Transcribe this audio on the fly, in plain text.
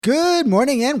Good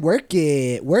morning and work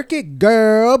it,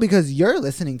 girl, because you're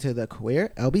listening to the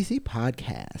QueerLBC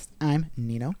podcast. I'm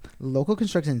Nino, local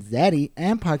construction zaddy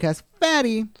and podcast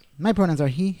fatty. My pronouns are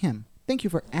he, him. Thank you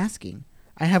for asking.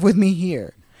 I have with me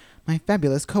here my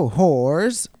fabulous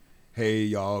cohorts. Hey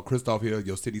y'all, Christoph here,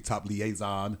 your city top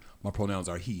liaison. My pronouns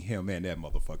are he, him, and that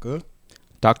motherfucker.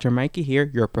 Dr. Mikey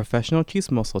here, your professional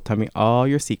chismoso. Tell me all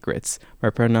your secrets. My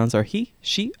pronouns are he,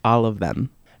 she, all of them.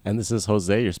 And this is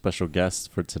Jose, your special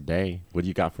guest for today. What do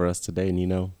you got for us today,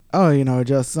 Nino? Oh,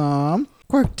 just some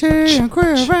quick tea and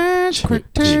queer events,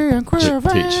 quick tea and queer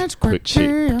events, quick tea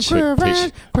and queer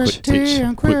events, quick tea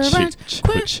and queer events,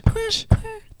 quick.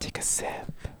 Take a sip.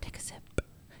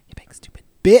 You big stupid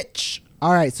bitch.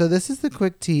 All right, so this is the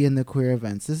quick T in the queer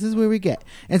events. This is where we get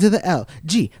into the L,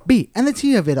 G, B, and the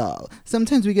T of it all.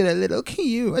 Sometimes we get a little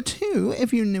Q, a 2,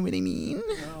 if you know what I mean.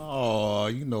 Oh,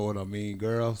 you know what I mean,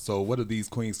 girl. So what are these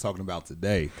queens talking about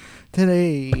today?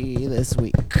 This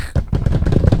week.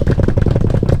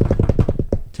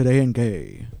 Today in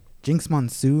gay. Jinx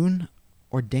Monsoon,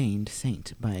 ordained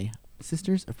saint by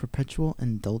Sisters of Perpetual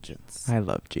Indulgence. I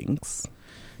love Jinx.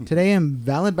 Today in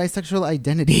valid bisexual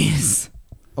identities.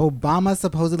 Obama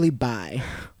supposedly bi.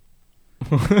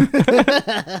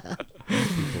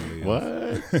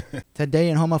 What? Today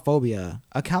in homophobia,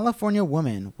 a California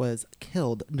woman was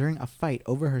killed during a fight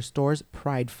over her store's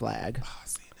pride flag. I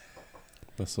seen that.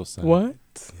 That's so sad. What?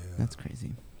 Yeah. That's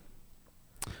crazy.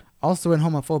 Also in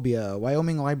homophobia,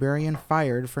 Wyoming librarian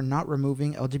fired for not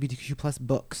removing LGBTQ plus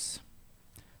books.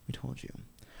 We told you.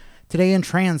 Today in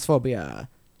transphobia,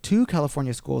 2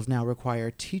 California schools now require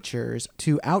teachers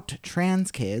to out trans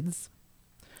kids.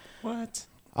 What?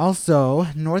 Also,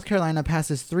 North Carolina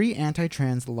passes 3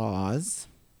 anti-trans laws.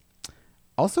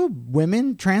 Also,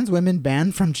 trans women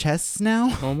banned from chess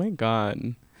now. Oh my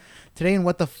god. Today in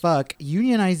What the Fuck,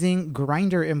 unionizing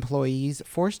grindr employees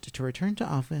forced to return to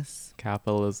office.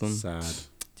 Capitalism. Sad.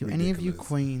 Do any of you Ridiculous.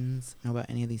 queens know about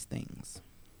any of these things?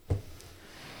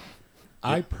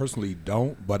 I personally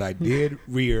don't, but I did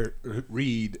read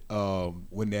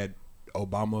when that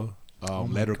Obama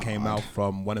letter came out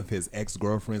from one of his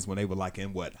ex-girlfriends when they were like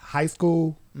in high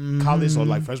school, college, or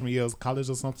like freshman year of college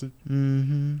or something.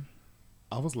 Mm-hmm.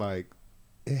 I was like,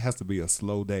 it has to be a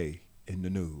slow day in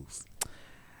the news.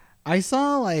 I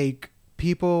saw the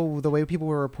way people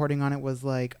were reporting on it was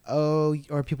like, oh,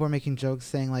 or people were making jokes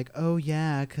saying like, oh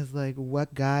yeah, because like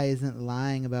what guy isn't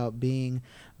lying about being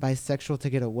bisexual to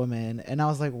get a woman? And I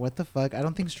was like, what the fuck? I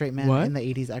don't think straight men What? in the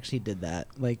 80s actually did that.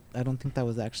 Like, I don't think that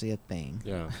was actually a thing.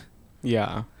 Yeah.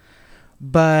 Yeah.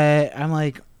 But I'm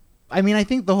like, I mean, I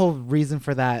think the whole reason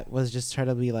for that was just try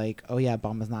to be like, oh yeah,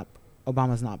 Obama's not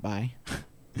bi.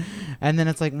 And then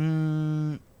it's like,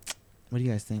 what do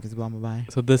you guys think? Is Obama bi?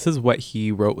 So this is what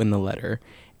he wrote in the letter.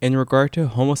 In regard to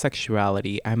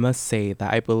homosexuality, I must say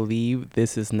that I believe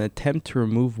this is an attempt to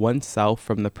remove oneself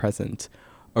from the present,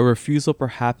 a refusal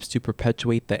perhaps to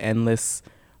perpetuate the endless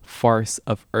farce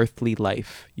of earthly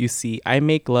life. You see, I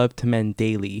make love to men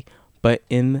daily, but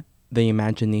in the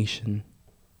imagination.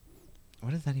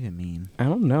 What does that even mean? I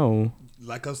don't know.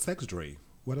 Like a sex dream.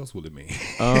 What else would it mean?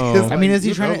 Oh. I mean, is he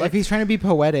you trying know, to, if he's trying to be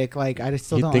poetic, like, I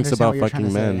still He don't thinks understand about what you're trying to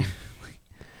fucking men. say.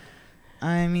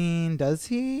 I mean, does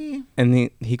he? And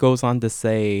he goes on to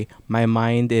say, my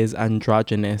mind is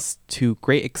androgynous to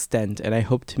great extent, and I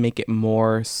hope to make it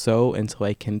more so until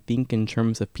I can think in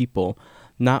terms of people,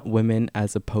 not women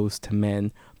as opposed to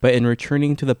men. But in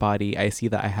returning to the body, I see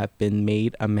that I have been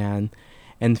made a man,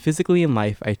 and physically in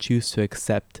life, I choose to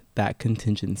accept that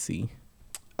contingency.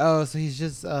 Oh, so he's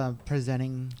just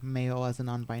presenting male as a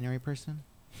non-binary person?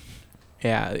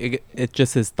 Yeah, it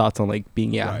just his thoughts on like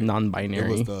being Right.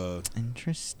 non-binary. It was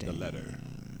Interesting. the letter.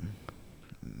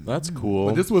 That's cool.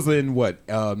 But this was in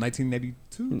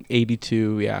 1982?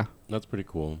 82, yeah. That's pretty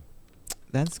cool.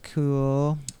 That's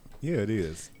cool. Yeah, it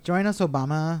is. Join us,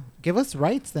 Obama. Give us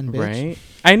rights then, bitch. Right?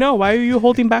 I know. Why are you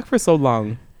holding back for so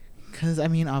long? Because, I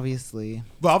mean, obviously.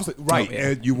 Well, obviously, right. Oh, yeah.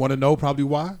 And you want to know probably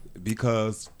why?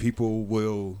 Because people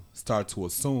will start to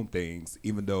assume things,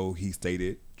 even though he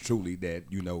stated truly that,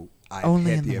 I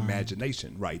Only in had the the mind.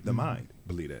 imagination. Right, the mind.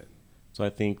 Believe that. So I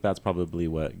think that's probably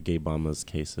what Gay Bama's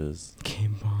case is.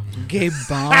 Game bomb. Gay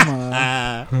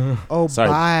Bama. Oh, Sorry,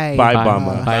 bye. bye,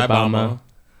 Bama. Bama. Bye, Bye, Bama.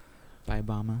 Bye,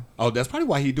 Bama. Oh, that's probably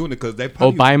why he doing it, because they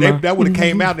probably Obama. that would have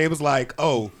came out and they was like,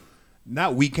 oh,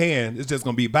 not we can. It's just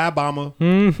gonna be bye Bomber.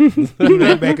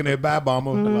 They're back in there, bye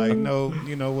Bomber. Like, no,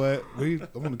 you know what? I'm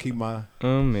gonna keep my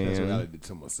Oh, man. sexuality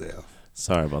to myself.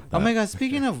 Sorry about that. Oh, my God.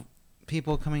 Speaking of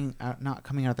people not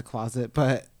coming out of the closet,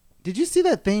 but Did you see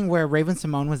that thing where Raven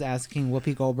Simone was asking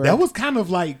Whoopi Goldberg? That was kind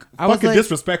of like I was fucking like,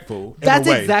 disrespectful. That's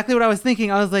in a way. exactly what I was thinking.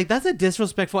 I was like, that's a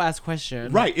disrespectful ass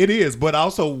question. Right, it is. But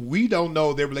also, we don't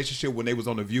know their relationship when they was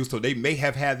on The View, so they may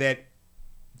have had that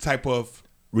type of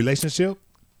relationship.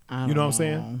 You know what I'm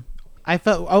saying? I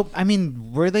felt. Oh, I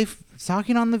mean, were they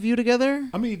talking on The View together?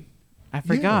 I mean, I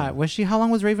forgot. yeah. Was she? How long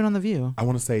was Raven on The View? I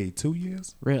want to say 2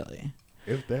 years. Really?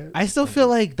 If that. I still feel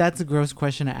like that's a gross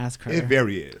question to ask her. It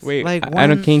very is. Wait, Like, I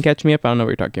don't. one- Can you catch me up? I don't know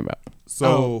what you're talking about.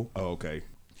 So, okay.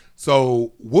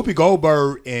 So Whoopi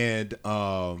Goldberg and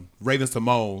Raven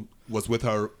Simone was with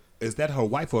her. Is that her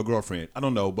wife or girlfriend? I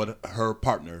don't know, but her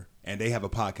partner, and they have a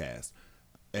podcast.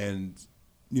 And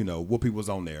you know, Whoopi was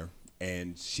on there,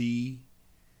 and she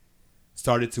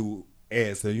started to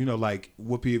ask, you know, like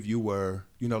Whoopi, if you were,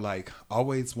 you know, like I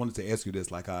always wanted to ask you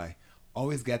this, like I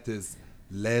always got this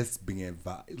lesbian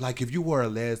vibe. Like if you were a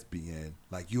lesbian,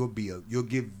 like you'll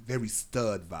give very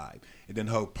stud vibe. And then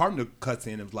her partner cuts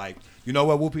in and is like, you know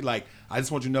what, Whoopi, like I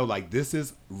just want you to know, like this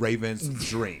is Raven's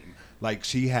dream. Like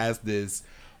she has this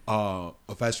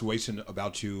infatuation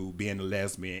about you being a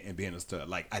lesbian and being a stud.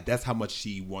 Like that's how much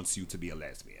she wants you to be a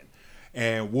lesbian.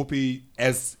 And Whoopi,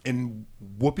 as in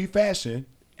Whoopi fashion,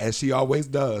 as she always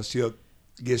does, she'll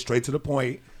get straight to the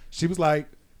point. She was like,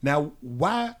 now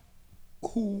why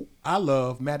who I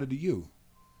love matter to you?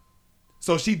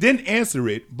 So she didn't answer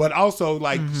it, but also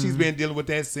like she's been dealing with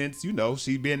that since, you know,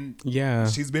 she's been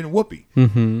Whoopi.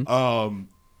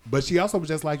 But she also was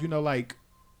just like, you know, like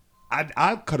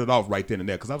I cut it off right then and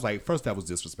there because I was like, first that was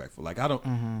disrespectful. Like I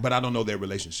don't, but I don't know their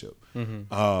relationship.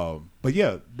 But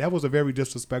yeah, that was a very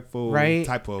disrespectful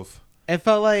type of. It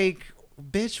felt like,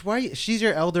 bitch, why? She's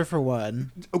your elder for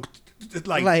one,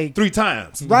 like 3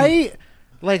 times, right?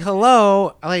 Like,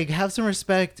 hello, like have some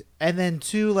respect, and then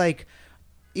 2, like.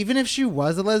 Even if she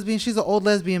was a lesbian, she's an old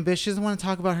lesbian bitch. She doesn't want to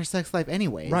talk about her sex life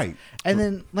anyway. Right. And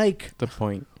then, like... The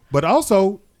point. But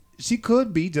also, she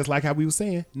could be, just like how we were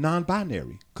saying,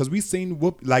 non-binary. Because we've seen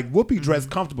Whoopi dress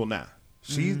comfortable now.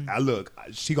 She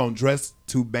gonna dress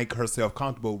to make herself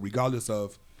comfortable regardless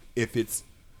of if it's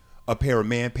a pair of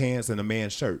man pants and a man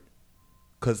shirt.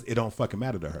 Because it don't fucking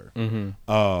matter to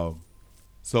her.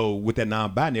 So with that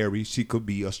non-binary, she could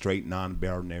be a straight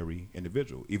non-binary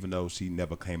individual, even though she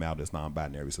never came out as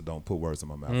non-binary. So don't put words in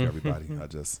my mouth, everybody.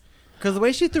 Because the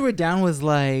way she threw it down was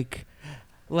like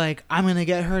I'm gonna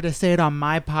get her to say it on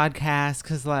my podcast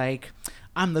because like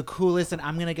I'm the coolest, and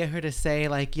I'm gonna get her to say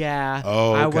like, yeah,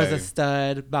 I was a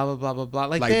stud, blah blah blah blah blah.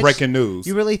 Like bitch, breaking news.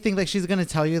 You really think like she's gonna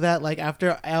tell you that like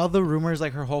after all the rumors,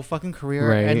 like her whole fucking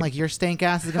career, and like your stank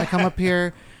ass is gonna come up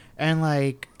here and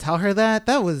like tell her that?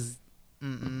 That was.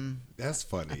 That's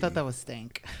funny. I thought that was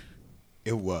stank.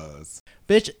 It was.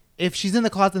 Bitch, if she's in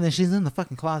the closet, then she's in the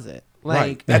fucking closet. Like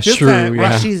right. That's true. Time,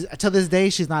 yeah. She's to this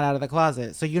day she's not out of the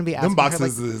closet. So you're gonna be asking them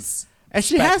boxes her, like, is. And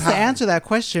she has to answer that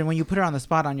question when you put her on the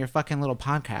spot on your fucking little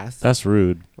podcast. That's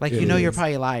rude. Like you know you're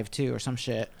probably live too or some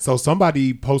shit. So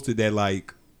somebody posted that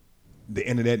like the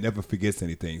internet never forgets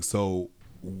anything. So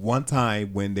one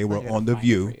time when they were on The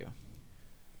View.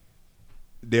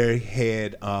 They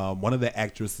had one of the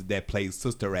actresses that played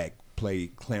Sister Act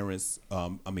played Clarence.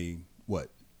 The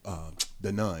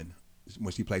nun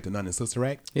when she played the nun in Sister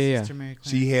Act. Yeah.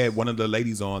 She had one of the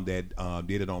ladies on that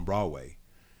did it on Broadway,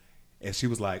 and she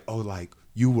was like, "Oh, like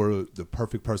you were the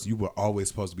perfect person. You were always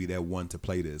supposed to be that one to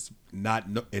play this."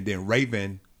 And then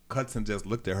Raven cuts and just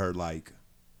looked at her like,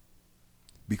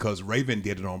 because Raven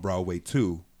did it on Broadway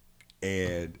too,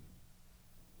 and.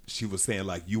 She was saying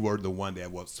like you were the one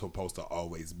that was supposed to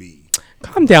always be.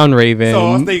 Calm down, Raven.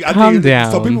 So I think Calm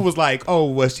down. So people was like, "Oh,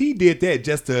 well, she did that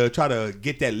just to try to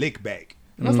get that lick back."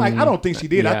 And I was like, "I don't think she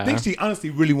did. Yeah. I think she honestly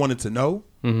really wanted to know,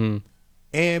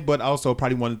 but also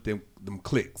probably wanted them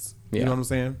clicks. You know what I'm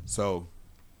saying? So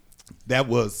that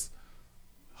was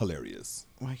hilarious.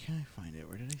 Why can't I find it?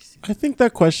 Where did I see it? I think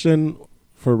that question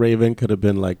for Raven could have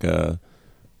been like a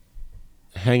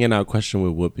hanging out question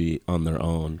with Whoopi on their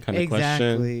own kind of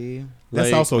question.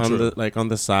 That's also true. Like on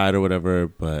the side or whatever,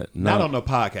 but not on the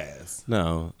podcast.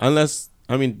 No, unless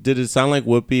did it sound like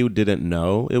Whoopi didn't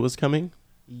know it was coming?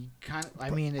 Kind of,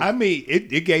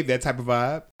 it gave that type of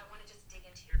vibe. I want to just dig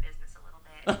into your business a little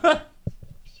bit.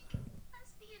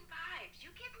 Lesbian vibes.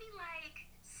 You give me like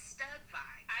stud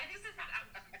vibes. I think this is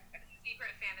a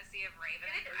secret fantasy of Raven.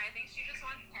 I think she just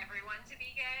wants everyone to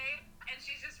be gay, and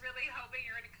she's just really hoping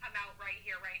you're going to come out right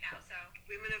here, right now. So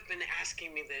women have been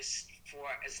asking me this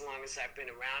for as long as I've been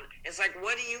around. It's like,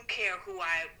 what do you care who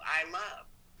I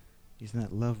love? Using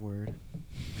that love word.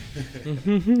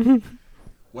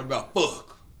 What about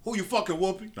fuck? Who you fucking,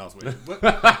 Whoopi? No, I was waiting.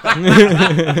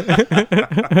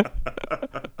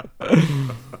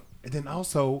 And then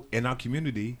also in our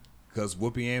community, because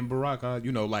Whoopi and Barack,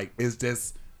 you know, like it's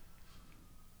just,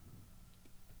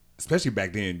 especially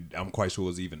back then, I'm quite sure it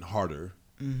was even harder.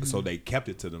 So they kept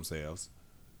it to themselves.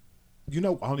 You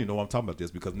know, I don't even know why I'm talking about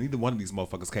this because neither one of these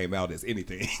motherfuckers came out as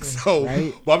anything. So,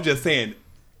 but I'm just saying,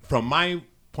 from my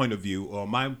point of view or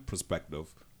my perspective,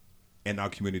 in our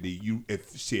community,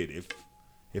 if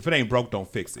it ain't broke, don't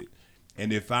fix it.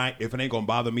 And if it ain't gonna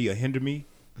bother me or hinder me,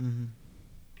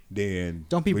 then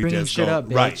don't be bringing shit up,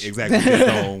 bitch. Right, exactly. Just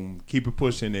don't keep it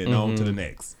pushing and on to the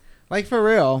next. Like for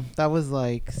real, that was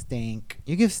like stank.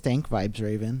 You give stank vibes,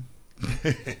 Raven.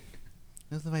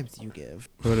 Those are the vibes you give.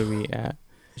 What are we at?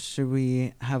 Should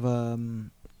we have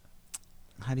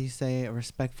how do you say, a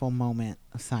respectful moment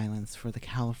of silence for the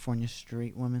California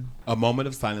straight woman? A moment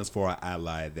of silence for our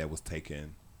ally that was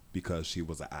taken because she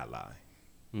was an ally.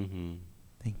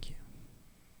 Thank you.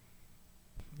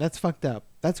 That's fucked up.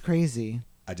 That's crazy.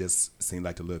 I just seen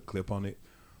like the little clip on it.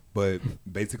 But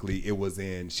basically it was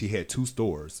she had 2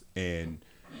 stores and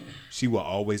she would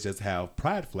always just have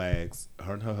pride flags.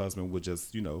 Her and her husband would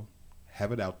just, you know,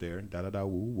 have it out there, woo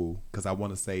woo. Because I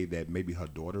want to say that maybe her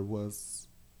daughter was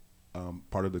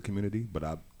part of the community, but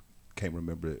I can't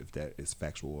remember if that is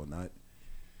factual or not.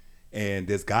 And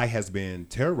this guy has been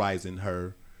terrorizing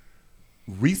her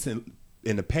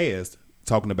in the past,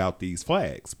 talking about these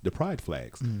flags, the pride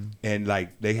flags. And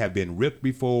like they have been ripped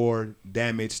before,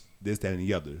 damaged, this, that, and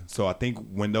the other. So I think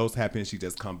when those happen, she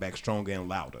just come back stronger and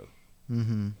louder.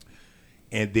 And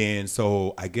then,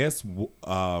 so I guess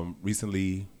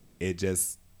recently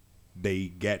they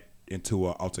get into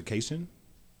an altercation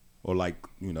or like,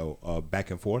 you know,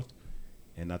 back and forth.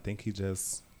 And I think he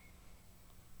just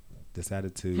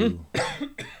decided to,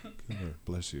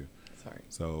 bless you. Sorry.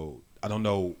 So I don't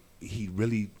know. They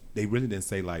really didn't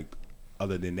say like,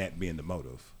 other than that being the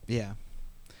motive. Yeah.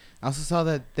 I also saw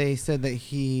that they said that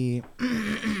he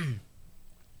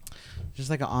just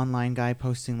like an online guy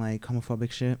posting like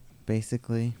homophobic shit,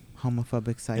 basically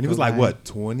homophobic psycho. And he was like, guy. what,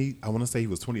 20? I want to say he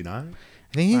was 29.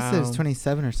 I think he says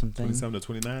 27 or something. 27 to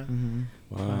 29.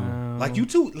 Wow. Like you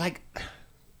two, like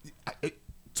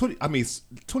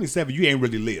 27. You ain't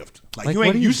really lived. Like you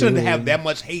ain't. You shouldn't have that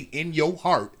much hate in your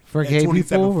heart for at gay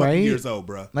 27 people, right? Years old,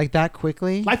 bro. Like that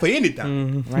quickly, like for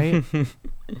anything, right?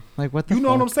 Like what the? You know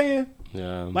fuck? what I'm saying?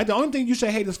 Yeah. Like the only thing you should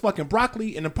hate is fucking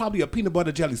broccoli and then probably a peanut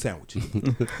butter jelly sandwich.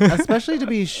 Especially to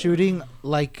be shooting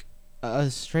like a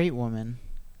straight woman,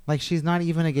 like she's not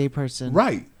even a gay person,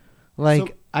 Right?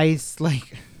 Like I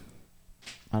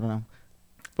don't know.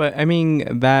 But I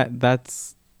mean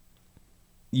that's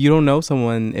you don't know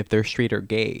someone if they're straight or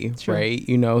gay, True. right?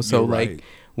 You know, so You're right. like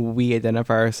we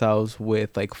identify ourselves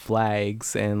with like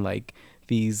flags and like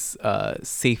these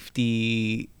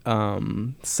safety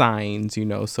signs, you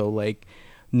know, so like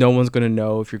no one's gonna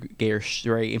know if you're gay or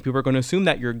straight, and people are gonna assume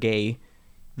that you're gay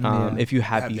if you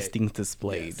have these things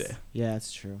displayed. Yes. Yeah,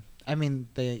 it's true. I mean,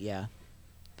 yeah.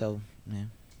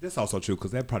 That's also true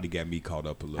because that probably got me caught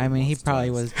up a little. I mean, he once probably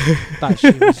twice. thought she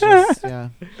was just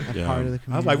a Yeah. part of the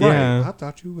community. I was like, Yeah. right? I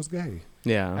thought you was gay.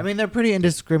 Yeah. I mean, they're pretty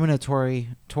indiscriminatory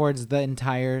towards the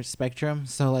entire spectrum.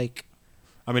 So, like,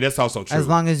 I mean, that's also true. as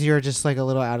long as you're just like a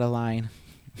little out of line.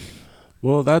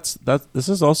 Well, this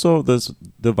is also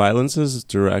the violence's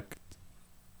direct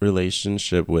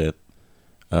relationship with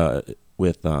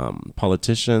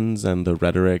politicians and the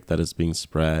rhetoric that is being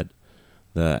spread,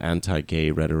 the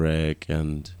anti-gay rhetoric,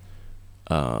 and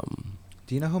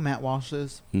Do you know who Matt Walsh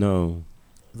is? no.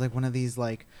 It's like one of these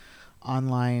like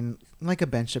online, like a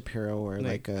Ben Shapiro or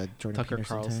like a Jordan Tucker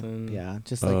Peterson type. Carlson. Yeah,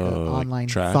 just like an online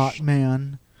trash. thought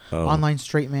man, Oh. online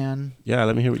straight man. Yeah,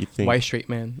 let me hear what you think. White straight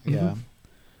man. Yeah.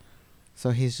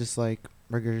 So he's just like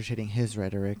regurgitating his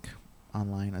rhetoric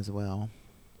online as well.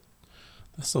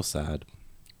 That's so sad.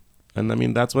 And I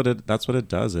mean, that's what it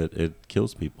does. It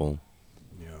kills people.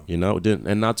 Yeah. You know,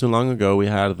 and not too long ago we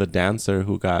had the dancer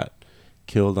who got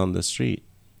killed on the street.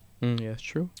 Yeah, it's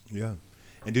true. Yeah.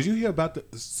 And did you hear about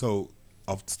so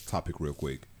off topic real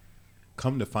quick,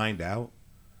 come to find out,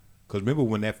 because remember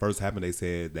when that first happened, they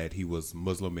said that he was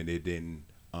Muslim and him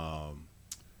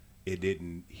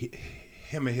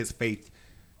and his faith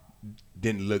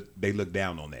they looked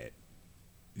down on that.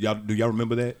 Do y'all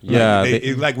remember that? Yeah.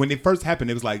 Like when it first happened,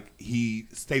 it was like he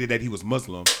stated that he was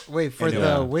Muslim. Wait, for And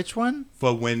the which one?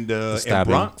 For when in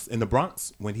the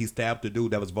Bronx, when he stabbed the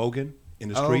dude that was voguing in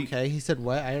the street. Okay, he said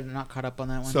what? I am not caught up on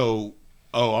that one. So,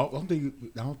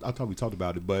 I thought we talked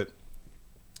about it, but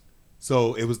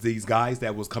so it was these guys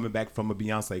that was coming back from a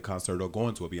Beyonce concert or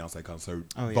going to a Beyonce concert,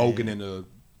 voguing in the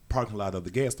parking lot of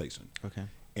the gas station. Okay.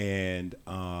 And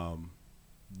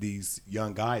these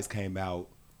young guys came out,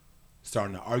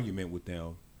 starting an argument with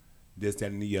them, this,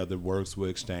 that, and the other. Words were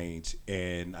exchanged,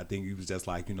 and I think he was just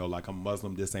like, like I'm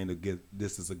Muslim. This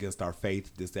is against our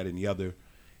faith. This, that, and the other.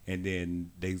 And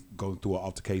then they go through an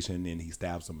altercation, and he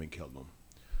stabs him and kills him.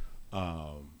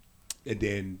 And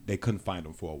then they couldn't find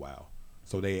him for a while,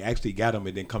 so they actually got him,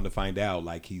 and then come to find out,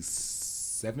 like he's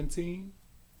 17.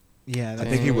 Yeah, I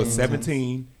think he was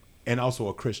 17, and also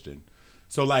a Christian.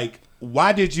 So like,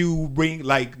 why did you bring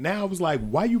now? I was like,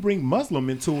 why you bring Muslim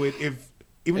into it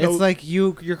even it's though like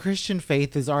your Christian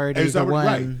faith is already the one.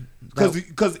 Right.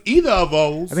 Because either of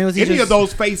those, any of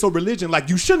those faiths or religion, like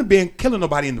you shouldn't have been killing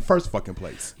nobody in the first fucking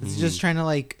place. It's just trying to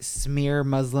like smear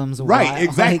Muslims. Right,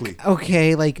 exactly. Like,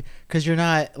 okay, like because you're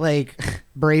not like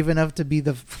brave enough to be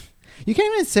you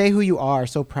can't even say who you are.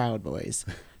 So proud, boys.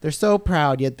 They're so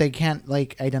proud, yet they can't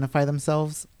like identify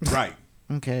themselves. Right.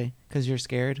 Okay, because you're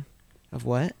scared of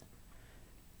what?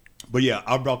 But yeah,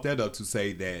 I brought that up to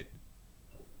say that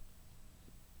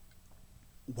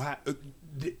why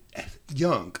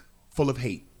young, full of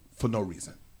hate for no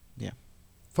reason. Yeah.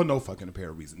 For no fucking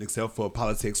apparent reason, except for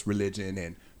politics, religion,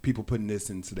 and people putting this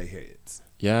into their heads.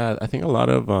 Yeah, I think a lot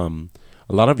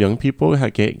of young people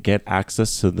get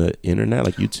access to the internet,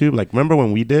 like YouTube. Like, remember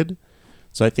when we did?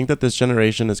 So I think that this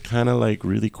generation is kind of like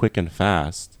really quick and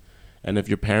fast. And if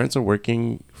your parents are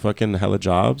working fucking hella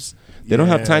jobs, they don't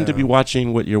have time to be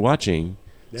watching what you're watching.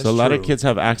 That's so a lot true. of kids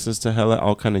have access to hella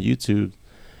all kind of YouTube,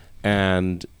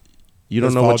 and you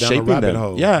don't know what's shaping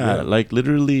them. Yeah, like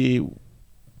literally,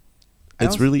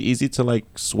 it's really easy to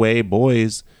like sway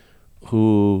boys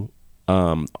who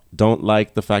don't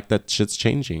like the fact that shit's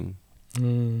changing.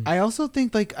 I also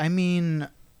think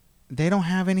they don't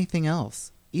have anything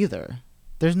else either.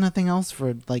 There's nothing else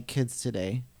for like kids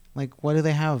today. Like, what do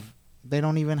they have? They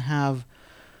don't even have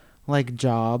like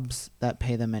jobs that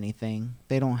pay them anything.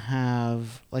 They don't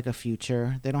have like a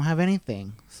future. They don't have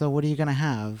anything. So what are you gonna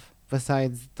have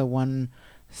besides the one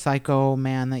psycho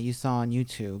man that you saw on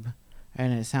YouTube?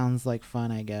 And it sounds like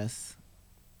fun, I guess.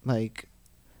 Like,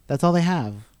 that's all they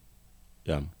have.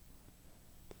 Yeah.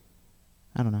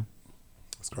 I don't know.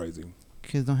 It's crazy.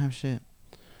 Kids don't have shit.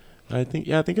 I think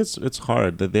it's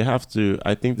hard that they have to.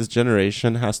 I think this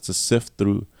generation has to sift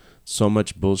through so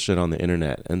much bullshit on the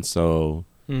internet, and so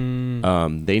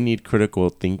they need critical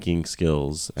thinking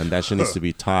skills, and that shit needs to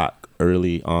be taught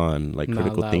early on, like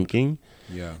critical thinking.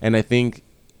 Yeah. And I think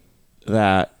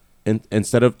that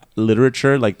instead of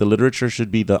literature, like the literature should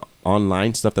be the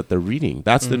online stuff that they're reading.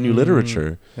 That's the new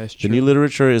literature. That's true. The new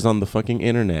literature is on the fucking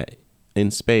internet,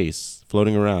 in space,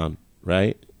 floating around,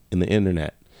 right? In the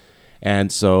internet.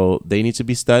 And so they need to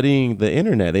be studying the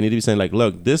internet. They need to be saying like,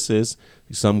 look, this is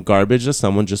some garbage that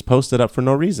someone just posted up for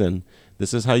no reason.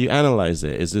 This is how you analyze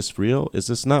it. Is this real? Is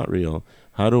this not real?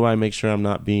 How do I make sure I'm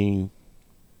not being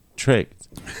tricked?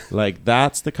 Like,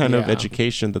 that's the kind of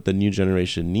education that the new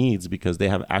generation needs, because they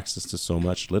have access to so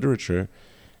much literature,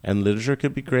 and literature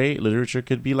could be great. Literature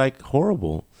could be like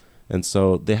horrible. And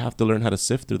so they have to learn how to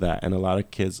sift through that. And a lot of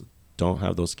kids don't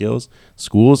have those skills.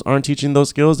 Schools aren't teaching those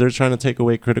skills. They're trying to take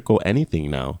away critical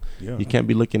anything now. Yeah. You can't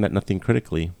be looking at nothing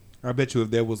critically. I bet you if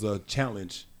there was a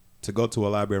challenge to go to a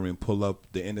library and pull up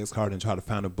the index card and try to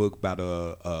find a book about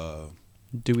the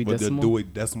Dewey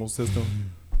Decimal System,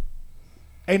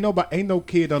 ain't no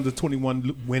kid under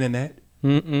 21 winning that. I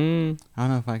don't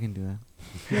know if I can do that.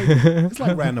 It's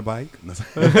like riding a bike. Cause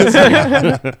we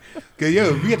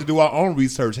had to do our own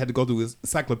research. Had to go through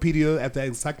encyclopedia after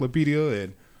encyclopedia,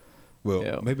 and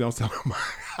maybe I'm talking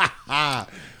about.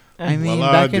 I mean,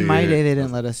 back in my day, they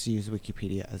didn't let us use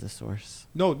Wikipedia as a source.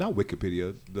 No, not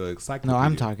Wikipedia. The encyclopedia. No,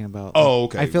 I'm talking about. Oh,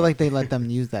 okay. I feel like they let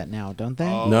them use that now, don't they?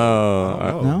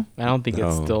 No. I don't think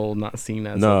it's still not seen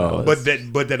as. No, but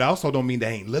that also don't mean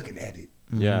they ain't looking at it.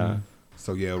 Yeah.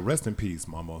 So yeah, rest in peace,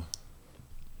 mama.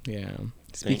 Yeah.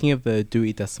 Speaking of the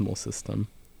Dewey Decimal System,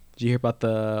 did you hear about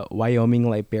the Wyoming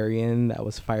librarian that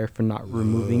was fired for not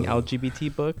removing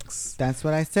LGBT books? That's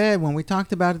what I said when we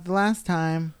talked about it the last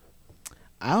time.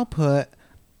 I'll put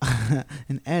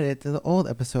an edit to the old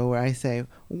episode where I say,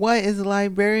 what is the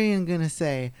librarian going to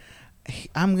say?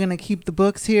 I'm going to keep the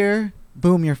books here.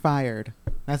 Boom, you're fired.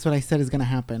 That's what I said is going to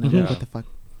happen. I'm like, what the fuck?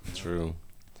 True.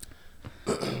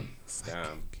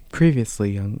 Scam.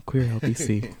 Previously on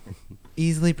QueerLBC.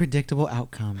 Easily predictable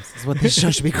outcomes is what this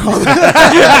show should be called.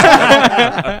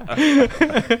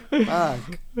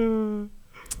 Fuck.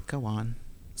 Go on.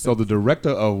 So the director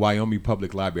of Wyoming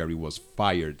Public Library was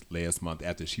fired last month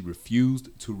after she refused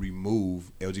to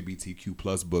remove LGBTQ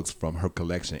plus books from her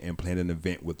collection and planned an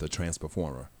event with a trans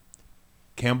performer.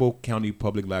 Campbell County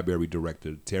Public Library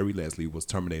Director Terry Leslie was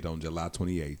terminated on July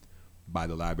 28th by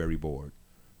the library board.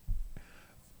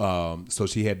 So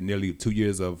she had nearly 2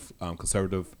 years of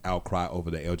conservative outcry over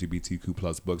the LGBTQ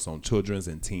plus books on children's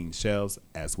and teen shelves,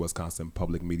 as Wisconsin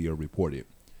public media reported.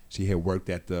 She had worked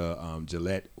at the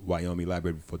Gillette, Wyoming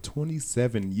library for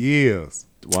 27 years.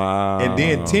 Wow. And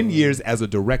then 10 years as a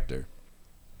director.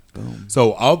 Boom.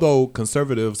 So although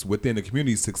conservatives within the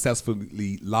community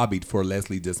successfully lobbied for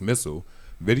Leslie dismissal,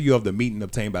 video of the meeting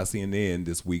obtained by CNN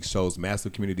this week shows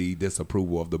massive community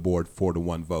disapproval of the board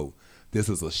 4-1 vote. This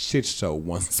is a shit show,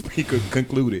 one speaker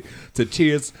concluded to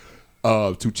cheers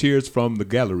from the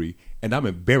gallery, and I'm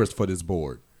embarrassed for this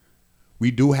board. We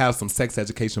do have some sex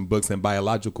education books and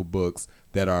biological books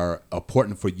that are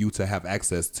important for you to have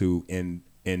access to in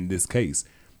this case.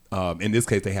 In this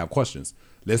case, they have questions.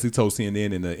 Leslie told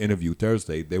CNN in an interview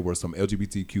Thursday there were some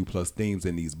LGBTQ plus themes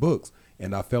in these books,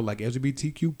 and I felt like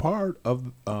LGBTQ part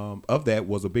of that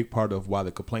was a big part of why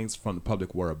the complaints from the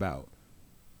public were about.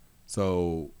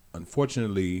 So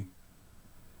unfortunately,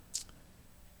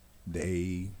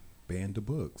 they banned the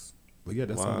books. But yeah,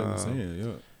 that's all they were saying.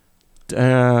 Yeah.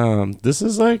 Damn, this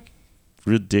is like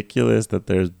ridiculous that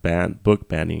there's book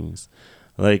bannings.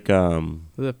 Like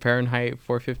The Fahrenheit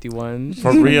 451.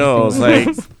 for real, it's like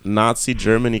Nazi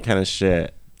Germany kind of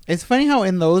shit. It's funny how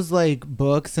in those like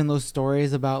books and those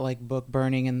stories about like book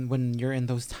burning, and when you're in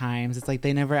those times, it's like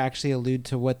they never actually allude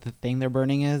to what the thing they're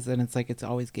burning is, and it's like it's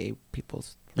always gay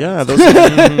people's. Yeah, those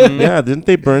yeah, didn't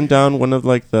they burn down one of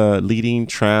like the leading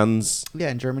trans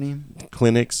in Germany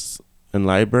clinics and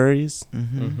libraries?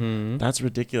 Mm-hmm. That's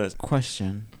ridiculous.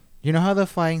 Question: you know how the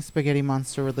flying spaghetti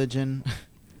monster religion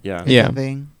Yeah. is a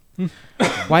thing?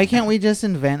 Why can't we just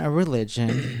invent a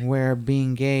religion where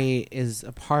being gay is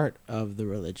a part of the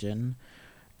religion,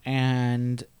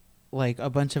 and like a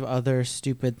bunch of other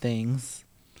stupid things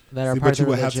that are part of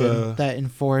the religion that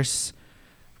enforce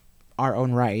our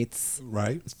own rights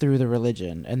through the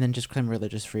religion, and then just claim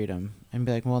religious freedom and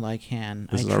be like, well, I can.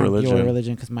 This I is our trump religion. your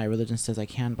religion because my religion says I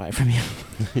can buy from you.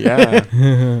 Yeah.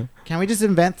 Can we just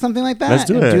invent something like that? Let's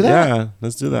do and it. Do that? Yeah,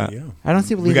 let's do that. Yeah. I don't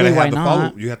see We legally gotta why have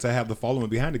not. you have to have the following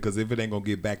behind it, because if it ain't gonna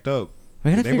get backed up,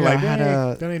 We gotta they be figure like, out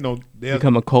how to that ain't no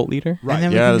Become a cult leader. right. And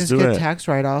then Yeah, we let's can just do get it. tax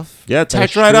write-off. Yeah,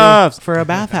 tax true. write-offs. For a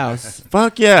bathhouse.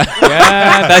 Fuck yeah.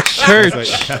 Yeah, that's church.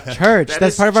 Church. That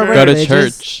That's is part of our church. Go to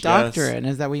religious church. doctrine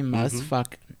is that we must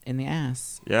fuck in the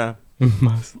ass. Yeah.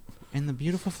 And the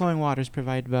beautiful flowing waters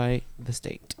provided by the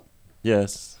state.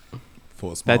 Yes.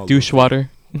 For a small That douche little water.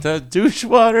 The douche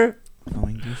water.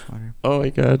 Flowing douche water. Oh my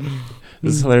god.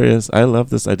 This is hilarious. I love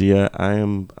this idea.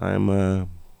 I'm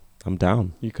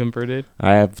down. You converted.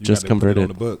 I have You just gotta put it on converted.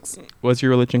 the books. What's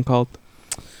your religion called?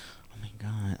 Oh my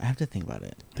god. I have to think about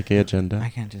it. The gay agenda. I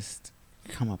can't just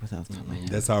come up with that off the top of my head.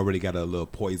 That's already got a little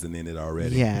poison in it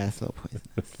already. Yeah, it's a little poison.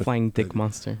 Flying dick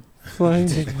monster. Flying.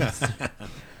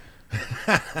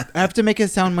 I have to make it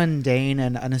sound mundane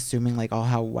and unassuming, like all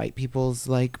how white people's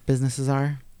like businesses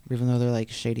are, even though they're like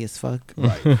shady as fuck.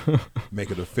 Right.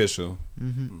 Make it official. I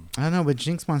don't know, but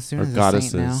Jinx Monsoon Or is a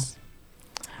saint now. goddesses.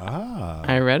 Ah.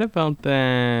 I read about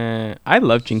that. I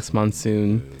love Jinx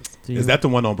Monsoon. Is that the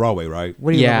one on Broadway, right?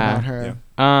 What do you Yeah. love about her?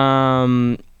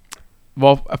 Yeah.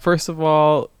 Well, first of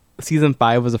all, season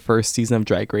 5 was the first season of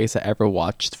Drag Race I ever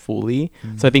watched fully.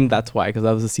 So I think that's why, because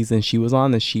that was the season she was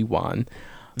on and she won.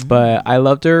 But I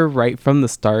loved her right from the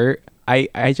start.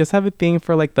 I just have a thing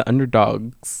for like the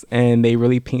underdogs, and they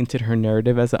really painted her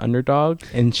narrative as an underdog,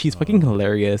 and she's fucking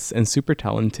hilarious and super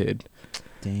talented.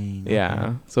 Dang. Yeah.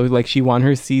 Okay. So like she won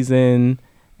her season,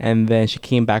 and then she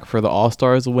came back for the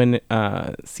All-Stars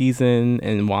season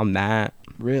and won that.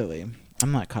 Really?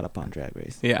 I'm not caught up on Drag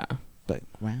Race. Yeah. But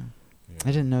wow. I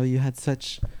didn't know you had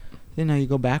such. Didn't know you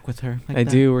go back with her. Like I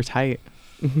that. do. We're tight.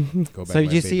 Go back So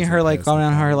like you see babies her and like past going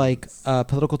on and her like times.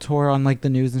 political tour on like the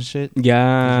news and shit?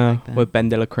 Yeah. like that? With Ben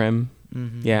de la Creme.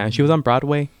 Yeah. She was on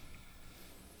Broadway.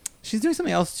 She's doing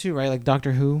something else too, right? Like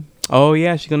Doctor Who. Oh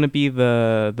yeah, she's gonna be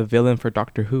the villain for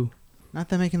Doctor Who. Not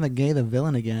them making the gay the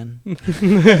villain again.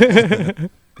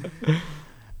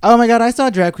 Oh my god, I saw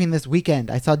a drag queen this weekend.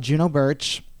 I saw Juno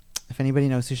Birch. If anybody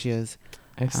knows who she is.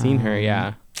 I've seen her.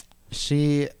 Yeah.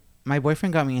 My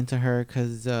boyfriend got me into her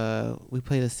because we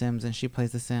play The Sims and she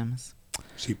plays The Sims.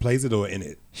 She plays it or in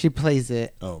it? She plays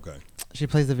it. Oh, okay. She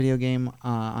plays the video game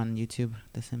on YouTube,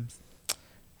 The Sims.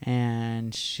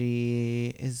 And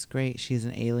she is great. She's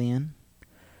an alien.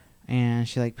 And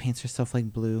she like paints herself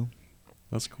like blue.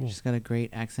 That's cool. She's got a great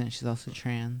accent. She's also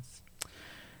trans.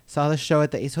 Saw the show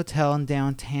at the Ace Hotel in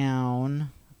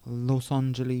downtown Los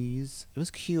Angeles. It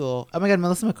was cute. Oh my god,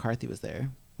 Melissa McCarthy was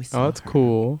there. We saw Oh, that's her.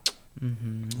 cool.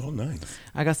 Mm-hmm. Oh, nice.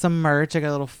 I got some merch. I got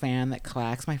a little fan that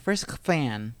clacks. My first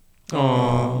fan.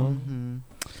 Aww. Mm-hmm.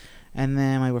 And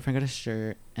then my boyfriend got a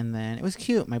shirt, and then it was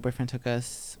cute. My boyfriend took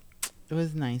us. It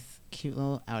was nice, cute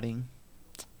little outing.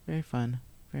 Very fun,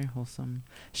 very wholesome.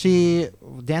 She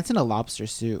danced in a lobster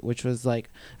suit, which was like,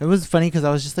 it was funny because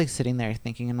I was just like sitting there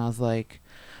thinking, and I was like,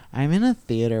 I'm in a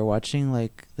theater watching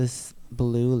like this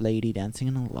blue lady dancing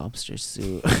in a lobster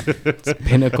suit. It's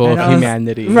pinnacle And of I was-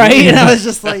 humanity. Right? And I was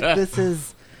just like, this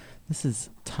is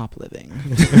top living.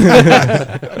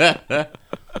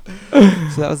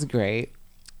 So that was great.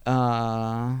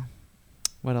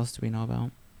 What else do we know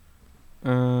about?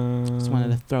 Just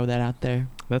wanted to throw that out there.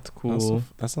 That's cool.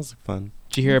 That sounds like fun.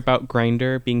 Did you hear about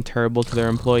Grindr being terrible to their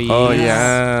employees? Oh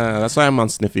yeah, that's why I'm on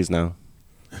Sniffies now.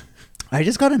 I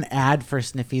just got an ad for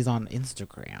Sniffies on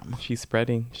Instagram. She's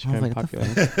spreading. She's I was getting like, what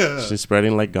the popular. She's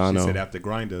spreading like She Gano. said after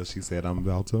Grindr, she said, I'm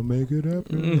about to make it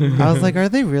happen. I was like, are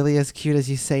they really as cute as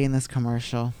you say in this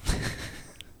commercial?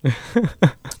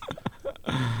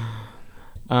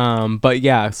 But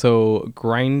yeah, so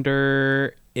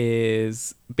Grindr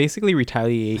is basically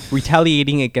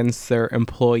retaliating against their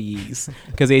employees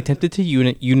because they attempted to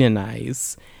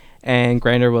unionize, and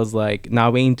Grindr was like, "Nah,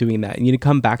 we ain't doing that. You need to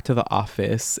come back to the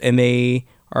office," and they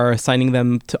are assigning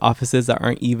them to offices that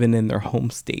aren't even in their home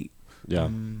state. Yeah.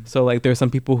 So like, there's some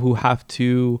people who have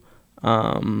to,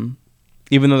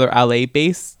 even though they're LA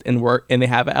based and work and they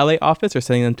have an LA office, they're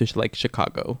sending them to like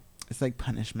Chicago. It's like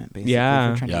punishment, basically,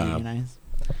 Yeah. for trying Yeah. to unionize.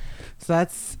 So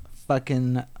that's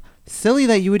fucking silly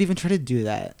that you would even try to do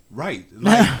that. Right.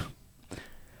 Like,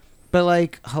 But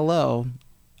like, hello.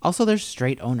 Also, there's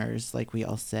straight owners, like we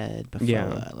all said before.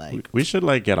 Yeah. Like, We should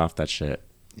like get off that shit.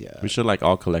 yeah. We should like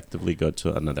all collectively go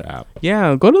to another app.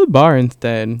 Yeah, go to the bar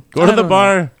instead. Go to I the don't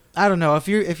bar. I don't know if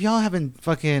y'all haven't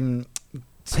fucking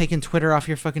taken Twitter off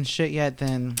your fucking shit yet,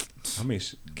 then I mean,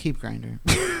 keep Grindr.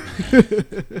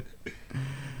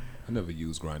 I never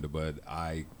used Grindr, but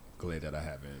I glad that I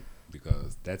haven't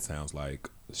because that sounds like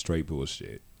straight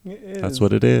bullshit. That's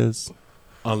what it is.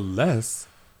 Unless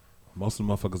most of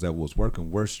the motherfuckers that was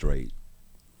working were straight,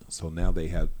 so now they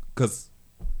have because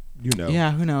you know.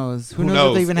 Yeah, who knows? Who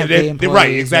knows if they even have They- gay employees?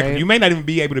 Right, exactly. Right? You may not even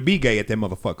be able to be gay at that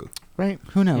motherfucker. Right?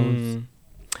 Who knows? Mm.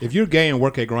 If you're gay and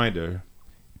work at Grindr,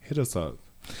 hit us up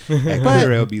at But-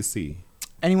 QueerLBC.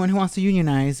 Anyone who wants to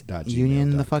unionize, .gmail.com.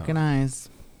 union the fucking eyes.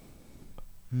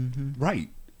 Right.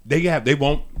 They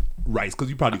won't rights because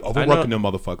you probably overworking them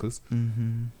motherfuckers.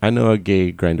 I know a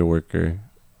gay grinder worker,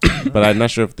 but I'm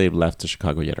not sure if they've left to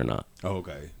Chicago yet or not. Oh,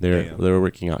 okay. They Damn. were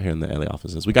working out here in the LA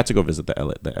offices. We got to go visit the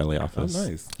LA Oh, office.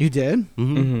 nice. You did?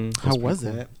 Mm-hmm. How was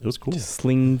it? It was cool. Just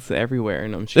slings everywhere,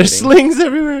 and I'm There's shitting. slings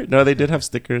everywhere. No, they did have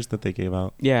stickers that they gave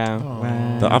out. Yeah,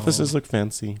 Wow. The offices look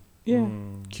fancy, yeah.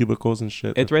 cubicles and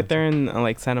shit. It's look right there fancy. in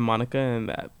like Santa Monica, and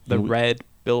the And we- red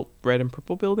and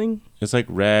purple building. It's like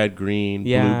red, green,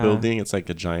 Yeah. blue building. It's like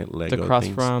a giant Lego. It's across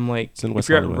things. from like It's in if West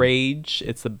you're at Hollywood. Rage,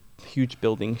 it's a huge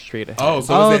building straight ahead. Oh,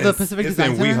 so Oh, it's the in- Pacific it's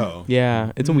Design in Center? WeHo.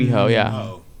 yeah, it's in WeHo. Yeah.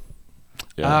 Oh,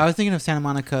 Yeah. I was thinking of Santa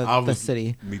Monica, I the was-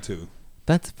 city. me too.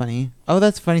 That's funny. Oh,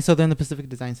 that's funny. So they're in the Pacific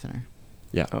Design Center.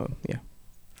 yeah. Oh yeah.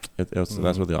 That's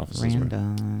where the offices were.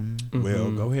 Random. Well,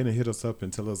 Mhm. go ahead and hit us up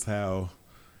and tell us how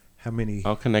many.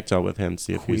 I'll connect y'all with him.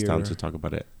 See if he's down Queer. to talk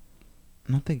about it.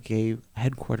 Not the gay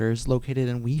headquarters located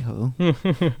in WeHo.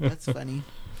 That's funny.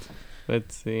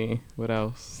 Let's see what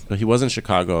else. But he was in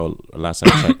Chicago last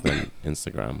time I checked on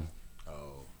Instagram.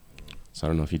 Oh, So I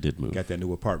don't know if he did move. got that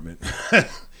new apartment.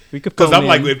 We could Because phone I'm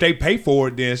like, in, if they pay for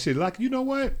it, then shit. Like, you know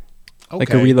what? Okay.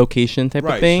 like a relocation type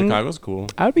Right, of thing. Chicago's cool.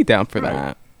 I would be down for Right.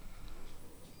 that.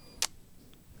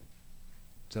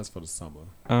 Just for the summer.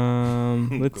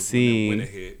 Let's 'Cause see. when it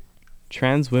hit,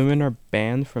 Trans women are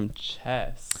banned from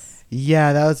chess.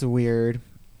 Yeah, that was weird.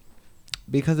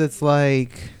 Because it's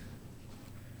like,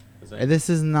 this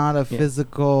is not a Yeah.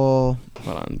 physical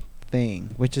Hold on. thing,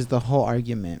 which is the whole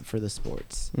argument for the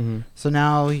sports. Mm-hmm. So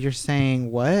now you're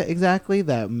saying what exactly?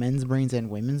 That men's brains and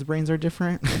women's brains are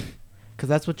different? Because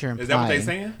that's what you're implying. Is that what they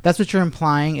saying? That's what you're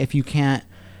implying. If you can't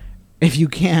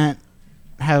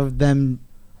have them,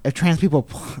 if trans people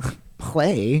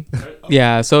play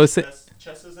Yeah. So it's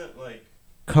Chess isn't like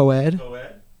co-ed,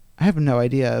 co-ed. I have no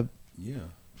idea.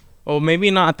 Yeah.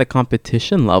 maybe not at the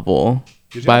competition level,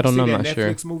 Did but I ever don't see know. I'm that not sure.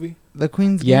 Netflix movie? The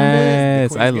Queen's Gambit.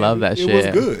 Yes, Queen's I love that Gambit? shit.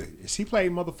 It was good. She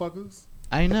played motherfuckers.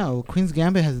 I know. Queen's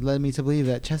Gambit has led me to believe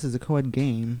that chess is a co-ed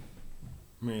game.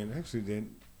 Man, actually,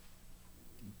 didn't.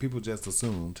 People just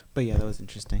assumed. But yeah, that was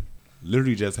interesting.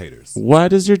 Literally just haters. Why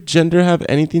does your gender have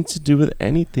anything to do with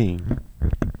anything?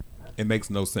 It makes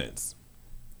no sense.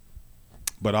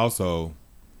 But also,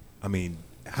 I mean,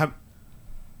 how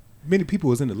many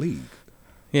people is in the league?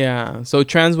 Yeah. So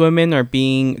trans women are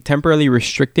being temporarily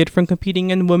restricted from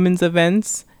competing in women's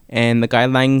events, And the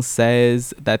guideline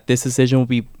says that this decision will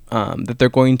be that they're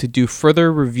going to do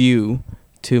further review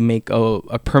to make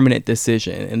a permanent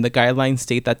decision. And the guidelines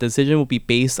state that decision will be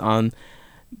based on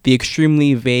the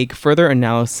extremely vague further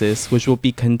analysis, which will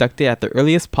be conducted at the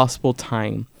earliest possible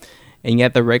time. And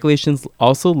yet the regulations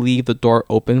also leave the door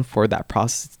open for that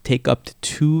process to take up to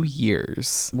 2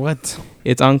 years. What?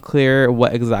 It's unclear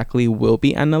what exactly will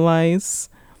be analyzed,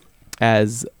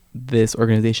 as this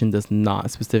organization does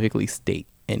not specifically state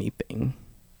anything.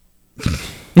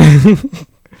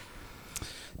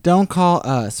 Don't call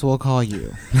us, we'll call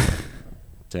you.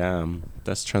 Damn,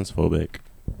 that's transphobic.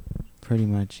 Pretty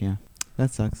much, yeah.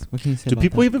 That sucks. What can you say Do about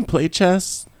people that? even play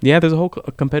chess? Yeah, there's a whole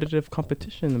competitive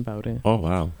competition about it. Oh,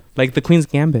 wow. Like the Queen's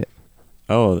Gambit.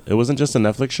 Oh, it wasn't just a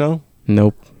Netflix show?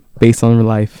 Nope. Based on real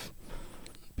life.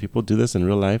 People do this in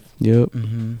real life, Yep.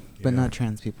 Mm-hmm. But Yeah. not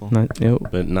trans people. Nope.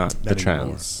 but not the Not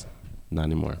trans. Not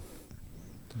anymore.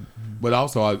 But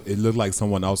also, it looked like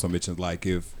someone also mentioned, like,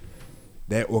 if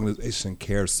that organization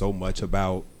cares so much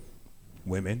about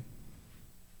women,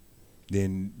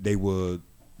 then they would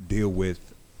deal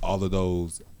with all of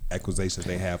those accusations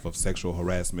they have of sexual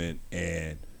harassment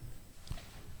and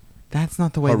That's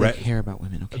not the way they Harass- care about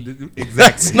women, okay?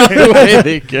 exactly. Not the way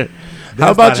they care. How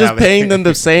That's about not just how they- paying them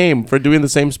the same for doing the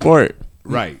same sport?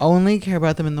 Right. Only care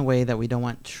about them in the way that we don't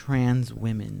want trans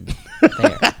women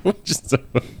there. Just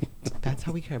That's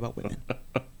how we care about women.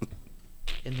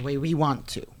 In the way we want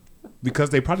to.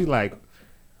 Because they probably like,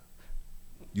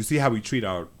 you see how we treat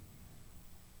our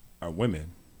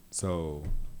women, so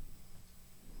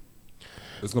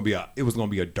it was gonna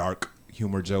be a dark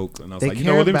humor joke, and I was They like, you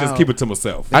know care what, let me just about- keep it to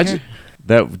myself.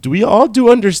 that do we all do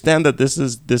understand that this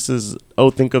is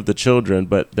think of the children,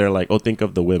 but they're like, think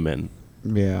of the women.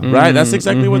 Yeah. Right? That's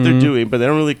exactly what they're mhm. doing, but they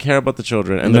don't really care about the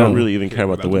children, and they No. don't really even care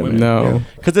about the women. No.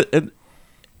 Because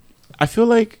I feel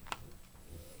like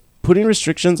putting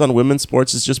restrictions on women's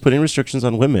sports is just putting restrictions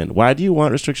on women. Why do you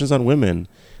want restrictions on women?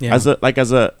 Yeah.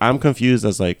 I'm confused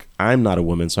as like, I'm not a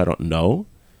woman, so I don't know.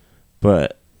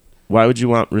 But why would you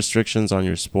want restrictions on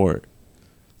your sport?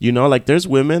 You know, like there's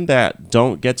women that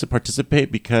don't get to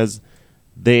participate because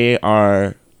they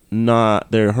are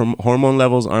not, their hormone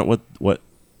levels aren't what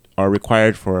are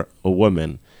required for a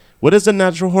woman. What is the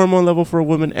natural hormone level for a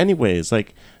woman anyways?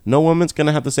 Like no woman's going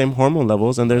to have the same hormone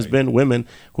levels. And there's been women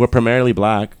who are primarily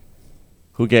black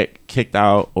who get kicked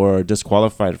out or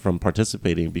disqualified from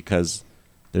participating because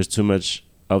there's too much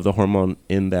of the hormone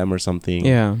in them or something.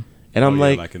 Yeah. And I'm yeah,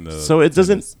 like, like in the so it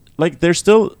doesn't, tennis. like they're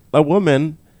still a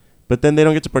woman, but then they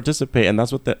don't get to participate. And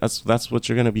that's what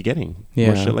you're going to be getting. Yeah.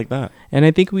 More shit like that. And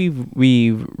I think we've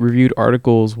reviewed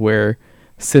articles where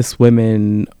cis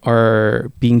women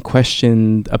are being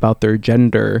questioned about their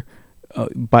gender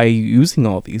by using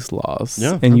all these laws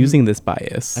and using this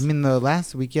bias. I mean, the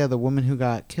last week, the woman who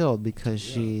got killed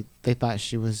because they thought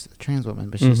she was a trans woman,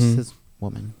 but she's a cis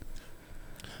woman.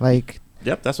 Like,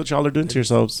 Yep, that's what y'all are doing to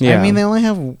yourselves. Yeah. I mean, they only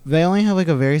have like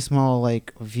a very small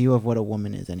like view of what a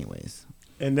woman is, anyways.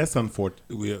 And that's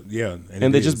unfortunate. Yeah,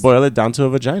 And they just boil it down to a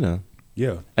vagina.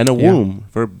 Yeah, And a womb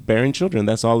for bearing children.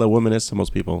 That's all a woman is to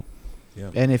most people. yeah.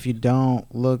 And if you don't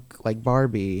look like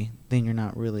Barbie, then you're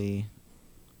not really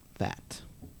that.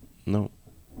 No.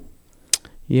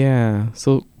 Yeah.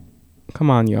 So, come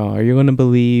on, y'all. Are you going to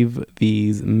believe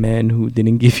these men who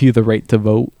didn't give you the right to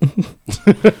vote?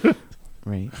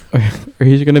 Right. Or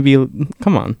is you going to be...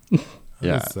 Come on. I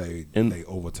Yeah. would say And- they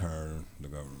overturn the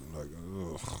government. Like,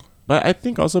 ugh. But I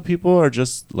think also people are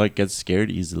just like get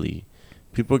scared easily.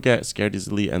 People get scared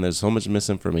easily, and there's so much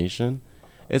misinformation.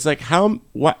 It's like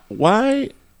why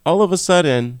all of a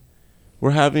sudden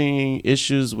we're having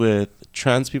issues with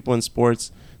trans people in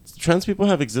sports. Trans people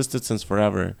have existed since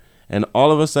forever, and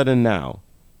all of a sudden now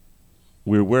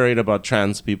we're worried about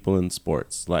trans people in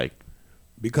sports. Like,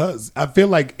 Because I feel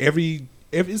like every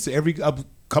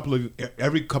couple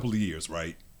of years,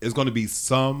 right? It's going to be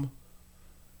some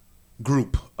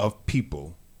group of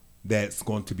people that's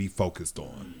going to be focused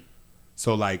on.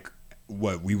 So like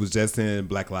what we was just in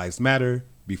Black Lives Matter.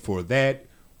 Before that,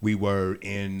 we were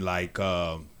in like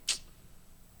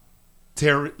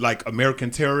like American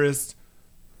terrorists.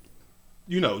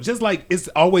 You know, just like it's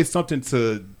always something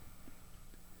to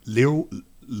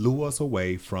lure us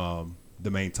away from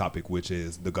the main topic, which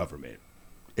is the government,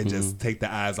 and just take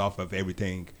the eyes off of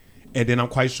everything. And then I'm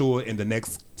quite sure in the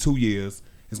next 2 years,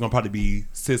 it's going to probably be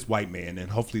cis white man, and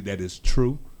hopefully that is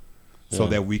true, so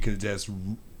that we can just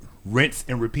rinse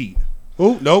and repeat.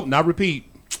 Oh, no, not repeat.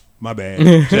 My bad.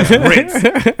 Just rinse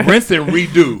and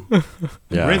redo.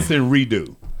 Yeah. Rinse and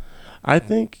redo. I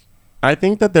think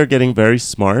that they're getting very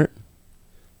smart.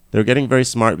 They're getting very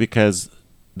smart because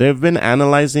They've been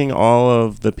analyzing all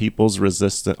of the people's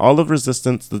resistance,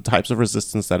 the types of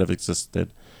resistance that have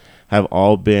existed, have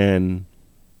all been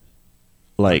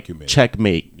like Documented.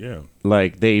 checkmate. Yeah.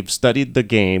 Like they've studied the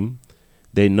game,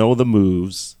 they know the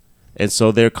moves, and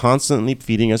so they're constantly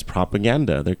feeding us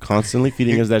propaganda. They're constantly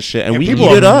feeding us that shit, and we eat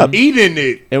people it are up. eating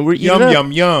it. And we're yum, eating it up.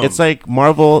 yum, yum. It's like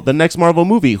Marvel, the next Marvel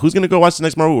movie. Who's gonna go watch the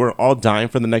next Marvel? We're all dying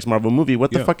for the next Marvel movie. What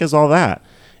the Yeah. fuck is all that?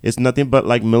 It's nothing but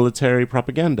like military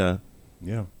propaganda.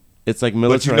 Yeah. It's like But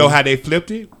military. you know how they flipped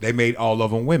it? They made all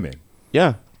of them women.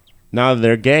 Yeah. Now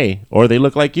they're gay or they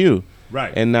look like you.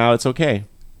 Right. And now it's okay.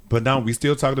 But now we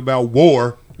still talking about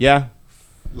war. Yeah.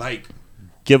 Like,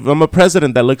 Give them a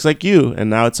president that looks like you, and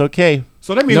now it's okay.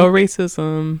 so that means No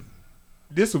racism.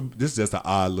 this is just an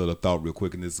odd little thought real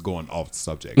quick, and this is going off the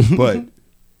subject. But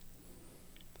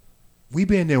we've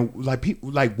been in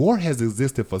like war has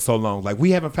existed for so long. Like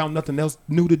we haven't found nothing else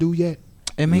new to do yet.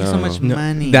 It makes so No. much No,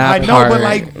 money. that- I know, part.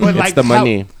 but It's like the how-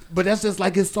 money. But that's just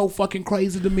like it's so fucking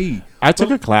crazy to me. I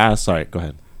took a class. Sorry, go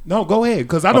ahead. No, go ahead,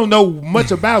 because I don't know much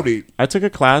about it. I took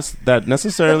a class that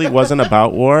necessarily wasn't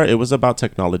about war. It was about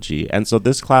technology. And so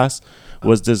this class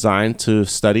was designed to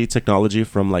study technology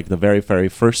from like the very, very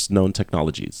first known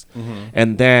technologies.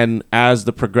 And then as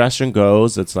the progression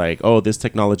goes, it's like, oh, this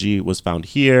technology was found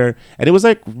here. And it was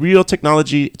like real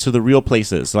technology to the real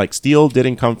places. Like steel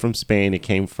didn't come from Spain. It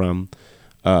came from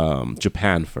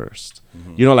Japan first.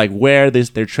 You know, like where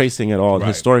they're tracing it all Right.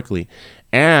 historically.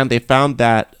 And they found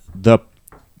that the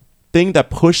thing that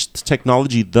pushed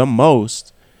technology the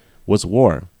most was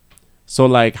war. So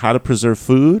like how to preserve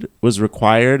food was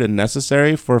required and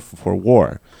necessary for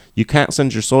war. You can't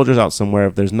send your soldiers out somewhere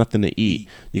if there's nothing to eat.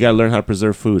 You got to learn how to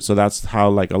preserve food. So that's how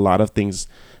like a lot of things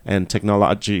and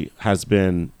technology has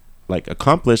been like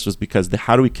accomplished, was because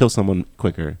how do we kill someone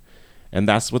quicker? And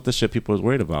that's what the shit people was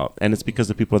worried about. And it's because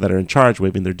the people that are in charge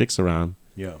waving their dicks around.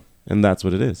 Yeah. And that's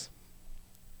what it is.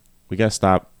 We got to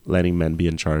stop letting men be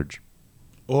in charge.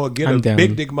 Or get I'm a down.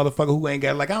 big dick motherfucker who ain't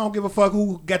got, like, I don't give a fuck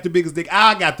who got the biggest dick.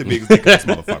 I got the biggest dick of this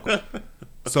motherfucker.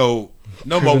 So,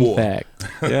 no more Proven war. fact.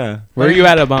 Yeah. Where are you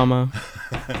at, Obama?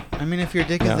 I mean, if your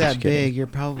dick No, is I'm that just kidding. big, you're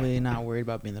probably not worried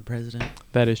about being the president.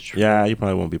 That is true. Yeah, you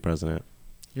probably won't be president.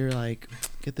 You're like,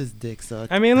 get this dick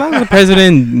sucked. I mean, as long as the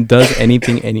president does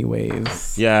anything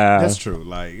anyways. Yeah. That's true.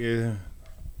 Like, yeah.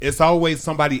 It's always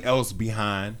somebody else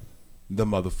behind the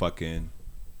motherfucking.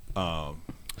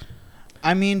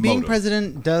 I mean, being motive.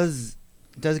 president does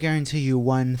guarantee you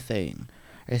one thing.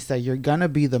 It's that you're gonna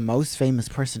be the most famous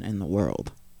person in the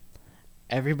world.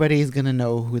 Everybody's gonna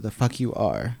know who the fuck you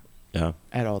are Yeah.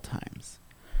 at all times.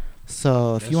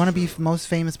 So if you want to be most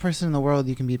famous person in the world,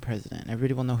 you can be president.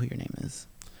 Everybody will know who your name is.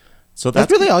 So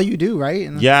That's really all you do, right?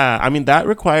 And Yeah, I mean that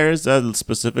requires a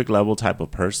specific level type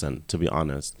of person, to be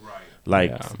honest. Right.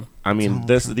 Like, Yeah. I mean,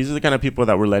 Donald these are the kind of people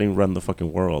that we're letting run the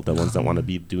fucking world. The ones that want to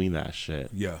be doing that shit.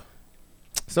 Yeah.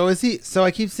 So is he? So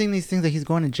I keep seeing these things that he's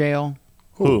going to jail.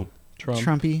 Who? Trump.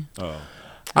 Trumpy. Oh.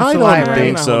 I a don't lie, right?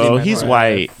 think Not so. holding my He's breath.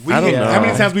 white. I don't know. How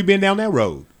many times we been down that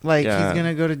road? Like Yeah. he's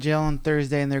gonna go to jail on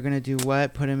Thursday, and they're gonna do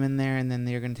what? Put him in there, and then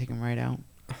they're gonna take him right out.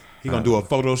 He gonna do a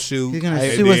photo shoot. He's gonna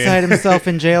and suicide then- himself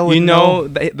in jail. With You know,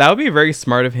 that would be very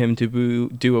smart of him to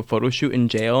do a photo shoot in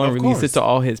jail and Of release course. it to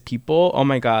all his people. Oh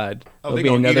my God. Oh, It'll they be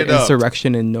gonna eat another it up.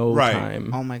 insurrection in no Right.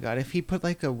 time. Oh my god! If he put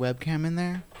like a webcam in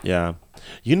there, Yeah.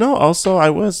 You know, also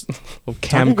I was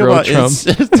Cam talking girl about Trump.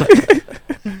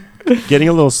 getting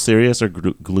a little serious or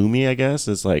gloomy, I guess,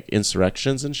 is like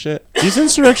insurrections and shit. These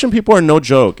insurrection people are no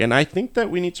joke, and I think that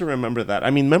we need to remember that. I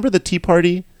mean, remember the Tea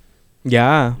Party?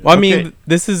 Yeah. Well, I Okay. mean,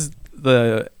 this is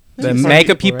the Tea Party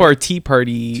mega people, people right? are Tea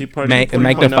Party, Tea Party 2.0?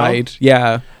 magnified.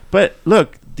 Yeah. But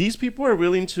look, these people are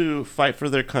willing to fight for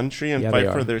their country and Yeah, they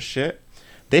fight for are. their shit.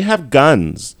 They have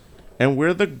guns, and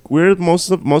we're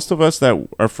most of us that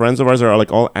are friends of ours are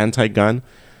like all anti-gun.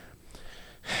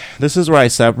 This is where I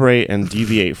separate and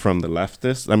deviate from the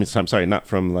leftists. I mean, I'm sorry, not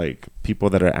from like people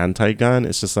that are anti-gun.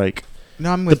 It's just like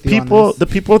no, I'm the with you on people, this. the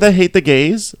people that hate the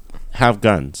gays have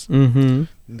guns. Mm-hmm.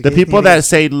 The people that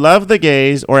say love the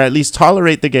gays or at least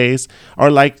tolerate the gays are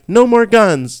like, no more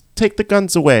guns. Take the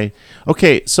guns away.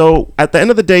 Okay, so at the end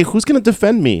of the day, who's going to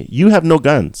defend me? You have no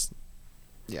guns.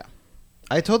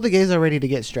 I told the gays already to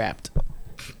get strapped,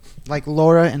 like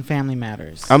Laura and Family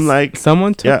Matters. I'm like,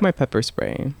 Someone took Yeah. my pepper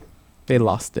spray. They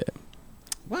lost it.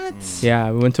 What? Yeah,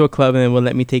 we went to a club and they wouldn't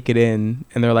let me take it in.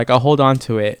 And they're like, I'll hold on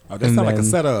to it. Oh, that And sound like a then-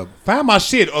 setup. Find my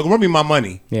shit or run me my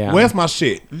money. Yeah. Where's my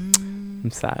shit? I'm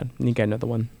sad. You get another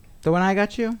one. The one I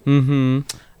got you? Mm-hmm.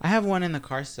 I have one in the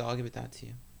car still. I'll give it that to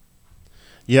you.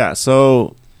 yeah,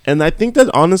 so, and I think that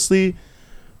honestly,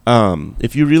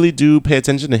 if you really do pay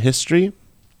attention to history,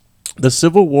 the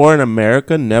Civil War in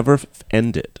America never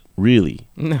ended, really.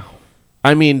 No.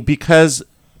 I mean, because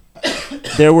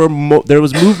there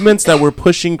was movements that were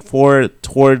pushing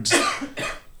towards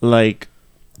like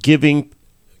giving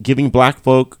black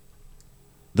folk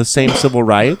the same civil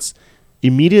rights.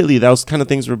 Immediately, those kind of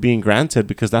things were being granted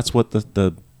because that's what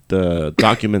the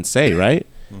documents say, right?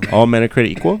 All men are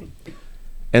created equal.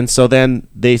 And so then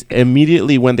they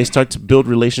immediately, when they start to build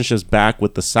relationships back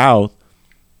with the South,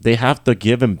 they have to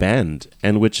give and bend,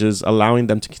 and which is allowing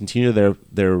them to continue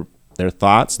their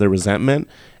thoughts, their resentment,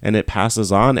 and it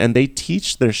passes on. And they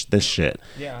teach this shit.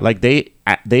 Yeah. Like they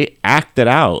act it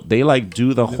out. They like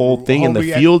do the whole thing in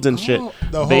the field and shit.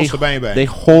 The whole shebang bang. They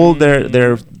hold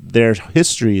their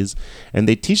histories and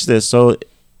they teach this. So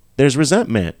there's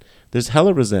resentment. There's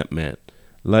hella resentment.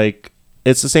 Like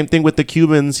it's the same thing with the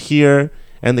Cubans here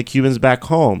and the Cubans back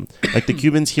home. Like the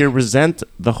Cubans here resent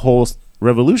the whole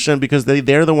revolution because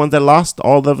they're the ones that lost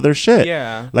all of their shit.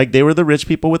 Yeah. Like they were the rich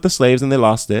people with the slaves and they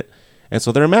lost it. And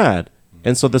so they're mad.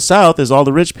 And so the South is all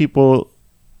the rich people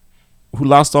who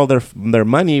lost all their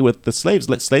money with the slaves.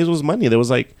 Like slaves was money. There was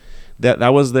like that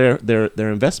was their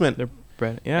investment. Their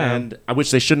bread. Yeah. And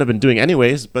which they shouldn't have been doing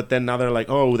anyways, but then now they're like,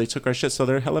 oh, they took our shit, so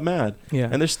they're hella mad. Yeah.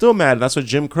 And they're still mad. That's what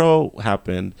Jim Crow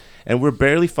happened. And we're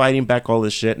barely fighting back all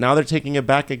this shit. Now they're taking it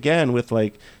back again with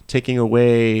like taking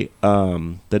away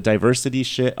the diversity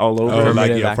shit all over. Oh,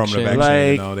 like affirmative action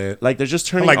and all that. Like they're just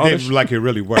turning like it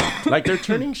really worked. Like they're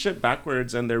turning shit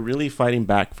backwards and they're really fighting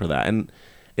back for that. And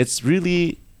it's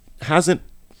really hasn't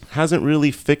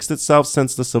really fixed itself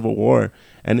since the Civil War,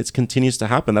 and it continues to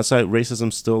happen. That's why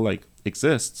racism still like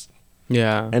exists.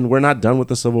 Yeah. And we're not done with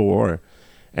the Civil War.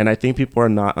 And I think people are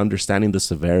not understanding the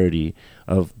severity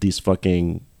of these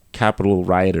fucking Capitol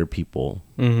rioter people.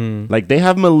 Mm-hmm. Like they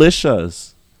have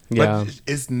militias. Yeah. But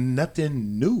it's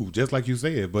nothing new, just like you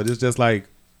said. But it's just like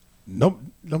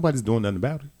nobody's doing nothing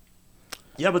about it.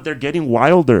 Yeah, but they're getting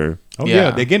wilder. Oh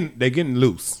yeah, they're getting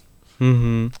loose.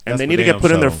 Mm-hmm. And they need to get put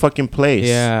in their fucking place.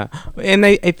 Yeah. And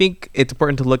I think it's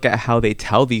important to look at how they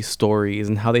tell these stories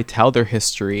and how they tell their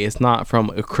history. It's not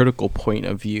from a critical point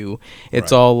of view.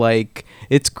 It's all like,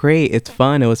 it's great, it's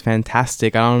fun, it was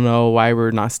fantastic. I don't know why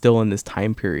we're not still in this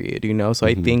time period, you know? So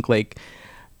I think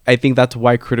that's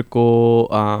why critical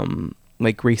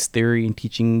like race theory and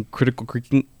teaching critical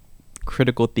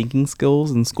thinking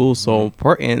skills in school is so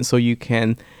important, so you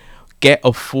can get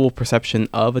a full perception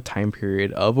of a time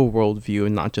period, of a worldview,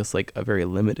 and not just like a very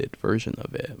limited version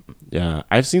of it. Yeah,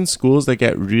 I've seen schools that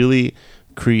get really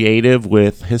creative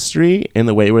with history in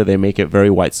the way where they make it very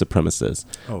white supremacist.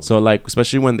 So like,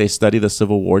 especially when they study the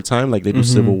Civil War time, like they do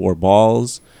Civil War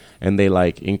balls, and they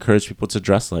like encourage people to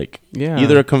dress like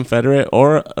either a Confederate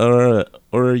or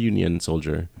a Union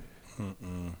soldier.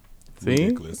 See?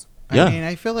 Ridiculous. Yeah. I mean,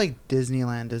 I feel like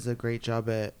Disneyland does a great job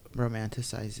at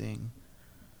romanticizing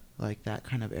like that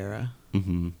kind of era.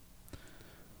 Mm-hmm.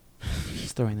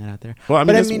 Just throwing that out there. Well, I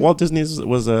mean, Walt Disney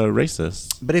was a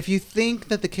racist. But if you think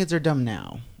that the kids are dumb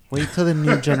now, wait till the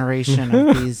new generation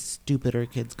of these stupider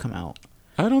kids come out.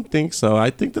 I don't think so.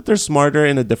 I think that they're smarter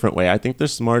in a different way. I think they're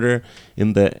smarter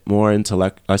in the more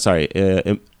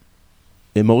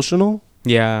emotional.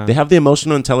 Yeah. They have the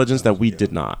emotional intelligence that we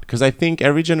did not. Because I think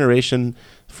every generation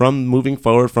from moving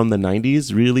forward from the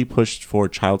 90s really pushed for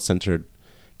child-centered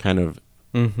kind of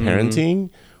parenting,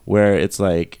 where it's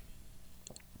like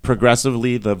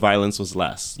progressively the violence was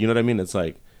less. You know what I mean? It's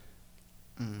like,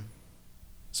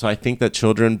 so I think that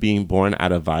children being born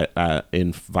out of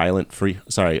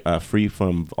free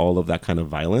from all of that kind of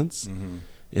violence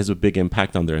is a big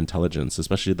impact on their intelligence,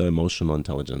 especially the emotional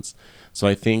intelligence. So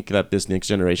I think that this next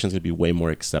generation is going to be way more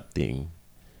accepting.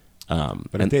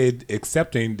 But if they're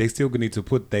accepting, they still need to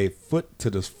put their foot to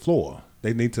the floor.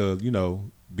 They need to,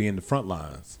 be in the front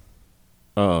lines.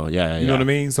 Oh, yeah. You know what I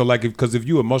mean? So like, because if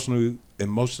you're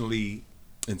emotionally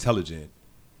intelligent,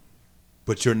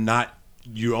 but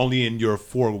you're only in your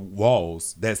four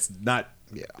walls, that's not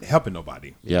helping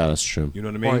nobody. Yeah, that's true. You know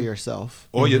what I mean? Or yourself.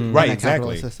 Or right, in a exactly.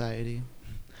 capitalist society.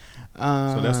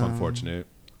 So that's unfortunate.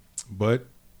 But,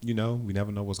 we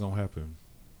never know what's going to happen.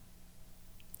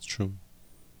 It's true.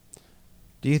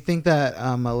 Do you think that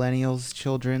millennials'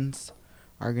 children's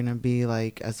are going to be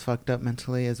like as fucked up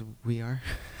mentally as we are?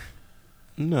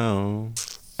 No.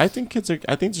 I think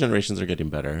generations are getting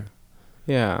better.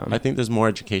 Yeah. I think there's more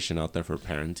education out there for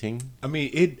parenting. I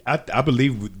mean, I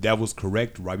believe that was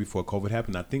correct right before COVID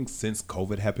happened. I think since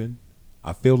COVID happened,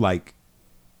 I feel like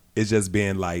it's just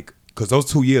been like, because those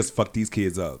 2 years fucked these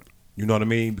kids up. You know what I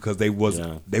mean? Because they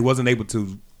wasn't able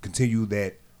to continue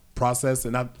that process.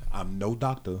 And I'm no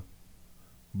doctor,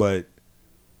 but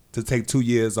to take 2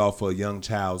 years off a young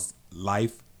child's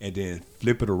life and then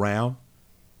flip it around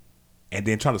and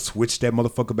then try to switch that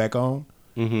motherfucker back on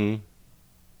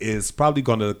is probably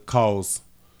going to cause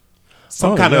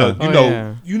some kind of,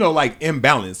 like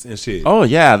imbalance and shit. Oh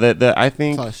yeah, I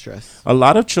think It's a lot of stress. a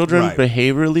lot of children Right.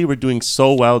 behaviorally were doing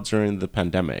so well during the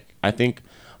pandemic. I think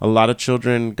a lot of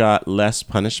children got less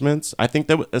punishments. I think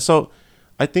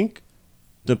I think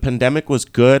the pandemic was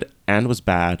good and was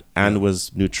bad and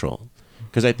was neutral,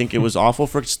 because I think it was awful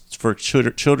for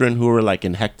children who were like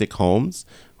in hectic homes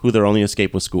who their only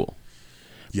escape was school.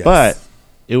 Yes. But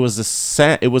it was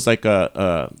like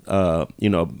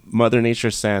Mother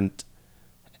Nature sent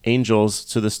angels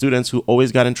to the students who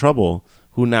always got in trouble,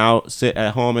 who now sit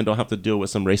at home and don't have to deal with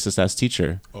some racist ass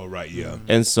teacher. Oh, right, yeah.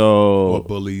 And so Or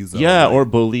bullies. or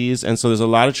bullies. And so there's a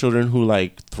lot of children who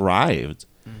like thrived.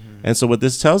 And so what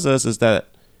this tells us is that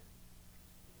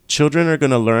children are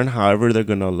going to learn however they're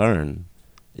going to learn.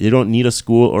 You don't need a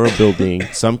school or a building.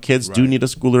 Some kids do need a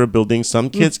school or a building. Some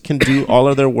kids can do all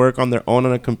of their work on their own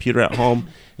on a computer at home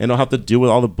and don't have to deal with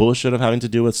all the bullshit of having to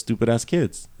deal with stupid ass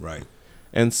kids. Right.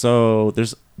 And so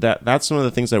there's that's one of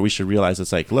the things that we should realize.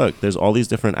 It's like, look, there's all these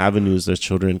different avenues that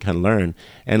children can learn.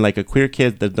 And like a queer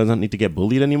kid that doesn't need to get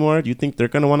bullied anymore, do you think they're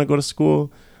going to want to go to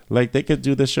school? Like, they could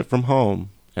do this shit from home.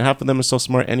 And half of them are so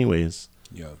smart anyways.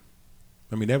 Yeah.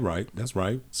 I mean, that's right. That's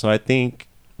right. So I think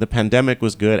the pandemic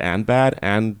was good and bad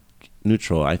and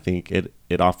neutral. I think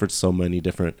it offered so many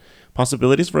different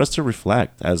possibilities for us to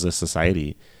reflect as a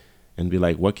society and be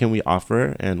like, what can we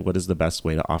offer and what is the best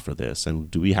way to offer this? And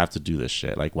do we have to do this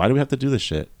shit? Like, why do we have to do this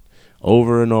shit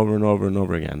over and over and over and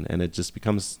over again? And it just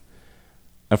becomes,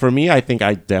 for me, I think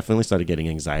I definitely started getting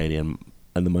anxiety and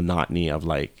the monotony of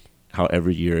like how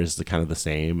every year is kind of the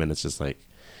same. And it's just like,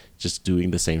 just doing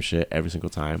the same shit every single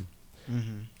time.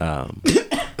 I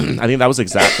think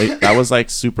that was like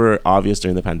super obvious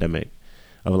during the pandemic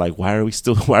of like, why are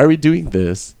we doing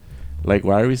this? Like,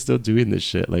 why are we still doing this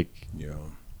shit? Like, Yeah.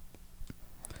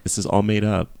 this is all made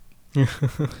up.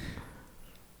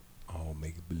 All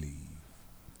make believe.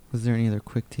 Was there any other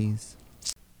quick teas?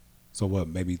 So what?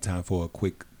 Maybe time for a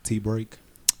quick tea break?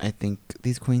 I think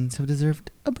these queens have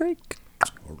deserved a break.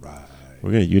 All right.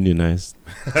 We're gonna unionize.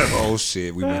 Oh,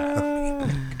 shit. We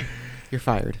You're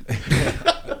fired.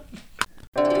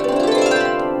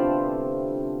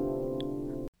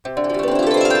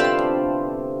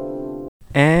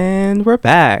 And we're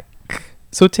back.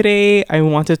 So today I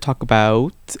want to talk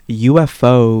about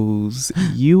UFOs,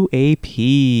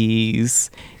 UAPs.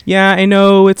 Yeah, I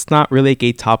know it's not really a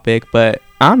gay topic, but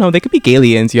I don't know. They could be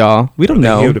Gayliens, y'all. We don't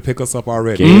They're know. here to pick us up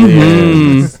already.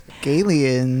 Mhm.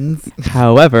 Gayliens.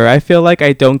 However, I feel like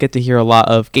I don't get to hear a lot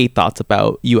of gay thoughts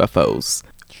about UFOs.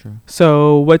 True.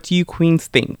 So what do you queens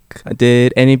think?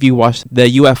 Did any of you watch the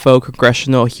UFO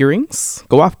congressional hearings?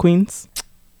 Go off, queens.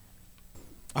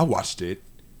 I watched it.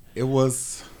 It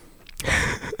was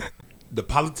the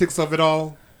politics of it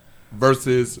all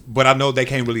versus, but I know they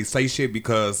can't really say shit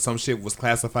because some shit was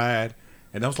classified.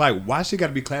 And I was like, why shit got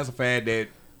to be classified that,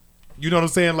 you know what I'm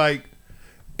saying? Like,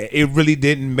 it really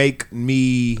didn't make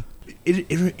me, it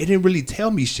didn't really tell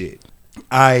me shit.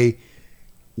 I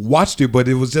watched it, but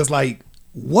it was just like,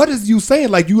 what is you saying?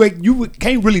 Like, you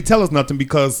can't really tell us nothing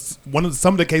because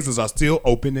some of the cases are still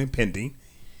open and pending.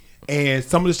 And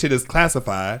some of the shit is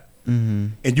classified.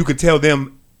 And you could tell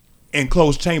them in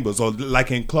closed chambers or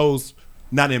like in closed,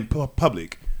 not in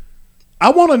public. I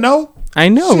want to know. I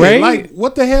know, Shit, right? Like,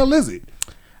 what the hell is it?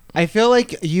 I feel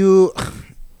like you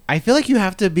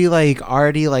have to be like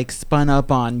already like spun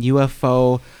up on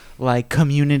UFO like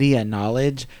community and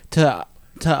knowledge to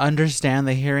understand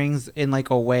the hearings in like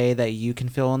a way that you can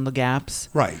fill in the gaps.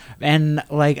 Right. And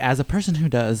like as a person who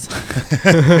does,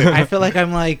 I feel like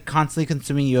I'm like constantly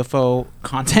consuming UFO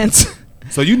content.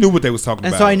 So you knew what they was talking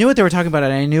And about. so I knew what they were talking about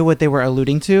and I knew what they were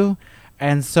alluding to.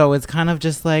 And so it's kind of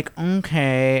just like,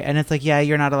 okay. And it's like, yeah,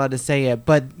 you're not allowed to say it.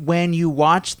 But when you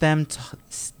watch them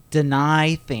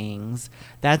deny things,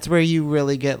 that's where you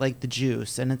really get like the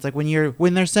juice. And it's like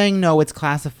when they're saying no, it's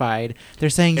classified. They're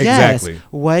saying yes. Exactly.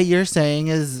 What you're saying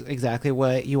is exactly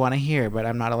what you want to hear, but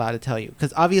I'm not allowed to tell you.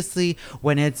 Because obviously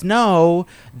when it's no,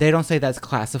 they don't say that's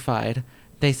classified.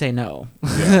 They say no.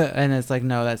 Yeah. And it's like,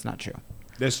 no, that's not true.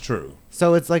 That's true.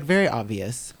 So it's like very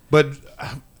obvious. But,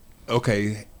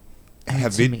 okay.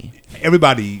 To me.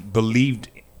 Everybody believed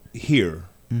here.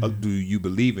 Do you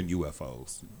believe in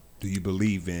UFOs? Do you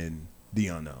believe in the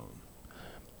unknown?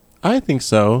 I think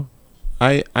so.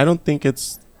 I don't think I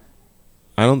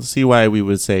don't see why we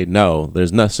would say no.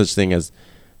 There's no such thing as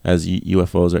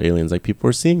UFOs or aliens. Like, people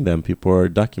are seeing them. People are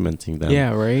documenting them.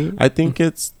 Yeah, right? I think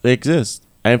they exist.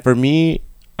 And for me,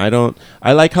 I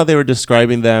like how they were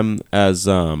describing them as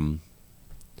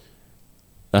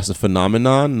as a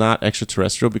phenomenon, not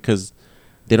extraterrestrial, because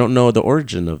they don't know the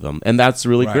origin of them. And that's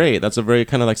really great. That's a very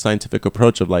kind of like scientific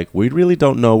approach of like, we really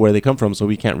don't know where they come from, so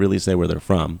we can't really say where they're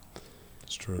from.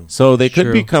 It's true. So they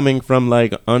could be coming from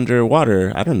like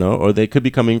underwater, I don't know, or they could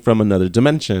be coming from another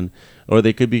dimension, or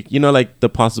they could be, you know, like the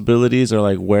possibilities are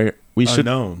like where we should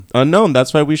unknown.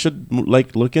 That's why we should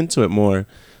like look into it more,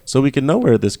 so we can know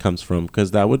where this comes from,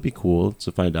 because that would be cool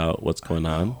to find out what's going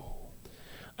on.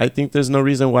 I think there's no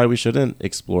reason why we shouldn't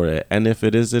explore it, and if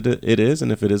it is, it is,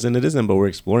 and if it isn't, it isn't. But we're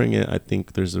exploring it. I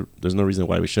think there's no reason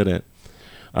why we shouldn't.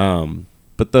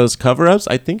 But those cover-ups,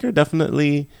 I think, are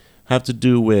definitely have to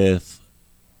do with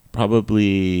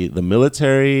probably the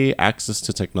military, access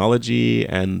to technology,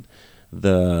 and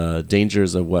the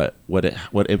dangers of what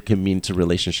it can mean to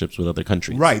relationships with other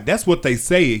countries. Right. That's what they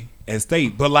say and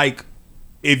state. But like,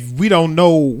 if we don't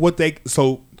know what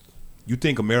so you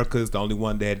think America is the only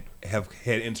one that have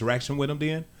had interaction with them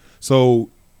then? So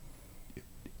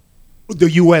the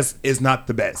U.S. is not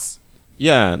the best.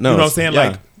 Yeah. No. You know what I'm saying? Yeah.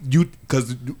 Like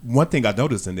because one thing I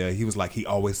noticed in there, he was like, he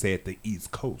always said the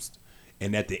East Coast.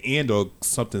 And at the end or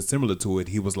something similar to it,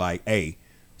 he was like, hey,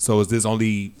 so is this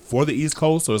only for the East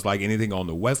Coast, or is like anything on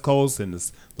the West Coast and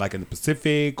it's like in the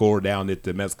Pacific or down at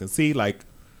the Mexican Sea? Like,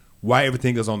 why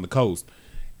everything is on the coast?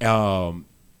 And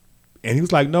he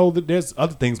was like, no, there's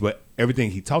other things, but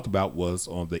everything he talked about was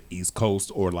on the East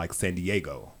Coast or like San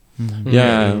Diego. Mm-hmm.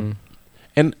 Yeah.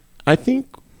 And I think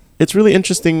it's really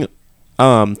interesting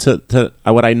to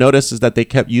what I noticed is that they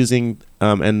kept using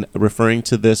and referring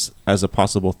to this as a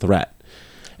possible threat.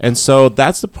 And so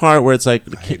that's the part where it's like,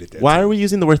 why are we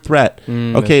using the word threat?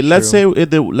 Okay, let's say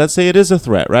it is a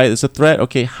threat, right? It's a threat.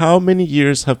 Okay, how many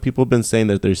years have people been saying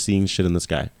that they're seeing shit in the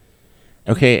sky?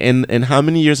 Okay, and how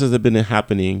many years has it been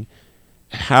happening?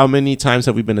 How many times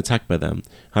have we been attacked by them?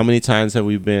 How many times have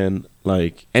we been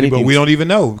like anything? But we don't even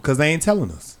know because they ain't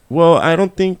telling us. Well, I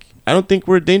don't think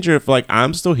we're in danger if like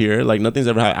I'm still here. Like nothing's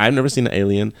ever happened. I've never seen an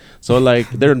alien, so like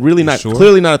they're really not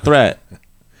clearly not a threat.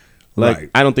 Like right.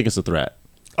 I don't think it's a threat.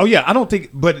 Oh yeah, I don't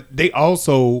think. But they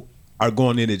also are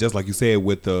going in it just like you said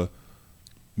with the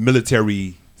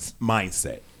military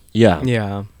mindset. Yeah,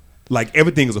 yeah. Like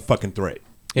everything is a fucking threat.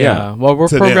 Yeah. Well, we're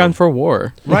programmed for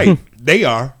war. Right. They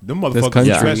are. Them motherfuckers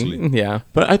especially. Yeah.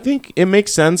 But I think it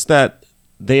makes sense that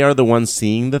they are the ones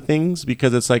seeing the things,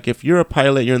 because it's like if you're a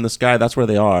pilot, you're in the sky, that's where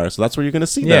they are. So that's where you're going to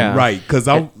see them. Right. Because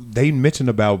they mentioned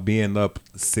about being up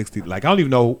 60. Like, I don't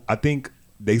even know. I think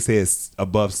they say it's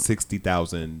above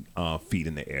 60,000 feet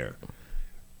in the air.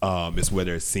 It's where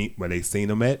they seen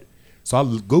them at. So I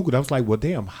Googled. I was like, well,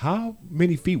 damn, how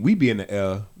many feet we be in the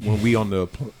air when we on the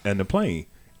plane?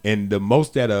 And the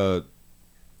most that a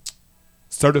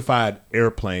certified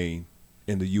airplane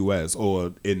in the U.S.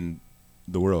 or in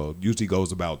the world usually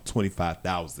goes about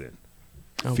 25,000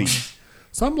 feet. Wow.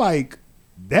 So I'm like,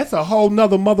 that's a whole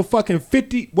nother motherfucking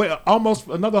 50, well, almost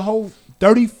another whole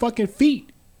 30 fucking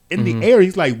feet in the air.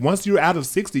 He's like, once you're out of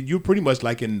 60, you're pretty much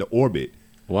like in the orbit.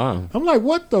 Wow. I'm like,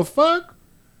 what the fuck?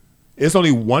 It's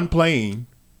only one plane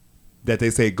that they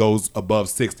say goes above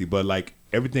 60, but like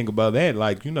everything above that,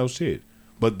 like, you know, shit.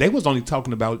 But they was only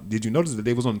talking about, did you notice that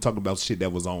they was only talking about shit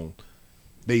that was on,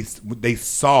 they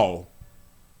saw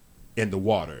in the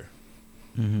water.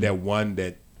 That one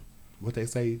that, what they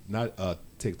say, not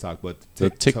TikTok, but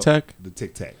the Tic Tac? The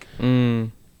Tic Tac.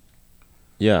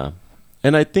 Yeah.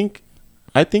 And I think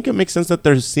it makes sense that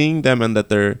they're seeing them and that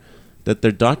they're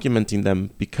documenting them,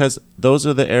 because those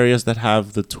are the areas that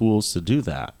have the tools to do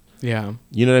that. Yeah.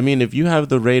 You know what I mean? If you have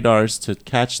the radars to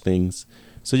catch things,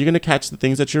 so you're going to catch the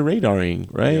things that you're radaring,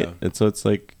 right? Yeah. And so it's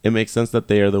like, it makes sense that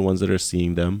they are the ones that are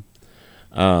seeing them.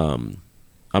 I'm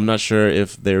not sure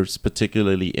if they're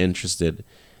particularly interested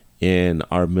in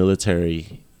our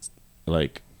military,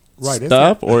 like,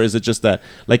 stuff, or is it just that,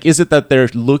 like, is it that they're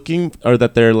looking, or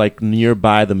that they're like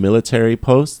nearby the military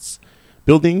posts,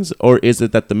 buildings, or is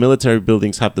it that the military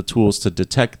buildings have the tools to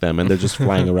detect them and they're just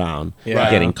flying around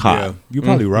getting caught? Yeah. You're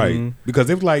probably right, because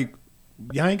if like,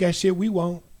 y'all ain't got shit we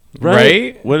want.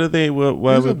 Right? What are they? We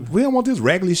don't want this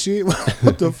raggedy shit.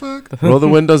 What the fuck? Roll the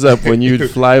windows up when you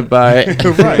fly by.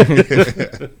 Right.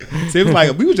 See, it was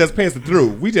like we were just passing through.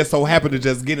 We just so happened to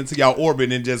just get into y'all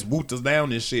orbit and just whooped us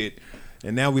down and shit.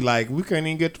 And now we like, we can't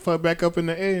even get the fuck back up in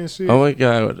the air and shit. Oh my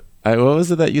God. What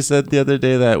was it that you said the other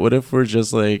day, that what if we're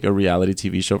just like a reality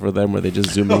TV show for them where they just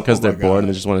zoom in because they're bored and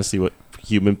they just want to see what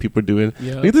human people are doing?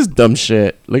 Yeah. Look at this dumb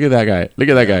shit. Look at that guy. Look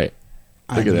at that guy.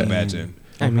 Look at that. Imagine.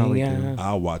 I mean, yeah.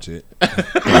 I'll watch it.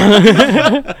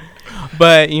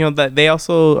 But, you know, that they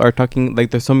also are talking,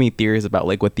 like, there's so many theories about,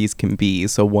 like, what these can be.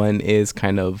 So one is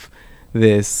kind of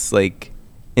this, like,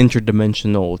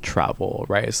 interdimensional travel,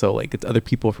 right? So like it's other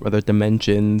people from other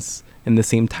dimensions in the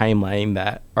same timeline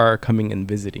that are coming and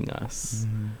visiting us.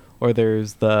 Or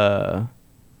there's the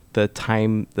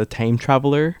time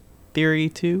traveler theory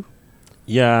too.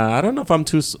 Yeah, I don't know if I'm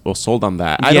too sold on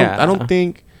that. I Yeah. don't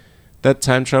think that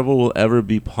time travel will ever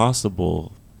be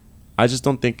possible. I just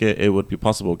don't think it would be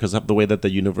possible because of the way that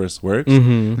the universe works.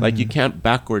 Like you can't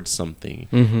backwards something.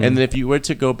 And then if you were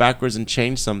to go backwards and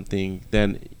change something,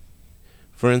 then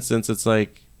for instance, it's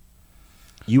like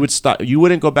you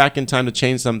wouldn't go back in time to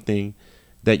change something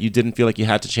that you didn't feel like you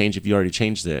had to change if you already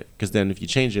changed it. Because then if you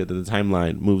change it, then the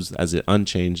timeline moves as it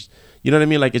unchanged. You know what I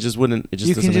mean? Like it just wouldn't. It just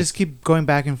You doesn't can just keep going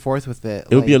back and forth with it.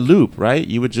 It would be a loop, right?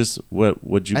 You would just what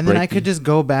would you? And then I could just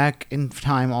go back in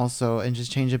time also and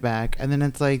just change it back. And then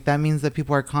it's like that means that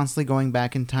people are constantly going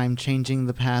back in time, changing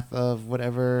the path of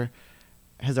whatever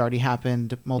has already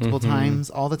happened multiple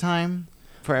times, all the time,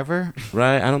 forever.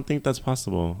 Right? I don't think that's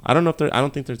possible. I don't know if they're. I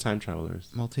don't think they're time travelers.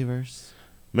 Multiverse.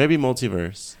 Maybe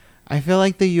multiverse. I feel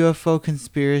like the UFO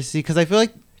conspiracy, because I feel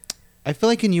like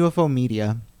in UFO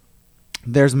media,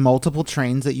 there's multiple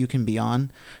trains that you can be on,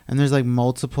 and there's like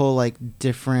multiple like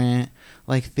different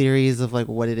like theories of like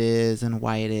what it is and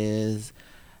why it is.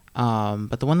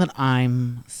 But the one that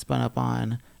I'm spun up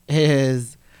on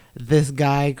is this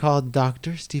guy called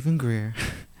Dr. Stephen Greer,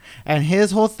 and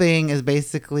his whole thing is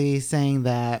basically saying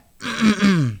that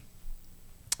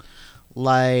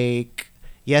like,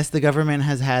 yes, the government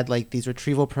has had like these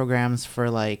retrieval programs for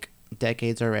like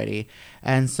decades already.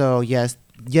 And so, yes,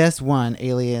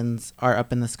 aliens are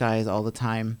up in the skies all the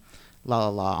time,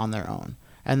 on their own.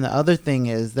 And the other thing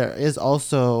is there is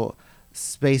also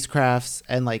spacecrafts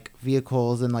and like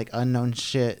vehicles and like unknown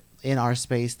shit in our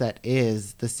space that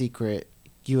is the secret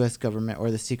U.S. government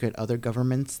or the secret other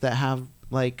governments that have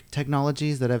like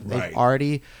technologies that have they've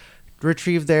already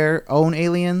retrieved their own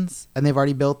aliens and they've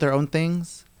already built their own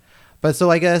things. But so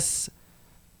I guess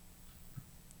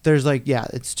there's like, yeah,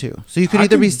 it's two. So you could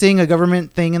either be seeing a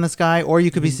government thing in the sky or you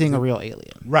could be seeing a real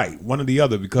alien. Right. One or the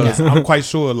other, because I'm quite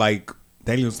sure like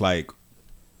aliens like.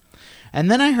 And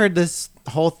then I heard this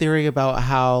whole theory about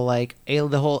how like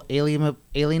the whole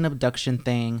alien abduction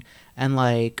thing and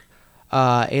like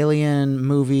alien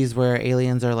movies where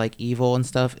aliens are like evil and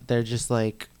stuff. They're just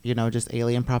like, you know, just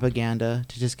alien propaganda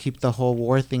to just keep the whole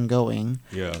war thing going.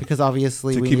 Yeah. Because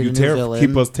obviously to we keep need you a new villain.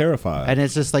 keep us terrified. And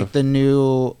it's just like the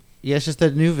new, it's just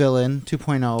a new villain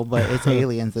 2.0, but it's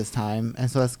aliens this time.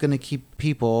 And so that's going to keep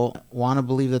people want to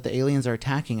believe that the aliens are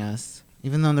attacking us.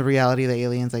 Even though in the reality the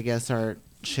aliens, I guess, are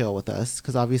chill with us.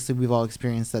 Because obviously we've all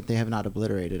experienced that they have not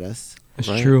obliterated us. It's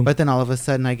true. But then all of a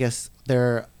sudden, I guess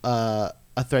they're a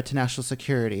threat to national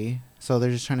security. So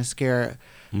they're just trying to scare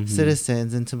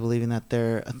citizens into believing that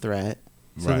they're a threat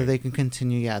so that they can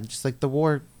continue, just like the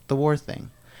war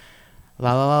thing.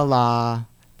 La la la la.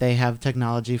 They have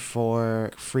technology for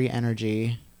free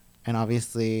energy, and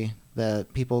obviously the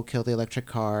people kill the electric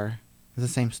car. It's the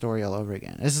same story all over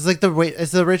again. It's just like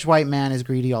it's the rich white man is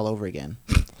greedy all over again.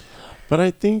 But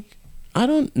I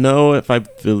don't know if I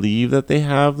believe that they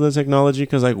have the technology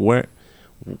because like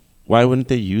why wouldn't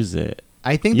they use it?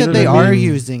 I think You that know they what I are mean?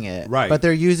 using it, Right. but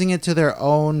they're using it to their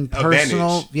own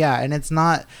personal, Advantage. and it's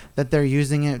not that they're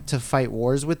using it to fight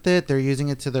wars with it. They're using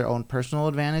it to their own personal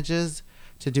advantages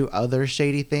to do other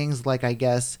shady things. Like, I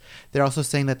guess they're also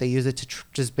saying that they use it to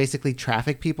just basically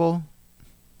traffic people.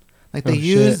 Like they're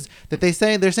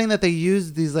saying that they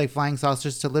use these like flying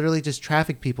saucers to literally just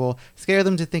traffic people, scare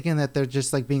them to thinking that they're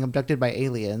just like being abducted by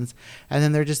aliens, and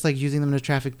then they're just like using them to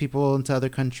traffic people into other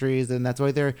countries, and that's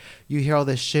why you hear all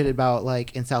this shit about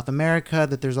like in South America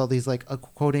that there's all these like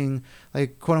quoting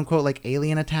like quote unquote like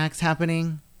alien attacks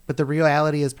happening, but the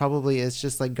reality is probably it's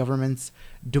just like governments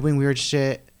doing weird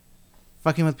shit,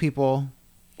 fucking with people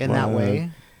in that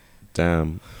way.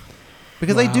 Damn.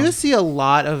 Because I do see a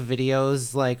lot of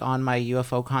videos like on my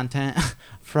UFO content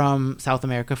from South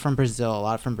America, from Brazil, a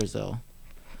lot from Brazil.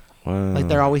 Wow. Like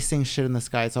they're always seeing shit in the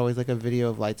sky. It's always like a video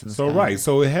of lights in the sky.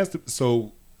 So it has to.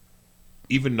 So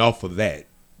even off of that,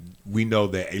 we know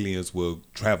that aliens will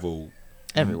travel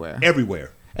Everywhere.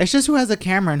 It's just who has a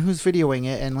camera and who's videoing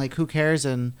it and like who cares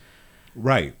and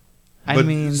Right. I But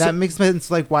mean that makes sense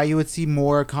like why you would see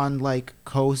more like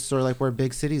coasts or like where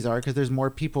big cities are because there's more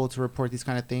people to report these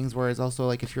kind of things, whereas also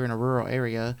like if you're in a rural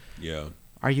area,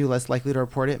 are you less likely to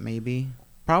report it? Maybe.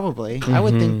 Probably. I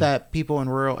would think that people in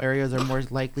rural areas are more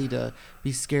likely to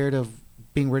be scared of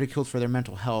being ridiculed for their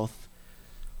mental health,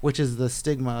 which is the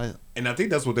stigma. And I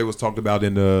think that's what they was talked about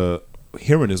in the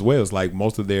hearing as well. It's like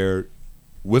most of their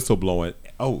whistleblowing.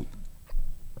 Oh,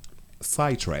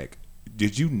 sidetrack.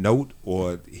 Did you note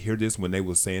or hear this when they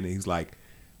were saying it? He's like,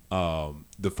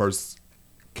 the first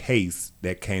case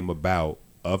that came about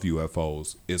of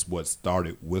UFOs is what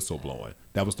started whistleblowing.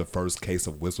 That was the first case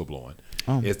of whistleblowing.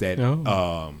 Is that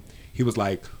he was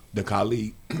like the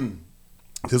colleague.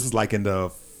 This is like in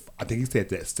the, I think he said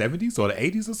the 70s or the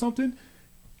 80s or something.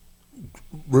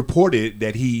 Reported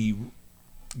that he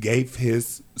gave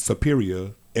his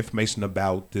superior information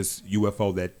about this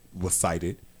UFO that was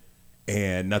sighted,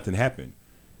 and nothing happened.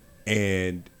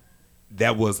 And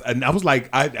that was, and I was like,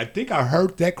 I think I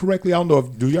heard that correctly. I don't know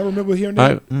if, do y'all remember hearing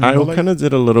that? I kind of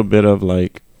did a little bit of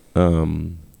like,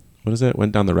 what is it?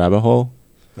 Went down the rabbit hole.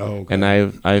 Oh, okay. And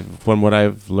I've from what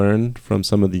I've learned from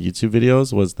some of the YouTube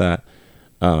videos was that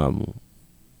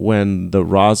when the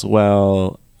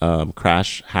Roswell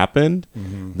crash happened,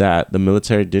 that the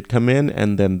military did come in,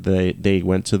 and then they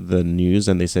went to the news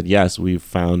and they said, yes, we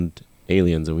found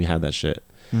aliens and we had that shit.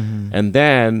 And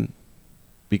then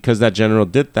because that general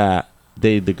did that,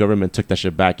 the government took that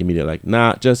shit back immediately. Like,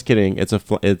 nah, just kidding.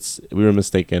 We were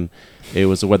mistaken. It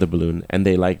was a weather balloon, and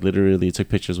they like literally took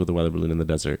pictures with the weather balloon in the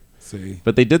desert. See,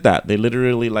 but they did that. They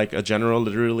literally, like, a general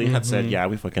literally had said, yeah,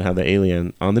 we fucking have the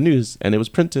alien on the news, and it was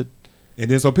printed. And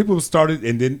then so people started,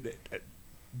 and then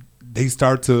they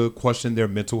start to question their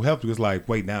mental health. Because like,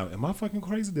 wait, now, am I fucking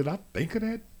crazy? Did I think of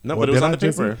that? No, Or but it was did on I the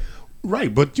just- paper.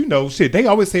 Right, but you know, shit. They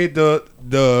always said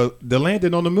the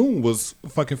landing on the moon was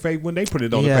fucking fake when they put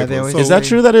it on Yeah, the they paper. always- So, Is that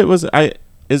true that it was?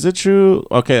 Is it true?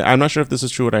 Okay, I'm not sure if this is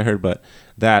true what I heard, but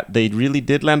that they really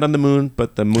did land on the moon,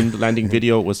 but the moon landing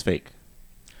video was fake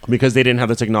because they didn't have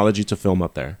the technology to film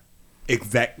up there.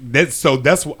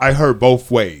 That's what I heard both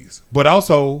ways. But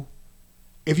also,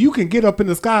 if you can get up in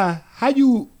the sky, how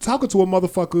you talking to a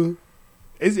motherfucker?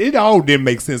 It all didn't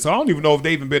make sense. So I don't even know if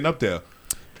they even been up there.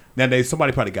 Now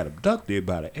somebody probably got abducted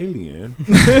by the alien.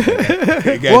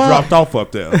 It got dropped off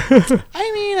up there.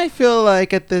 I mean, I feel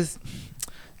like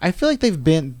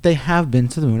they have been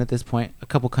to the moon at this point. A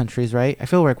couple countries, right? I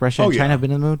feel like Russia and China have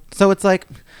been to the moon. So it's like,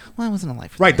 well, I wasn't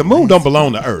alive. Right, the moon don't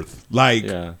belong to Earth. Like,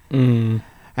 Yeah.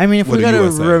 I mean, if What we the gotta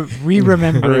USA?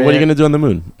 remember I mean, what are you gonna do on the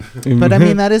moon? But I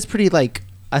mean, that is pretty like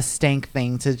a stank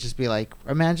thing to just be like.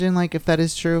 Imagine like if that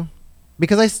is true,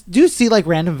 because I do see like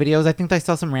random videos. I think I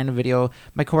saw some random video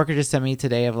my coworker just sent me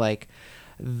today of like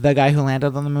the guy who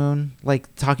landed on the moon,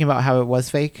 like talking about how it was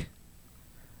fake,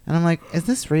 and I'm like, is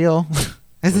this real?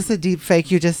 Is this a deep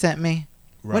fake you just sent me?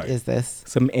 Right. What is this?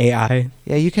 Some AI.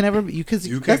 Yeah, you can never because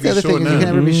You can't that's be the other sure thing. Is you now.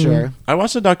 can never be sure. I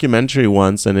watched a documentary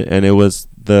once, and it was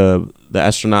the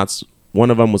astronauts. One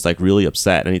of them was like really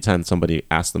upset anytime somebody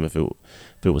asked them if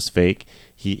it was fake.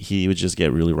 He would just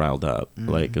get really riled up,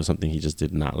 like it was something he just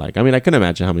did not like. I mean, I can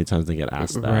imagine how many times they get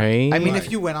asked that. Right. I mean,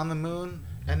 if you went on the moon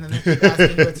and then they keep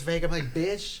asking you it's fake, I'm like,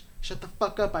 bitch, shut the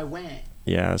fuck up. I went.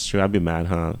 Yeah, that's true. I'd be mad,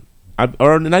 huh?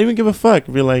 Or not even give a fuck.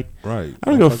 Be like, right.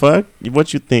 I don't give a fuck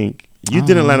what you think. You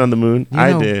didn't land on the moon.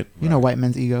 I did. You know, white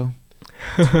man's ego.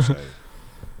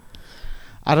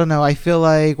 I don't know. I feel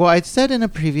like, well, I said in a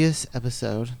previous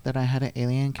episode that I had an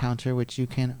alien encounter, which you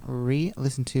can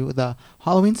re-listen to, the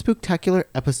Halloween Spooktacular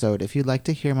episode, if you'd like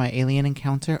to hear my alien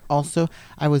encounter. Also,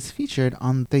 I was featured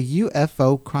on the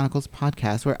UFO Chronicles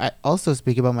podcast, where I also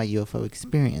speak about my UFO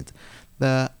experience.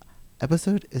 The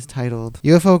episode is titled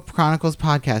UFO Chronicles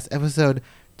Podcast, episode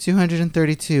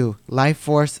 232, Life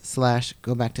Force /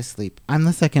 Go Back to Sleep. I'm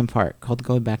the second part, called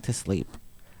Go Back to Sleep.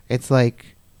 It's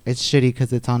like, it's shitty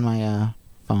because it's on my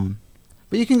phone.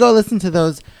 But you can go listen to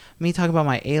those, me talk about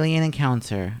my alien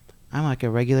encounter. I'm like a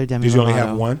regular Demi Did you only Lovato.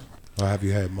 have one? Or have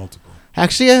you had multiple?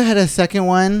 Actually, I had a second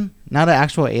one, not an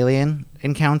actual alien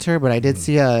encounter, but I did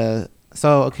see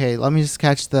so, okay, let me just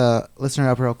catch the listener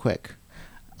up real quick.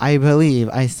 I believe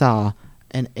I saw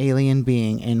an alien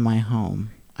being in my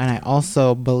home. And I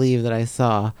also believe that I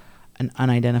saw an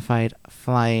unidentified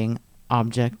flying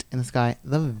object in the sky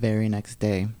the very next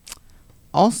day.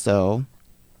 Also,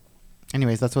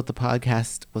 anyways, that's what the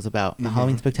podcast was about. The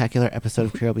Halloween Spectacular episode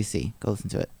of QueerLBC. Go listen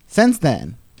to it. Since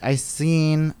then, I've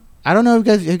seen, I don't know if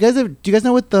do you guys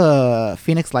know what the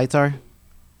Phoenix lights are?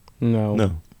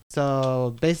 No.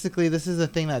 So basically, this is a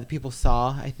thing that people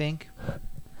saw, I think.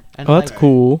 And Oh, that's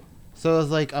cool. So it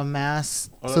was like a mass.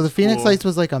 Oh, So the that's Phoenix cool. Lights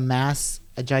was like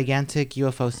a gigantic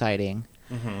UFO sighting.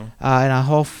 And a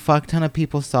whole fuck ton of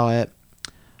people saw it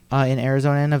in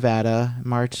Arizona and Nevada,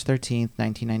 March 13th,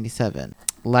 1997.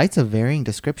 Lights of varying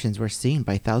descriptions were seen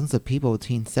by thousands of people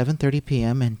between 7:30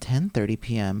 p.m. and 10:30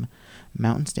 p.m.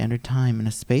 Mountain Standard Time in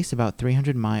a space about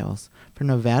 300 miles from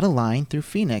Nevada line through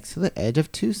Phoenix to the edge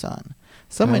of Tucson.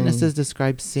 Some witnesses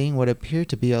described seeing what appeared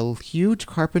to be a huge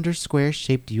carpenter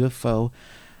square-shaped UFO,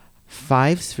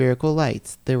 5 spherical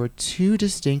lights. There were 2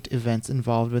 distinct events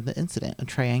involved with the incident: a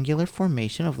triangular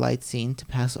formation of lights seen to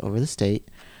pass over the state,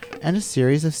 and a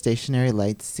series of stationary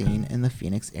lights seen in the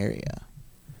Phoenix area.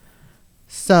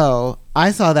 So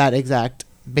I saw that exact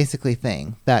basically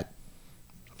thing, that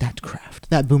craft,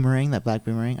 that boomerang, that black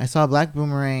boomerang. I saw a black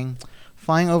boomerang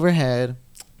flying overhead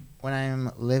when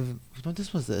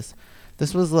what was this?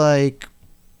 This was like,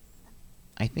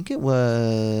 I think it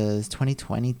was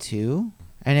 2022,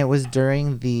 and it was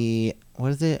during the,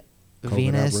 what is it?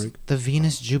 The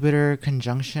Venus-Jupiter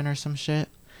conjunction or some shit.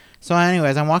 So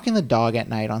anyways, I'm walking the dog at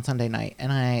night on Sunday night,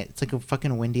 and it's like a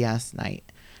fucking windy ass night.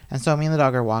 And so me and the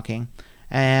dog are walking,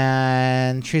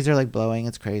 and trees are like blowing.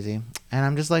 It's crazy. And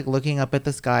I'm just like looking up at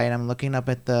the sky, and I'm looking up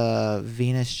at the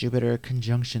Venus-Jupiter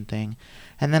conjunction thing.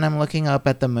 And then I'm looking up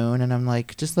at the moon, and I'm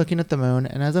like just looking at the moon.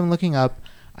 And as I'm looking up,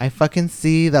 I fucking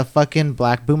see the fucking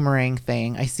black boomerang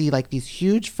thing. I see like these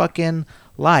huge fucking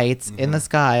lights in the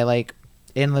sky, like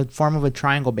in the form of a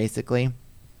triangle basically.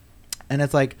 And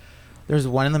it's like there's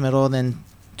one in the middle and then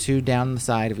two down the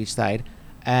side of each side.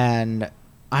 And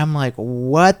I'm like,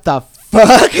 what the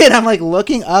fuck? And I'm like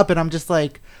looking up, and I'm just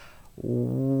like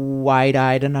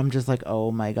wide-eyed, and I'm just like,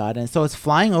 oh my god. And so it's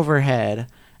flying overhead,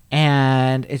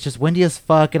 and it's just windy as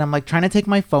fuck, and I'm like trying to take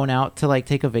my phone out to like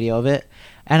take a video of it,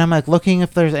 and I'm like looking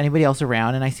if there's anybody else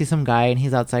around, and I see some guy, and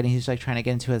he's outside, and he's like trying to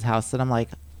get into his house, and I'm like,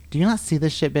 do you not see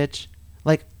this shit, bitch?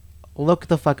 Like, look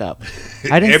the fuck up.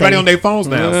 I didn't Everybody on their phones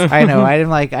now. I know. I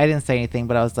didn't say anything,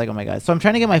 but I was like, oh my god. So I'm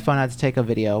trying to get my phone out to take a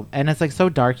video, and it's like so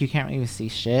dark you can't even see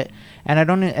shit.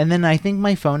 And then I think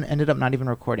my phone ended up not even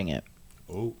recording it.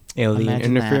 Oh, Alien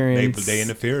Imagine that. interference. they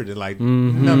interfered. They're like,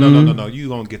 no. You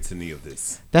don't get to any of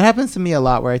this. That happens to me a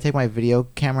lot, where I take my video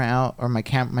camera out, or my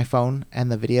phone and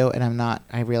the video, and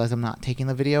I realize I'm not taking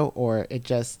the video, or it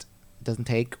just doesn't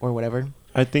take, or whatever.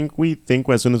 I think we think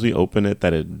as soon as we open it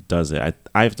that it does it.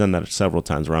 I've done that several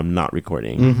times where I'm not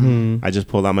recording. Mm-hmm. I just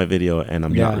pulled out my video and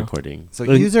I'm not recording. So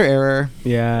user error.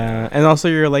 Yeah, and also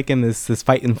you're like in this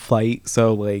fight and flight,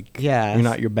 so like Yeah, you're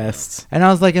not your best. And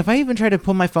I was like, if I even try to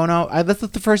pull my phone out, that's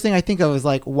the first thing I think of is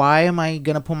like, why am I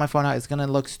gonna pull my phone out? It's gonna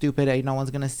look stupid. No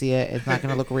one's gonna see it. It's not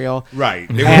gonna look real. Right.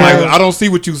 They were like, I don't see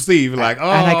what you see. Like,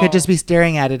 oh. And I could just be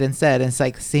staring at it instead. And it's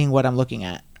like seeing what I'm looking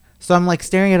at. So I'm like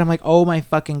staring at it. I'm like, oh my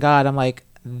fucking god. I'm like,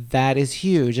 that is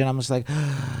huge. And I'm just like,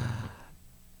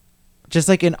 just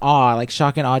like in awe, like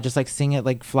shock and awe, just like seeing it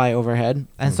like fly overhead.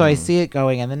 And so I see it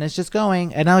going, and then it's just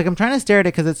going. And I'm trying to stare at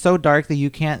it because it's so dark that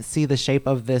you can't see the shape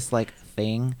of this like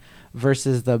thing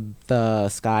versus the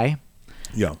sky.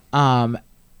 Yeah.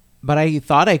 But I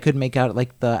thought I could make out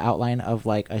like the outline of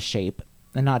like a shape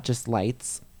and not just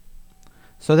lights.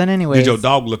 So then anyway. Did your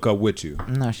dog look up with you?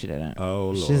 No, she didn't. Oh,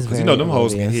 Lord. She's Because you know them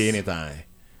hoes can oblivious. hear anything.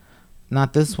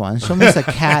 Not this one. She'll miss a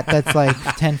cat that's like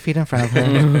 10 feet in front of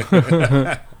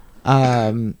her.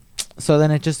 So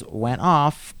then it just went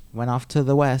off to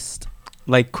the west.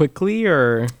 Like quickly,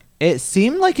 or It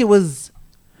seemed like it was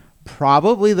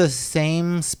probably the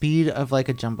same speed of like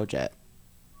a jumbo jet.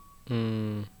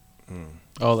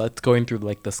 Oh, that's going through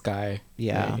like the sky.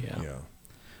 Yeah. Yeah.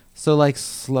 So like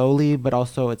slowly, but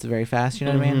also it's very fast. You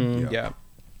know what I mean? Yeah.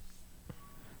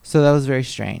 So that was very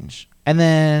strange. And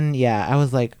then I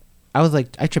was like,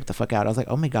 I tripped the fuck out. I was like,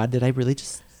 oh my god, did I really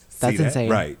just? That's See that? insane.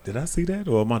 Right. Did I see that,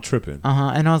 or am I tripping?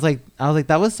 And I was like,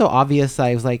 that was so obvious.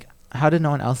 I was like, how did no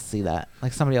one else see that?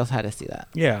 Like somebody else had to see that.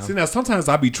 Yeah. See, now sometimes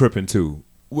I be tripping too.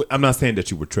 I'm not saying that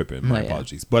you were tripping. My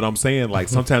apologies. But I'm saying like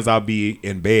sometimes I'll be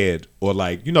in bed, or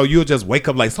like, you know, you'll just wake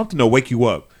up, like something will wake you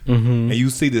up, and you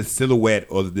see this silhouette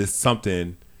or this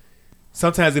something.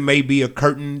 Sometimes it may be a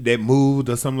curtain that moved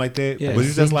or something like that. Yeah. But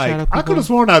it's just like, Shadow I people? could have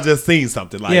sworn I just seen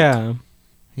something. Like, Yeah. Are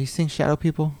you seeing shadow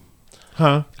people?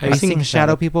 huh? Are you seeing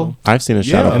shadow people? I've seen a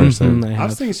shadow Yeah. person. I I've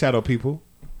have. seen shadow people.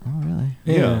 Oh really?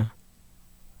 Yeah.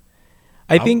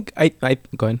 I think I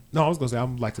go ahead. No, I was gonna say I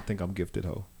like to think I'm gifted,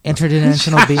 ho.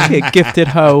 Interdimensional being. Gifted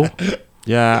hoe.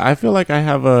 Yeah, I feel like I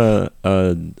have a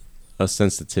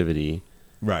sensitivity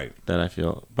Right. that I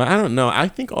feel, but I don't know. I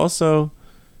think also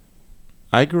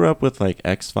I grew up with like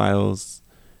X-Files,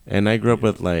 and I grew up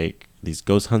with like these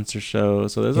ghost hunter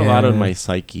shows. So there's a lot of my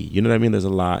psyche. You know what I mean? There's a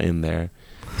lot in there.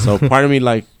 So part of me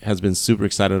like has been super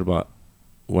excited about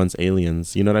once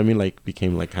Aliens. You know what I mean? Like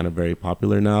became like kind of very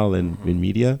popular now in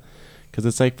media, because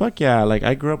it's like fuck yeah. Like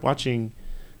I grew up watching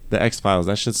the X-Files.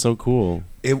 That shit's so cool.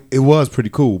 It was pretty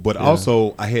cool, but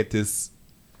also I had this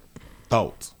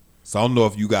thought. So I don't know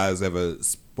if you guys ever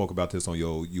spoke about this on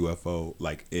your UFO,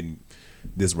 like in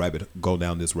this go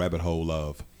down this rabbit hole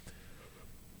of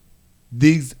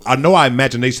these. I know our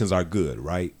imaginations are good,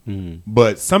 right?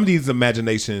 But some of these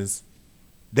imaginations,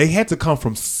 they had to come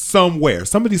from somewhere.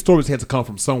 Some of these stories had to come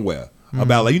from somewhere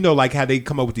about, like, you know, like how they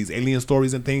come up with these alien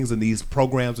stories and things and these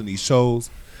programs and these shows.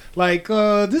 Like,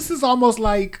 this is almost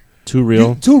like Too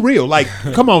real. Too real. Like,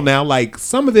 come on now. Like,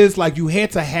 some of this, like, you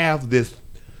had to have this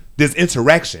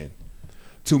interaction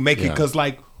to make it. Because,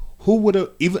 like, who would have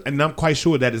even? And I'm quite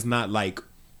sure that it's not like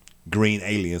green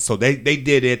aliens. So they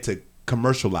did it to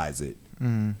commercialize it.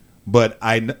 But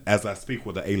as I speak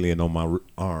with an alien on my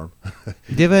arm.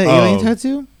 Do you have an alien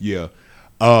tattoo? Yeah.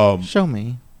 Show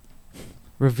me.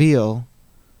 Reveal.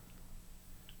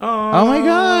 Oh my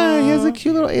god, he has a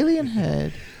cute little alien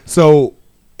head. So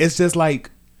it's just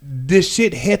like this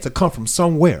shit had to come from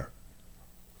somewhere.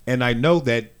 And I know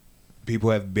that people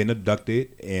have been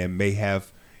abducted and may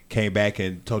have came back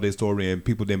and told their story and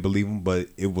people didn't believe them, but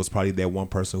it was probably that one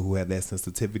person who had that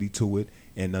sensitivity to it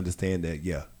and understand that,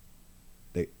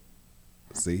 they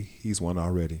see, he's one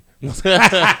already.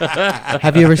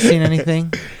 Have you ever seen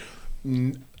anything?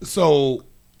 So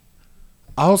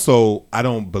also, I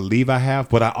don't believe I have,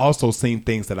 but I also seen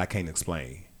things that I can't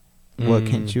explain. What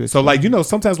can't you explain? So, like, you know,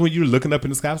 sometimes when you're looking up in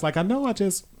the sky, it's like, I know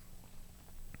the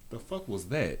fuck was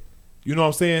that? You know what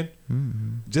I'm saying?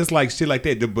 Mm-hmm. Just like shit like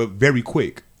that, but very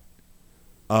quick.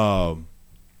 But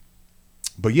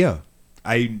yeah,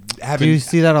 I haven't. Do you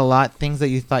see that a lot? Things that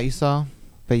you thought you saw,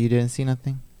 but you didn't see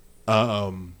nothing?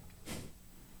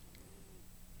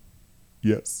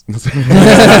 Yes.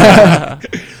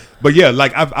 But yeah,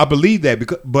 like I believe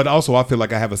that but also I feel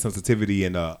like I have a sensitivity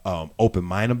and a open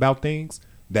mind about things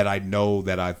that I know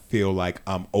that I feel like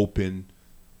I'm open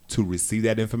to receive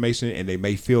that information, and they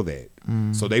may feel that.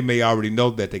 So they may already know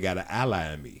that they got an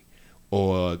ally in me,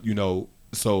 or, you know,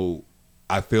 so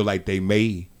I feel like they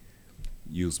may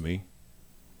use me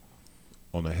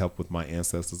on the help with my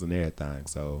ancestors and everything.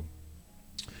 So,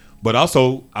 but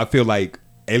also I feel like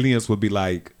aliens would be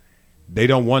like, they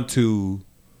don't want to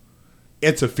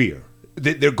interfere.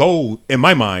 Their goal, in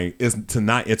my mind, is to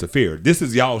not interfere. This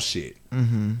is y'all shit.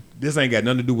 Mm-hmm. This ain't got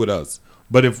nothing to do with us.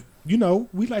 But if, you know,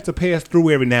 we like to pass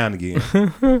through every now and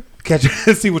again, catch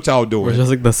and see what y'all doing. We're just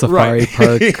like the safari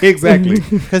park. Exactly.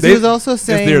 Because he was also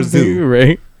saying, their zoo.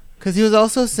 Right? Because he was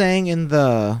also saying in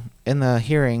the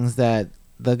hearings that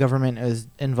the government is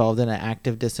involved in an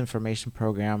active disinformation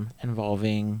program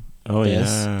involving this.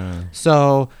 Yeah.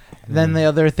 So then the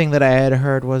other thing that I had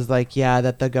heard was like,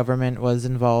 that the government was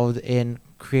involved in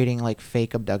creating like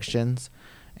fake abductions,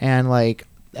 and like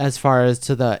as far as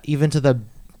to the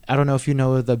I don't know if you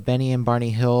know the Benny and Barney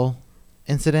Hill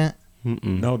incident.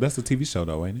 No, that's a TV show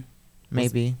though, ain't it?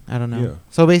 Maybe. I don't know. Yeah.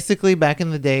 So basically back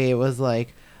in the day it was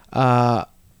like a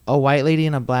white lady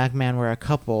and a black man were a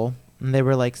couple, and they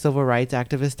were like civil rights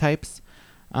activist types,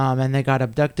 and they got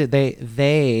abducted.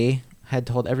 They had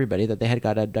told everybody that they had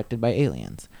got abducted by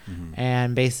aliens. Mm-hmm.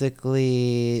 And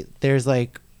basically there's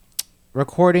like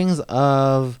recordings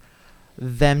of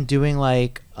them doing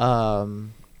like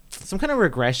some kind of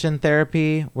regression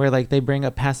therapy where like they bring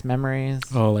up past memories.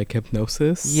 Oh, like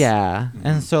hypnosis? Yeah. Mm-hmm.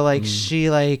 And so like she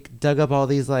like dug up all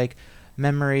these like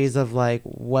memories of like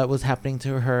what was happening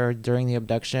to her during the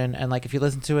abduction, and like if you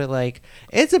listen to it, like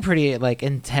it's a pretty like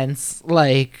intense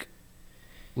like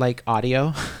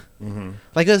audio. Mm-hmm.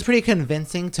 Like it was pretty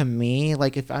convincing to me.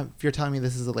 Like if you're telling me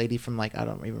this is a lady from like, I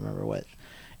don't even remember what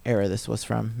era this was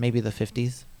from, maybe the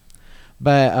 50s,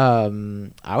 but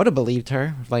I would have believed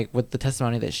her like with the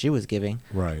testimony that she was giving.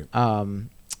 Right. And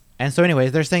so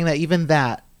anyways, they're saying that even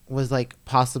that was like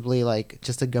possibly like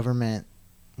just a government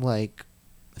like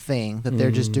thing, that they're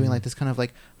just doing like this kind of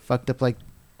like fucked up like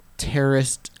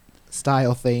terrorist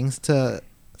style things to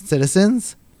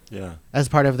citizens. Yeah. As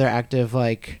part of their active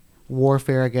like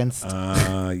warfare against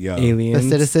aliens, the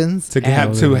citizens, to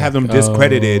have them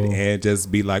discredited and just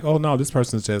be like, oh no, this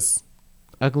person's just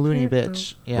a loony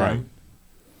bitch. Yeah. Right.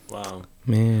 Wow.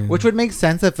 Man. Which would make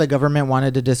sense if the government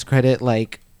wanted to discredit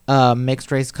like a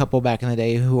mixed race couple back in the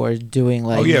day who are doing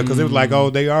like, because it was like,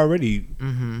 they already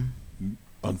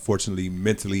unfortunately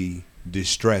mentally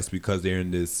distressed because they're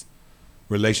in this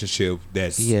relationship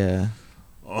that's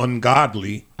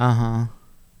ungodly.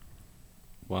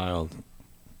 Wild.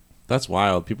 That's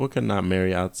wild. People cannot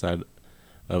marry outside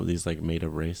of these like made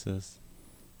up races.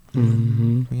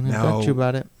 Mm-hmm. That's true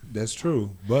about it. That's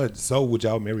true. But so would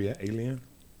y'all marry an alien?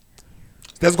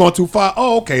 That's going too far.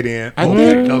 Oh, okay then.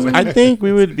 I think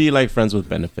we would be like friends with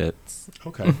benefits.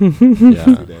 Okay.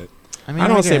 Yeah. I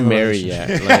don't say marry yet.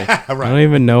 Like, right. I don't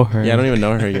even know her. Yeah, I don't even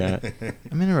know her yet.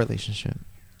 I'm in a relationship.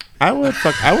 I would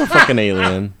fuck an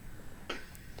alien.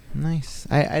 Nice.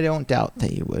 I don't doubt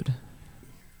that you would.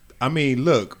 I mean,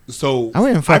 look, so I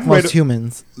wouldn't fuck most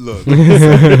humans. Look,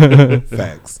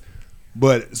 facts.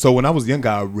 But so when I was younger,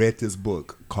 I read this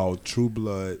book called True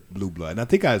Blood, Blue Blood, and I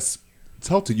think I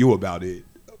talked to you about it.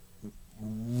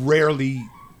 Rarely,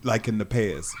 like in the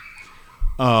past.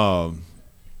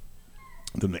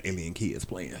 Them the alien kids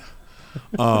playing.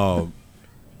 So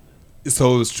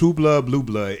it was True Blood, Blue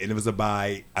Blood, and it was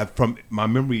from my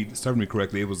memory serving me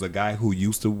correctly, it was a guy who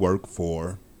used to work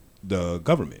for the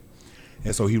government.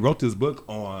 And so he wrote this book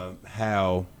on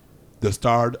how the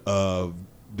start of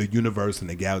the universe and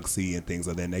the galaxy and things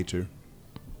of that nature.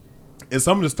 And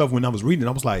some of the stuff when I was reading,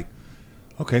 I was like,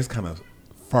 okay, it's kind of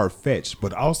far-fetched,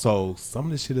 but also some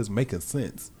of this shit is making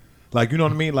sense. Like, you know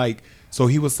what I mean? Like, so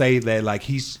he would say that, like,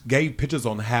 he gave pictures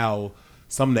on how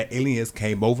some of the aliens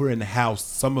came over and how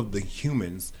some of the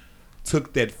humans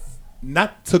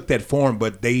not took that form,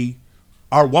 but they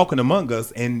are walking among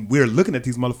us and we're looking at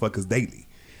these motherfuckers daily.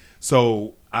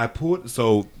 So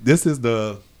this is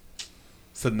the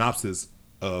synopsis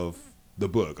of the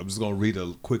book. I'm just going to read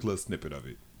a quick little snippet of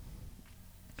it.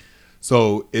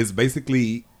 So it's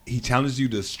basically, he challenges you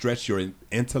to stretch your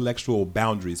intellectual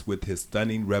boundaries with his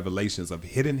stunning revelations of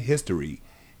hidden history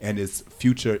and its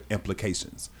future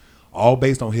implications, all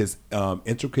based on his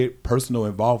intricate personal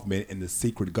involvement in the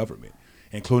secret government,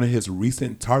 including his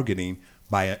recent targeting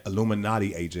by an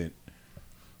Illuminati agent.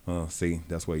 See,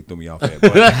 that's where he threw me off at.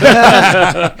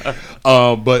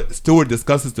 But Stewart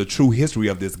discusses the true history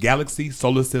of this galaxy,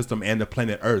 solar system, and the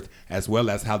planet Earth, as well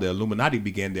as how the Illuminati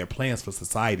began their plans for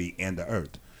society and the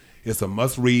Earth. It's a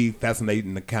must-read,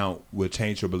 fascinating account will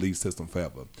change your belief system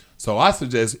forever. So I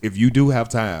suggest, if you do have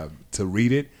time, to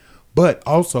read it. But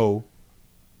also,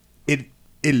 it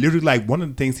literally, like, one of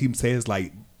the things he says,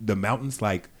 like, the mountains,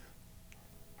 like,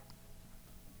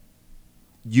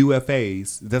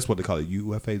 UFAs, that's what they call it,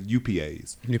 UFAs,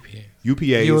 UPAs.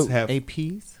 UPAs have...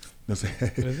 UAPs? No, sorry.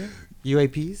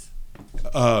 UAPs?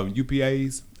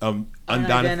 UPAs,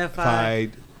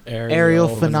 unidentified... Aerial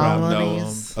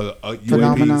phenomena.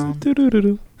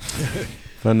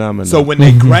 Phenomenon. So when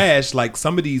they crash, like,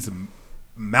 some of these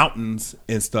mountains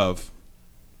and stuff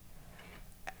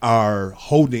are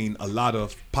holding a lot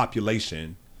of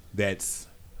population that's,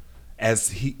 as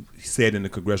he said in the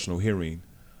congressional hearing,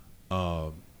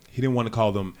 he didn't want to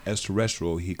call them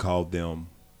extraterrestrial. He called them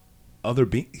other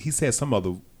he said some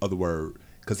other word,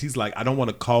 because he's like, I don't want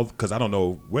to call, because I don't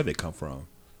know where they come from,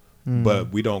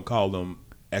 but we don't call them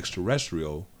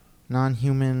extraterrestrial.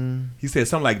 Non-human. He said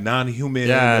something like non-human.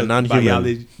 Yeah, non-human.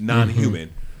 Biology,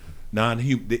 non-human.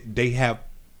 Non-human. They have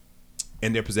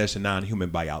in their possession non-human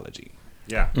biology.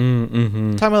 Yeah.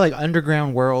 Talking about like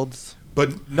underground worlds.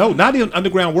 But no, not in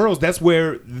underground worlds. That's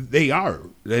where they are.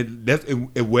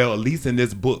 Well, at least in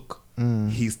this book,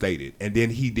 he stated. And then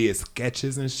he did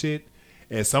sketches and shit.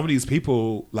 And some of these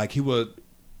people, like, he would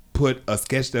put a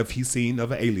sketch that he's seen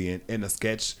of an alien and a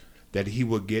sketch that he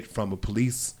would get from a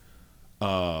police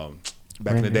back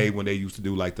in the day when they used to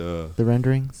do like the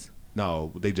renderings.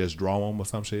 No, they just draw them or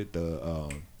some shit.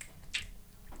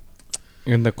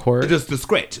 In the court, just the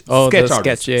sketch. Oh, sketch the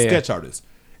artist, sketch, yeah, sketch artist.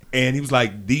 And he was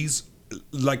like, these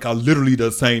like are literally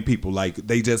the same people. Like,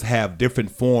 they just have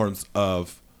different forms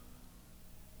of.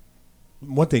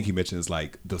 One thing he mentioned is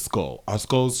like the skull. Our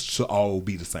skulls should all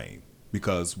be the same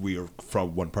because we are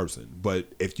from one person. But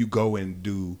if you go and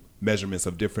do measurements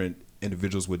of different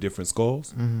individuals with different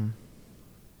skulls,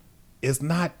 it's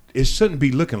not. It shouldn't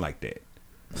be looking like that.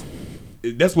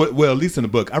 That's what. Well, at least in the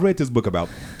book, I read this book about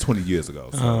 20 years ago.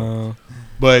 So.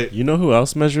 But you know who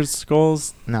else measured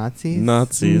skulls?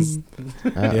 Nazis.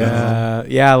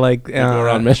 Yeah, like people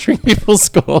around measuring people's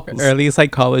skulls. Early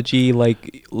psychology,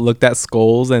 like, looked at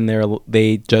skulls and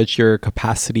they judged your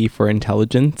capacity for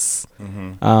intelligence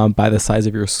by the size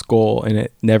of your skull, and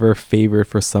it never favored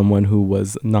for someone who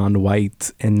was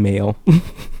non-white and male.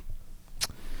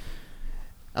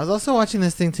 I was also watching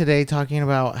this thing today talking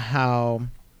about how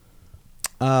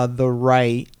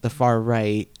the far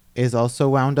right, is also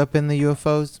wound up in the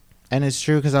UFOs. And it's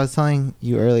true, because I was telling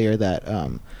you earlier that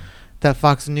that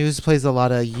Fox News plays a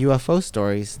lot of UFO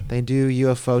stories. They do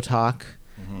UFO talk,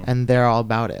 and they're all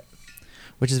about it,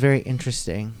 which is very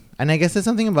interesting. And I guess it's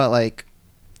something about, like,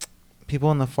 people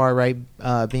on the far right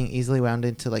being easily wound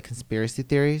into, like, conspiracy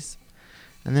theories.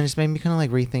 And then it just made me kind of,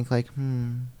 like, rethink, like,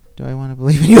 do I want to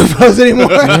believe in UFOs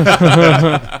anymore?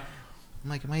 I'm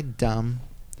like, am I dumb?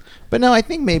 But no, I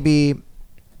think maybe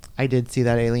I did see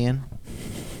that alien.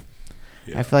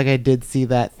 Yeah. I feel like I did see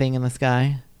that thing in the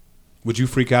sky. Would you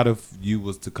freak out if you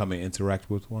was to come and interact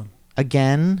with one?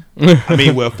 Again? I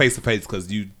mean, well, face to face,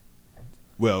 because you...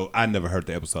 Well, I never heard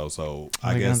the episode, so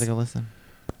I guess... I don't think I'll listen.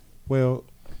 Well,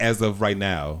 as of right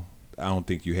now, I don't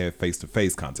think you have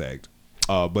face-to-face contact.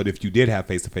 But if you did have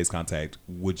face-to-face contact,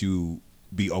 would you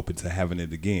be open to having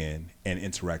it again and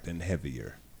interacting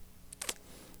heavier?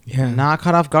 Yeah. Not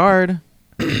caught off guard.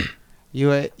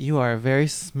 You are a very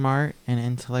smart and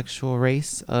intellectual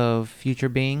race of future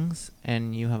beings,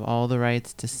 and you have all the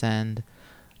rights to send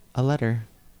a letter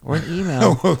or an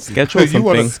email. Schedule You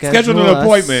want to something. schedule an us.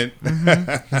 appointment.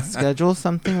 Mhm. Schedule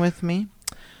something with me.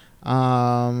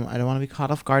 I don't want to be caught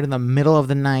off guard in the middle of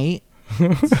the night.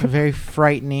 It's very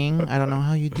frightening. I don't know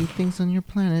how you do things on your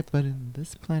planet, but in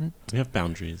this planet, We have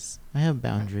boundaries. I have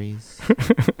boundaries.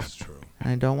 It's true.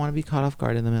 I don't want to be caught off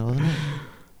guard in the middle of the night.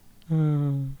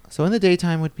 So in the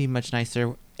daytime would be much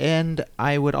nicer. And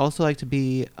I would also like to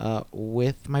be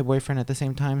with my boyfriend at the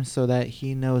same time so that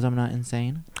he knows I'm not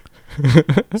insane.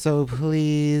 So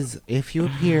please, if you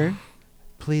appear,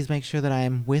 please make sure that I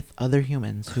am with other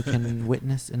humans who can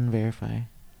witness and verify.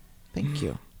 Thank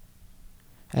you.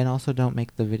 And also don't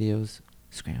make the videos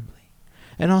scrambly.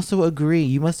 And also agree.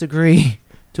 You must agree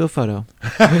to a photo.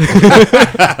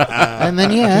 And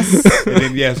then yes. And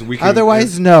then yes, we can.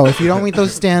 Otherwise, no. If you don't meet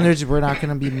those standards, we're not going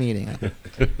to be meeting.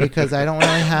 Because I don't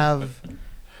really have.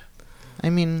 I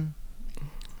mean,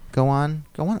 go on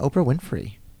Oprah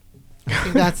Winfrey. I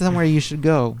think that's somewhere you should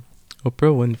go.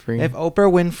 Oprah Winfrey. If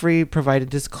Oprah Winfrey provided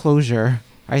disclosure,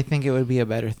 I think it would be a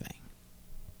better thing.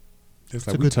 It's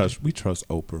a like good we trust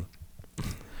Oprah.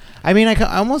 I mean, I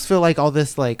almost feel like all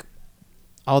this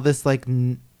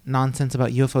nonsense about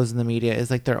UFOs in the media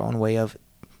is like their own way of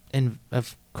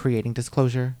creating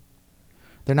disclosure.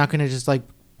 They're not going to just like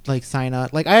sign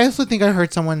up. Like I also think I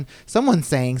heard someone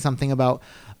saying something about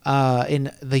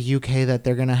in the UK that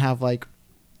they're going to have like,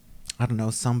 I don't know,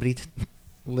 somebody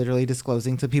literally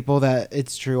disclosing to people that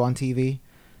it's true on TV.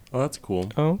 Oh, that's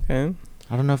cool. Oh, okay.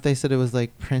 I don't know if they said it was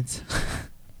like Prince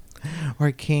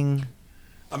or King.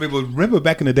 I mean, but remember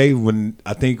back in the day when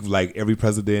I think like every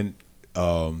president,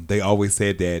 they always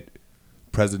said that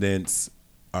presidents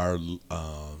are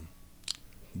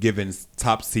given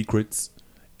top secrets,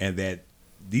 and that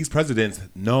these presidents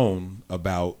known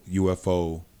about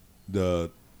UFO,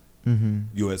 the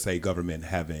USA government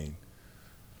having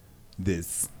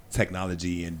this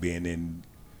technology and being in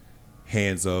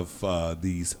hands of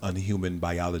these unhuman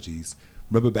biologies.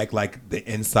 Remember back like the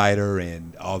Insider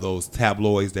and all those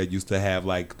tabloids that used to have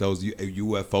like those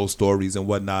UFO stories and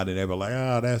whatnot, and they were like,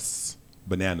 that's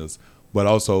bananas. But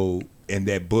also in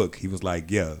that book, he was like,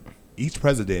 yeah, each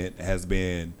president has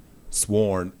been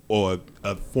sworn or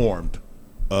informed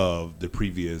of the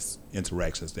previous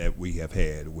interactions that we have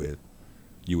had with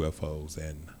UFOs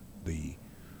and the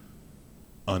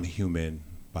unhuman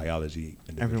biology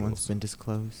individuals. Everyone's been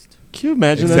disclosed. Can you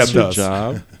imagine Except that's your us.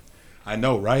 job? I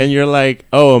know, right? And you're like,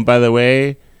 oh, and by the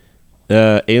way,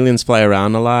 the aliens fly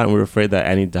around a lot, and we're afraid that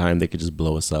any time they could just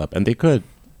blow us up, and they could.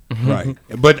 Right,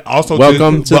 but also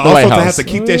Welcome to the White to have House. to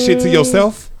keep that shit to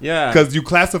yourself. Yeah, because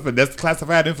that's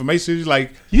classified information. You're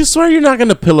like, you swear you're not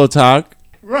gonna pillow talk,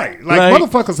 right? Like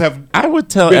motherfuckers have. I would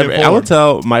tell. I would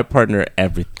tell my partner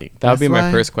everything. That would be my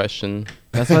why- first question.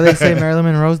 That's why they say Marilyn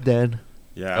Monroe's dead.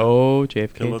 Yeah. Oh,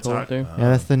 JFK Pillow told talk? her. Yeah,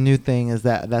 that's the new thing. Is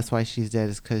that's why she's dead?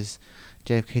 Is because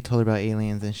JFK told her about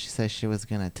aliens, and she said she was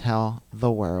gonna tell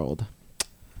the world.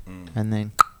 And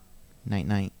then, night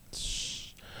night.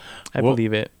 I Well,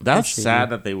 believe it. That's Appreciate sad you.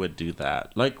 that they would do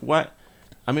that. Like, what?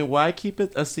 I mean, why keep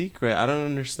it a secret? I don't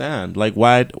understand. Like,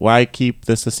 why keep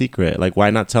this a secret? Like, why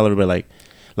not tell everybody?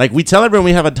 Like we tell everyone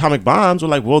we have atomic bombs. We're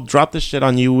like, we'll drop this shit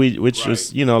on you. Which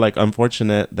was, like,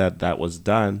 unfortunate that was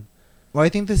done. Well, I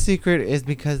think the secret is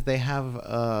because they have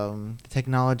the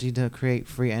technology to create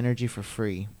free energy for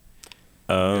free.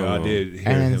 Oh, I did hear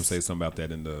And him then say something about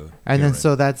that in the. And then hearing.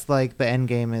 so that's like the end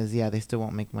game is, they still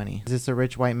won't make money. Is this a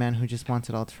rich white man who just wants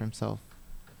it all for himself?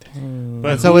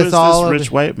 But So who it's is all this of rich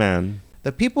the- white man?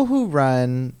 The people who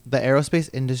run the aerospace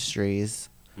industries,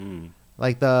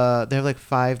 like they have like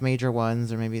 5 major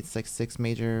ones, or maybe it's like 6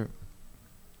 major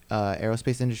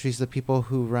aerospace industries. The people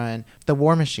who run the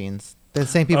war machines, the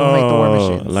same people who make the war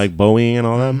machines, like Boeing and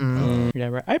all them. Yeah,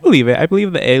 right. I believe it. I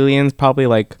believe the aliens probably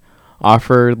like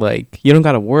offered like, you don't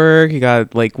gotta work, you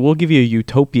got like, we'll give you a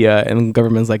utopia, and the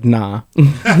government's like, nah.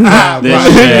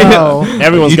 No.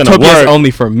 Everyone's gonna Utopia's work.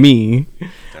 only for me.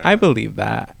 I believe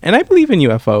that. And I believe in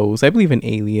UFOs. I believe in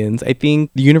aliens. I think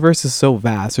the universe is so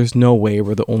vast. There's no way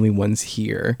we're the only ones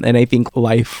here. And I think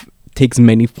life takes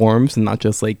many forms, and not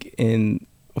just like in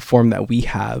a form that we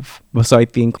have. So I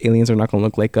think aliens are not going to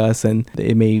look like us, and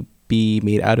it may be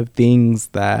made out of things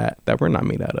that we're not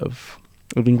made out of.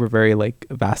 I think we're very like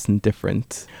vast and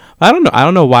different. I don't know. I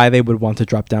don't know why they would want to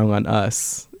drop down on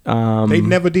us. They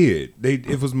never did.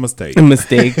 It was a mistake. A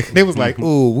mistake. They was like,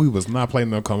 "Oh, we was not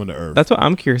planning on coming to Earth." That's what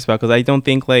I'm curious about, because I don't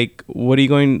think like, what are you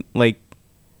going like?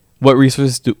 What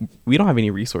resources do we don't have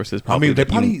any resources? I Probably. mean, they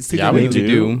probably see Yeah, that we they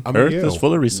do. I mean, Earth yeah, is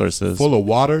full of resources. full of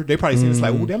water. They probably see it's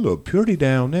like, oh, that little purity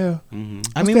down there. I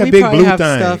What's mean, that we big probably blue have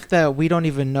thing? stuff that we don't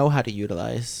even know how to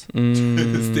utilize.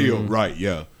 Still, right?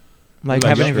 Yeah. Like, Like,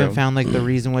 haven't yeah. even found like the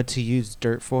reason what to use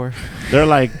dirt for. They're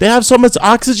like, they have so much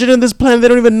oxygen in this planet, they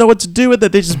don't even know what to do with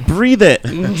it. They just breathe it.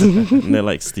 And they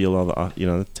like steal all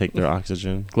the, take their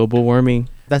oxygen. Global warming.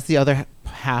 That's the other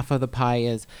half of the pie,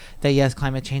 is that yes,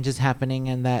 climate change is happening,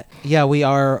 and that yeah, we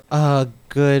are a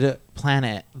good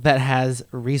planet that has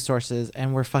resources,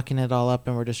 and we're fucking it all up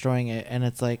and we're destroying it. And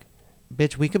it's like,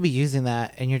 bitch, we could be using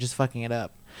that, and you're just fucking it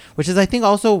up. Which is, I think,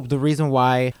 also the reason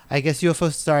why I guess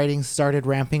UFO sightings started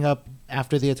ramping up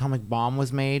after the atomic bomb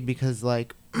was made, because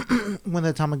like when the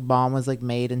atomic bomb was like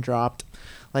made and dropped,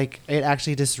 like it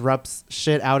actually disrupts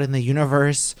shit out in the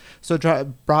universe, so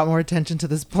it brought more attention to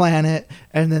this planet,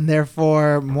 and then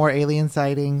therefore more alien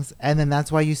sightings, and then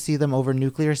that's why you see them over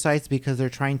nuclear sites, because they're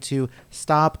trying to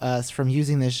stop us from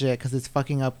using this shit because it's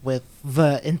fucking up with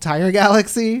the entire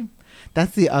galaxy.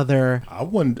 That's the other.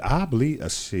 I believe a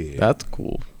shit. That's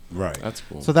cool. Right. That's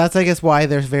cool. So that's, I guess, why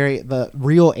the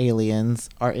real aliens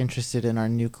are interested in our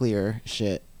nuclear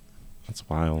shit. That's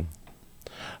wild.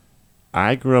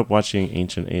 I grew up watching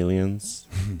Ancient Aliens.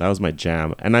 That was my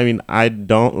jam. And I mean, I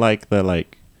don't like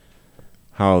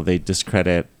how they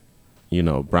discredit,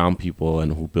 brown people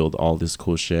and who build all this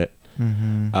cool shit.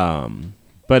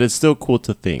 But it's still cool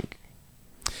to think.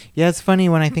 Yeah, it's funny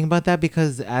when I think about that,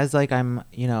 because as like I'm,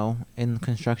 in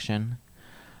construction,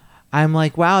 I'm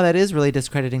like, wow, that is really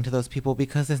discrediting to those people,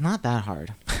 because it's not that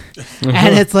hard.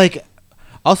 And it's like,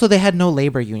 also they had no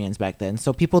labor unions back then,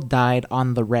 so people died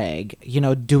on the reg,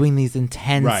 doing these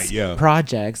intense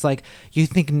projects. Like, you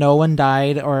think no one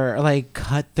died or like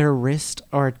cut their wrist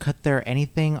or cut their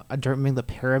anything during the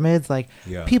pyramids? Like,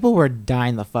 people were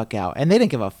dying the fuck out, and they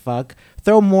didn't give a fuck.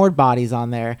 Throw more bodies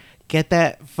on there. Get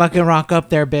that fucking rock up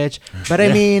there, bitch. But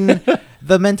I mean,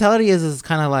 the mentality is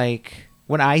kind of like,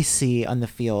 what I see on the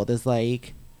field is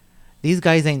like, these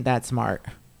guys ain't that smart.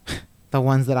 The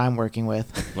ones that I'm working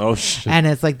with. Oh, shit. And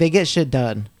it's like, they get shit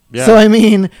done. Yeah. So, I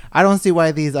mean, I don't see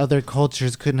why these other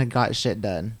cultures couldn't have got shit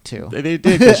done, too. They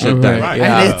did get shit done. Right.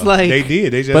 And it's like, they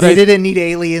did. They just. But they didn't need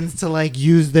aliens to like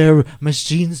use their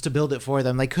machines to build it for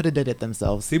them. They could have did it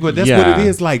themselves. See, but that's what it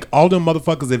is. Like, all them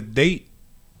motherfuckers,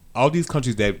 all these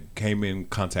countries that came in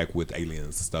contact with aliens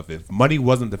and stuff, if money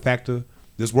wasn't the factor,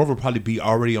 this world would probably be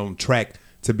already on track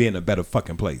to being a better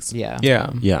fucking place. Yeah.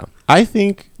 Yeah. I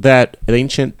think that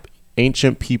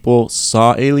ancient people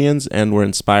saw aliens and were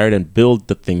inspired and built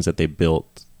the things that they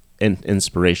built in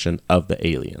inspiration of the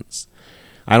aliens.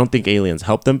 I don't think aliens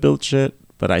helped them build shit,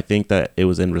 but I think that it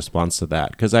was in response to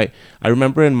that. Because I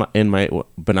remember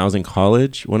when I was in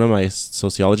college, one of my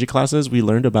sociology classes, we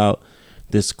learned about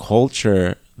this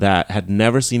culture that had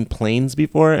never seen planes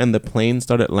before, and the planes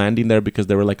started landing there because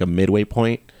they were like a midway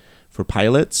point for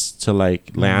pilots to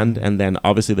like land. And then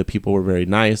obviously the people were very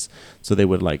nice, so they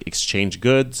would like exchange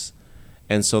goods.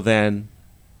 And so then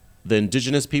the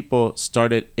indigenous people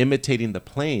started imitating the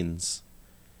planes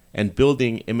and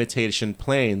building imitation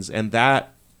planes, and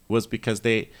that was because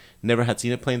they never had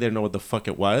seen a plane. They didn't know what the fuck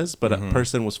it was, but a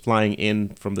person was flying in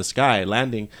from the sky,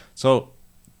 landing. So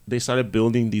they started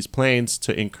building these planes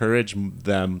to encourage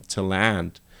them to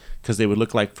land, because they would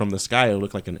look like, from the sky, it would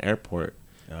look like an airport,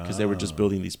 because they were just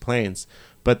building these planes.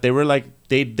 But they were like,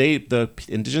 the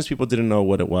indigenous people didn't know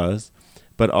what it was,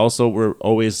 but also were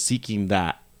always seeking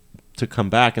that to come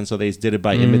back. And so they did it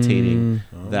by imitating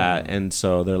that. And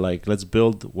so they're like, let's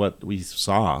build what we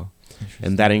saw.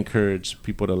 And that encouraged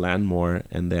people to land more.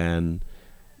 And then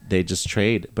they just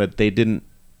trade. But they didn't,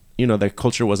 their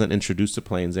culture wasn't introduced to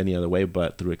planes any other way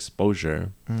but through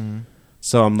exposure.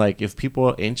 So I'm like, if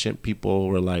ancient people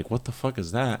were like, what the fuck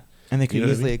is that? And they could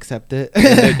easily accept it.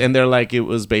 and they're like,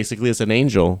 it's an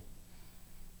angel.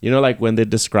 Like when they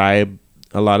describe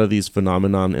a lot of these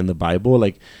phenomenon in the Bible,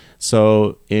 like,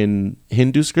 so in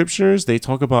Hindu scriptures, they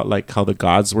talk about like how the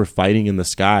gods were fighting in the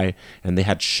sky, and they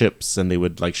had ships, and they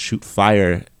would like shoot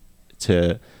fire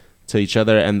to each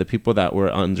other, and the people that were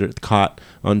caught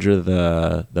under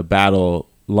the battle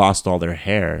lost all their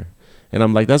hair. And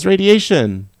I'm like, that's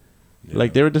radiation.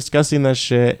 Like, they were discussing that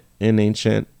shit in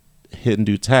ancient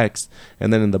Hindu texts,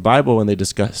 and then in the Bible, when they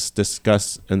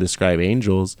discuss and describe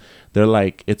angels, they're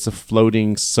like, it's a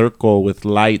floating circle with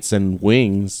lights and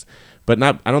wings. But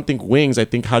I don't think wings. I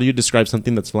think, how do you describe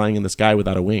something that's flying in the sky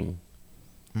without a wing?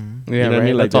 Yeah, you know what I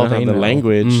mean? Like, that's all they don't have the know.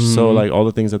 language, so like all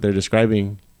the things that they're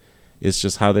describing, it's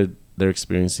just how they're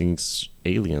experiencing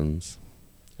aliens,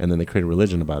 and then they create a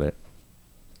religion about it.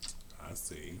 I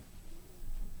see.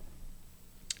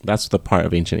 That's the part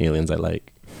of Ancient Aliens I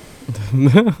like.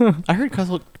 I heard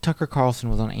Tucker Carlson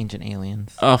was on Ancient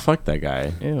Aliens. Oh, fuck that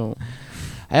guy. Ew.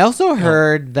 I also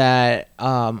heard that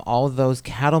all of those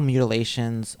cattle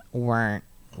mutilations weren't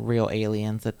real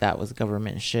aliens, that was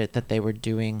government shit that they were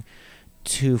doing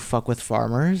to fuck with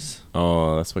farmers.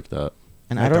 Oh, that's fucked up.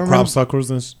 And Like I don't the crop remember. suckers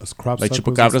and crop Like suckers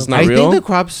and chupacabras stuff. not I real? think the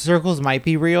crop circles might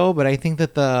be real, but I think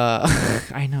that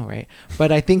I know, right?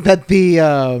 But I think that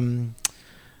the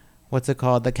what's it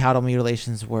called? The cattle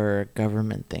mutilations were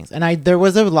government things, and there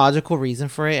was a logical reason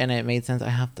for it, and it made sense. I'll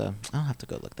have to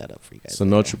go look that up for you guys. So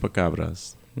no later.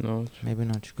 chupacabras. No. Maybe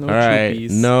not. No All right.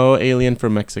 chupies. No alien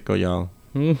from Mexico, y'all.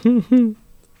 Somebody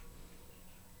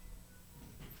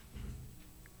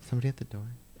at the door.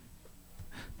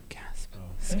 Gasp!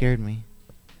 Scared me.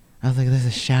 I was like, "There's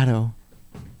a shadow."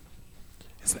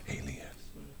 It's an alien.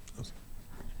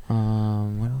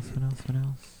 What else?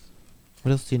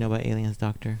 What else do you know about aliens,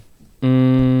 Doctor?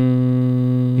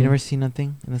 You You never seen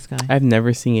nothing in the sky? I've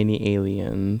never seen any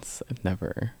aliens. I've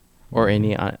never. Or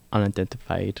any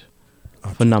unidentified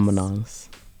phenomenons.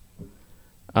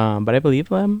 But I believe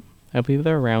them. I believe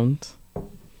they're around.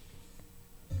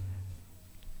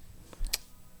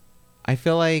 I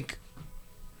feel like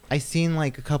I seen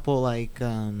like a couple like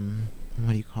what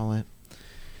do you call it?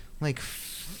 Like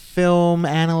film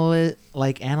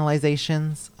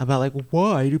analyzations about like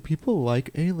why do people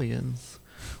like aliens?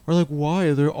 Or like why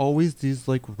are there always these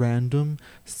like random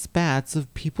spats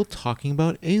of people talking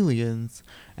about aliens?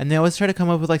 And they always try to come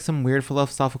up with like some weird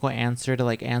philosophical answer to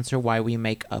like answer why we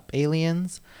make up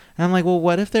aliens. And I'm like, well,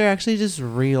 what if they're actually just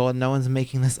real and no one's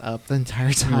making this up the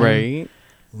entire time? Right?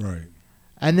 Right.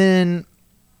 And then,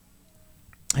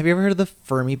 have you ever heard of the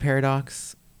Fermi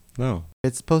paradox? No.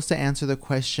 It's supposed to answer the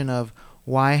question of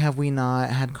why have we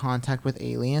not had contact with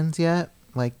aliens yet?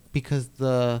 Like, because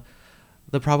the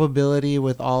probability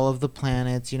with all of the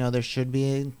planets, you know, there should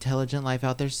be intelligent life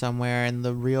out there somewhere, and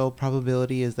the real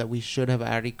probability is that we should have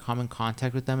already come in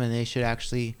contact with them and they should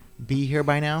actually be here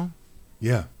by now.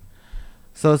 Yeah.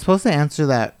 So it's supposed to answer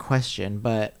that question,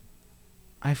 but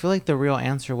I feel like the real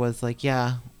answer was like,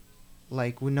 yeah,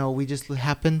 like we just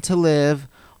happen to live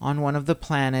on one of the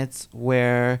planets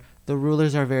where the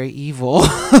rulers are very evil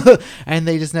and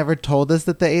they just never told us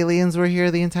that the aliens were here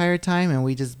the entire time and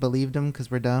we just believed them because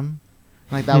we're dumb.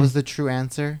 Like that was the true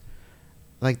answer.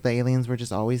 Like the aliens were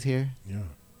just always here. Yeah.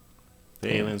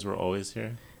 The aliens were always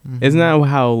here. Mm-hmm. Isn't that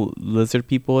how lizard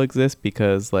people exist?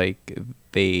 Because like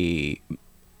they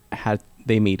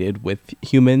mated with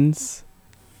humans.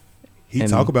 He And-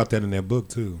 talk about that in that book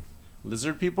too.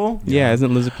 Lizard people? Yeah,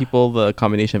 isn't lizard people the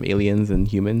combination of aliens and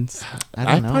humans? don't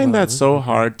I know find about that so lizard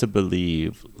hard to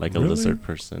believe, like a Really? lizard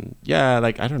person. Yeah,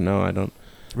 like I don't know. I don't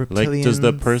people. like. Does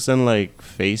the Reptilians. person like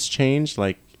face change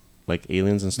like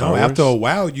aliens and Star No, Wars? after a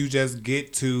while, you just he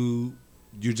knows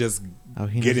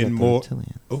getting about the more.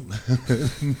 reptilian. Oh,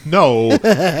 no,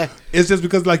 it's just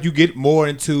because like you get more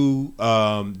into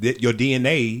your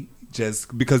DNA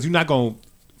just because you're not going.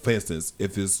 For instance,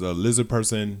 if it's a lizard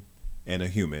person and a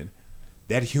human,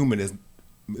 that human is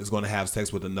going to have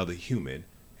sex with another human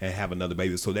and have another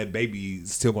baby. So that baby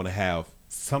is still going to have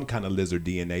some kind of lizard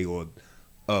DNA or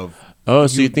of. Oh,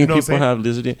 so you think know what I'm people saying? have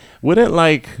lizard? Wouldn't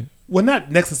like? Well,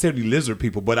 not necessarily lizard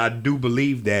people, but I do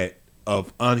believe that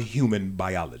of unhuman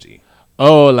biology.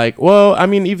 Oh, like well, I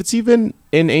mean, if it's even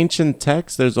in ancient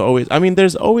texts, there's always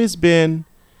been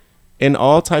in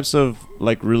all types of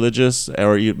like religious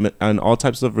and all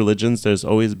types of religions. There's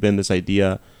always been this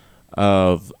idea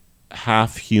of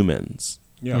half humans.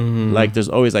 Yeah. Mm-hmm. Like there's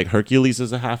always like Hercules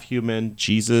is a half human,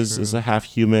 Jesus is a half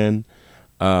human.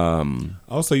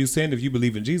 Also, you're saying if you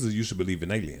believe in Jesus, you should believe in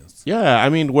aliens. Yeah, I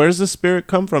mean, where's the spirit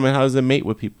come from and how does it mate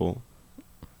with people?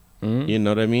 You know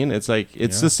what I mean? It's like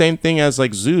it's the same thing as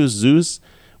like Zeus. Zeus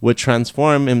would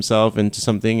transform himself into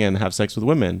something and have sex with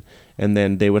women, and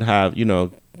then they would have, you know,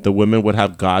 the women would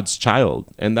have God's child,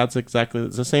 and that's exactly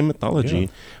it's the same mythology. Yeah.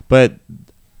 But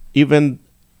even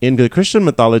in the Christian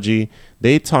mythology,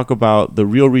 they talk about the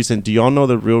real reason. Do y'all know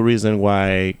the real reason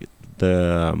why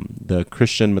the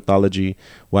Christian mythology,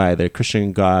 why the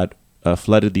Christian God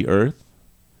flooded the earth?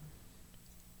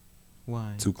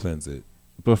 Why? To cleanse it.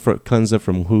 But cleanse it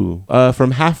from who?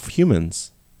 From half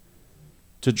humans.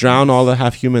 To drown all the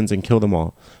half humans and kill them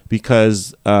all,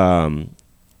 because some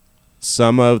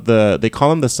of they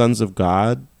call them the sons of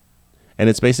God, and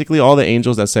it's basically all the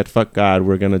angels that said fuck God,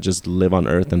 we're gonna just live on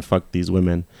earth and fuck these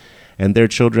women, and their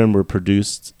children were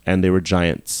produced and they were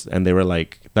giants, and they were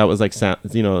like that was like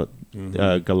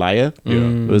Goliath. Yeah.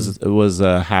 It was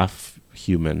half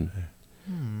human.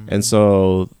 And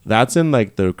so that's in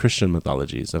like the Christian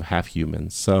mythologies of half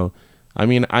humans. So, I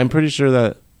mean, I'm pretty sure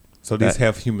that So these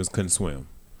half humans couldn't swim.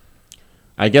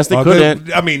 I guess they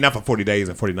couldn't. I mean, not for 40 days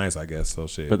and 40 nights, I guess. So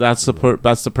shit. But that's the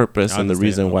purpose I and the understand.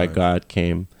 reason why Okay. God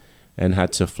came and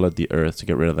had to flood the earth to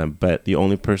get rid of them. But the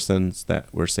only persons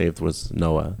that were saved was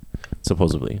Noah,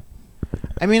 supposedly.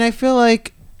 I mean, I feel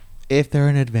like if they're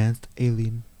in advanced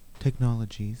alien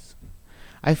technologies,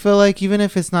 I feel like even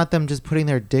if it's not them just putting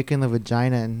their dick in the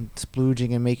vagina and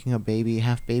splooging and making a baby,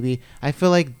 half baby, I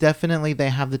feel like definitely they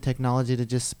have the technology to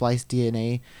just splice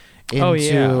DNA into, Oh,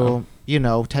 yeah. you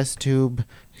know, test tube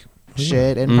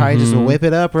shit and probably just Mhm. whip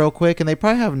it up real quick. And they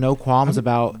probably have no qualms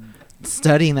about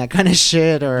studying that kind of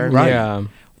shit. Or Right. Yeah.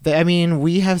 I mean,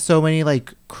 we have so many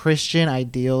like Christian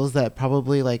ideals that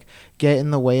probably like get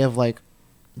in the way of like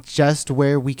just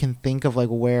where we can think of like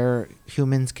where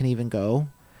humans can even go.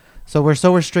 So we're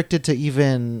so restricted to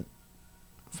even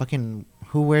fucking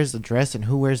who wears the dress and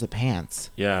who wears the pants.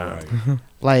 Yeah. Right.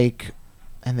 Like,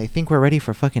 and they think we're ready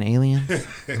for fucking aliens.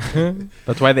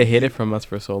 That's why they hid it from us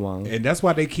for so long. And that's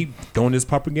why they keep throwing this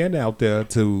propaganda out there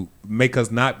to make us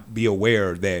not be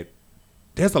aware that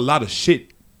there's a lot of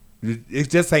shit. It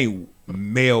just ain't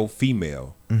male,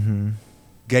 female,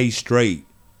 gay, straight.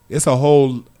 It's a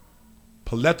whole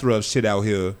plethora of shit out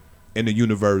here in the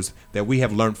universe that we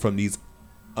have learned from these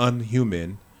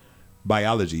unhuman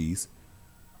biologies,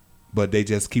 but they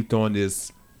just keep throwing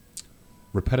this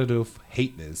repetitive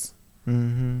hateness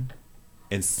and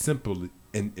simple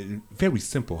and very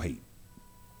simple hate.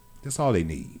 That's all they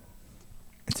need.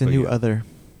 It's a But new yeah. other.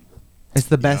 It's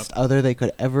the best other they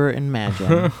could ever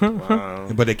imagine. Wow.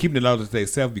 But they keep it out to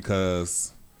themselves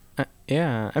because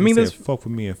Yeah. I they mean, said, this fuck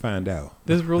with me and find out.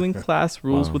 ruling class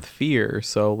rules Wow. with fear,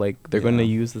 so like they're going to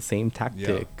use the same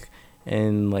tactic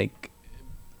and like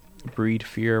breed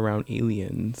fear around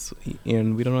aliens,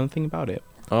 and we don't know anything about it.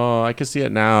 Oh, I can see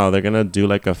it now. They're gonna do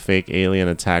like a fake alien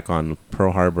attack on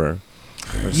Pearl Harbor.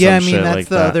 Or Yeah, I some mean shit that's like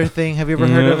the that. other thing. Have you ever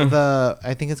heard of the?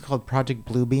 I think it's called Project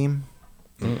Bluebeam.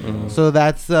 So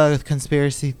that's a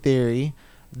conspiracy theory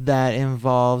that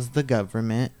involves the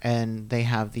government, and they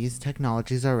have these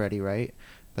technologies already, right?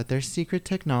 But they're secret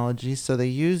technologies, so they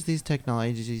use these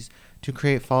technologies to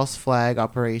create false flag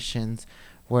operations,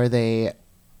 where they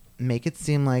make it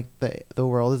seem like the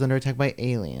world is under attack by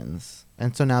aliens,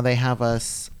 and so now they have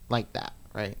us like that,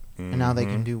 right? And now they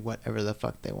can do whatever the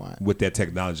fuck they want. With that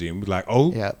technology, and we're like,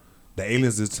 oh, Yep. the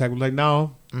aliens is attack. We're like,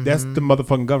 no, that's the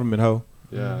motherfucking government, ho.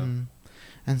 Yeah.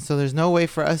 And so there's no way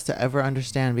for us to ever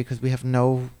understand because we have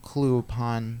no clue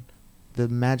upon the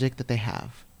magic that they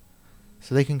have.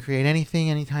 So they can create anything,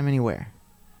 anytime, anywhere.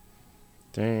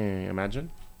 Dang,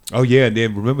 imagine. Oh yeah, and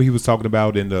then remember he was talking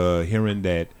about in the hearing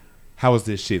that how is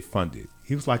this shit funded?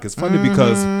 He was like, it's funded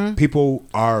because people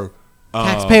are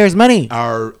Taxpayers' money.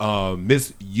 are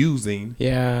misusing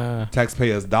Yeah.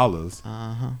 taxpayers' dollars,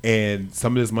 Uh-huh. and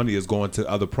some of this money is going to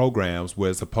other programs where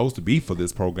it's supposed to be for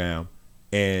this program,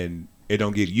 and it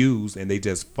don't get used, and they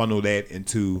just funnel that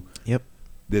into Yep.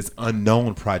 this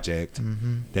unknown project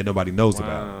that nobody knows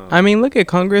about. I mean, look at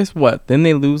Congress. What? Then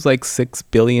they lose like $6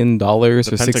 billion or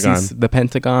The 60. Pentagon. The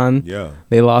Pentagon. Yeah.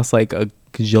 They lost like a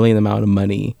gajillion amount of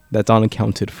money that's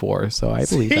unaccounted for. So I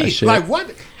believe that shit. Like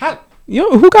what? How? You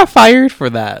know, who got fired for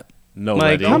that?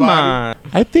 Nobody. Like, come Nobody. on.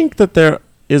 I think that there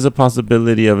is a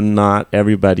possibility of not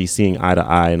everybody seeing eye to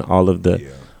eye and all of the.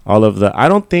 I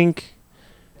don't think.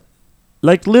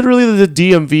 Like literally, the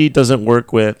DMV doesn't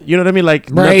work with. You know what I mean? Like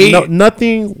Right.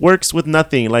 nothing works with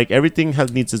nothing. Like everything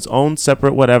needs its own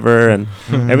separate whatever, and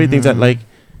everything's that like.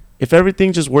 If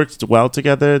everything just works well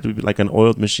together, it would be like an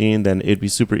oiled machine, then it'd be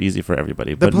super easy for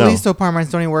everybody. The But police no,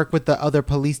 departments don't even work with the other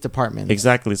police departments.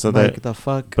 exactly. So Like that, the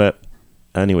fuck. but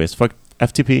anyways, fuck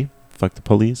FTP, fuck the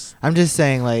police. I'm just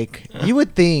saying, like, you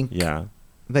would think Yeah,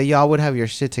 that y'all would have your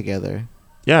shit together.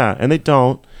 yeah, and they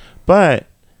don't. But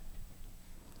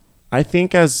I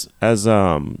think as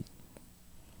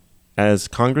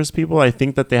Congress people, I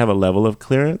think that they have a level of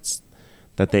clearance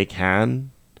that they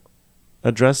can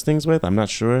address things with. I'm not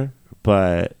sure,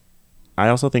 but I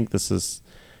also think this is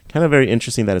kind of very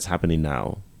interesting that it's happening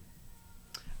now.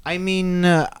 I mean,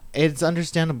 it's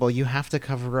understandable. You have to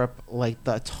cover up like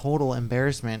the total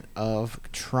embarrassment of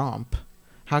Trump.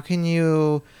 How can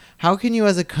you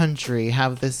as a country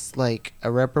have this like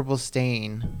irreparable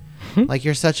stain? Like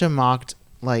you're such a mocked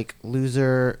like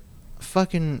loser.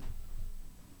 Fucking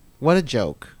what a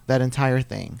joke, that entire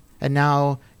thing. And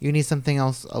now you need something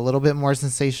else a little bit more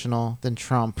sensational than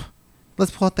Trump. Let's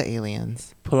pull out the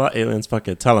aliens Pull out aliens, fuck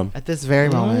it, tell them. at this very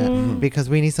moment because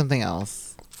we need something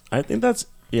else. I think that's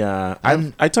yeah.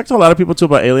 I'm- I talked to a lot of people too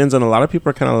about aliens, and a lot of people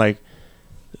are kind of like,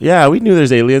 yeah, we knew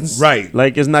there's aliens, Right.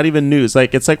 Like it's not even news.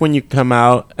 Like it's like when you come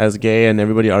out as gay and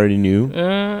everybody already knew.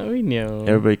 We knew.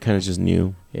 Everybody kind of just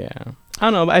knew. Yeah. I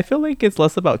don't know, but I feel like it's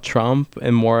less about Trump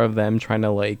and more of them trying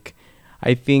to like,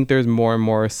 I think there's more and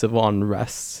more civil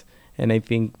unrest, and I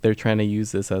think they're trying to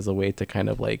use this as a way to kind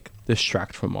of like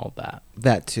distract from all that.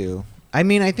 That too. I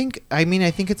think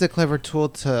it's a clever tool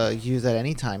to use at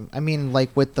any time. I mean,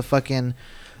 like with the fucking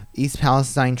East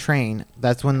Palestine train,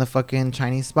 that's when the fucking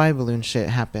Chinese spy balloon shit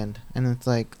happened, and it's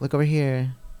like, look over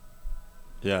here.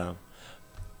 Yeah.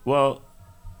 Well,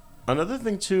 another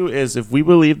thing too is if we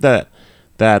believe that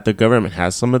the government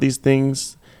has some of these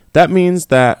things, that means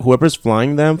that whoever's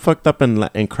flying them fucked up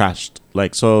and crashed.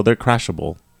 Like, so they're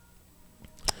crashable.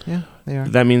 Yeah, they are.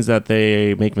 That means that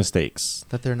they make mistakes.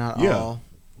 That they're not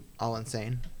all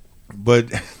insane.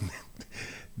 But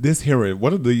this hearing,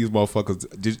 one of these motherfuckers,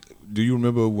 do you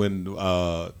remember when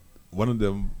one of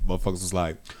them motherfuckers was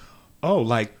like, oh,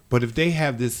 like, but if they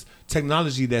have this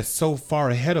technology that's so far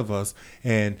ahead of us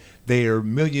and they are a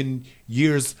million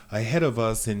years ahead of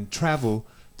us in travel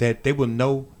that they will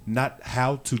know not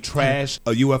how to trash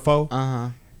a UFO? Uh-huh.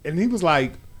 And he was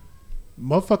like,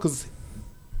 motherfuckers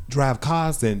drive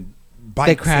cars and bikes.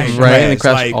 They crash. and Right, they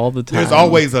crash Like, all the time. There's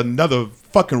always another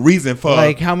fucking reason for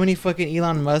Like how many fucking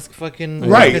Elon Musk fucking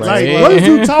right. rockets Like, explode? what is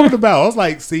you talking about? I was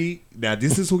like, see, now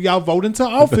this is who y'all vote into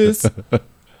office.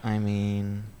 I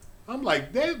mean, I'm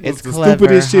like, that was It's the clever.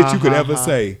 stupidest shit Ha, you could ha, ever ha.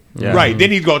 say. Yeah. Right.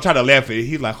 Then he's gonna try to laugh at it.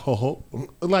 He's like, ho.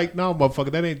 Like, no,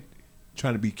 motherfucker, that ain't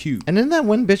trying to be cute. and then that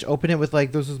one bitch opened it with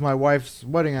like, "This is my wife's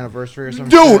wedding anniversary" or something.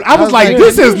 Dude, I was like,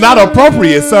 this is not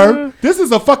appropriate, sir. This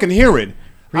is a fucking hearing.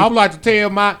 I would like to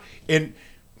tell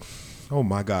oh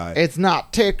my God. It's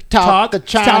not TikTok, the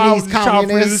Chinese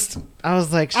communist. I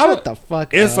was like, shut the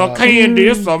fuck It's up. a candy,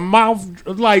 it's a mouth.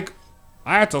 Like,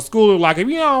 I had to school, like, if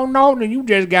you don't know, then you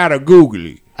just gotta Google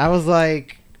it. I was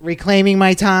like, reclaiming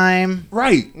my time.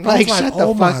 Right. Like, I was shut the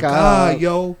oh my fuck God, up.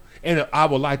 yo. And I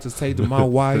would like to say to my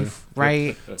wife,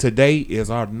 Right. today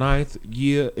is our 9th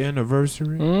year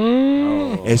anniversary.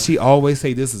 And she always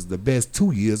say this is the best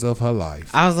 2 years of her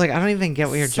life. I was like, I don't even get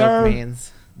what your Sir, joke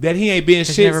means. That he ain't been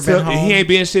He's shit. never been home. He ain't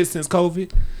been shit since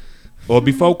COVID. Or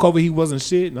before COVID, he wasn't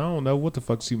shit. And I don't know what the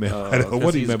fuck she meant. I don't know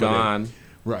what he he's meant by that. gone.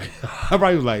 Right. I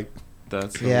probably was like,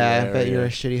 That's Yeah, I bet you're a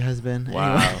hilarious. shitty husband.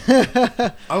 Wow.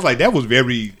 Anyway. I was like, that was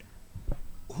very.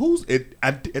 Who's it?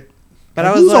 But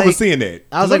I was who's like, overseeing that?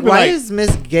 I was like, why is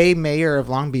Miss Gay Mayor of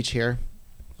Long Beach here?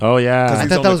 Oh Cause yeah. I he's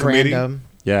thought on that the was committee? random.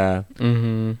 Yeah.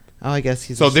 Mm-hmm. Oh, I guess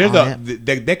he's So just there's on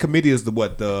it. that committee is the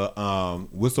what the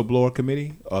whistleblower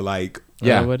committee or like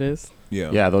Yeah. What it is?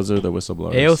 yeah Yeah, those are the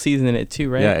whistleblowers. AOC's in it too,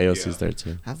 right? Yeah, AOC's Yeah. there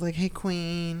too. I was like, hey,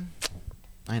 Queen.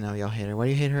 I know y'all hate her. Why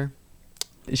do you hate her?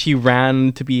 She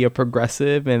ran to be a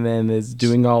progressive and then is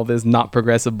doing all this not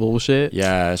progressive bullshit.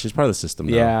 Yeah, she's part of the system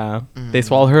now. Yeah. Mm. They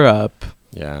swallow her up.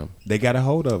 Yeah. they got a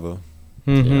hold of her.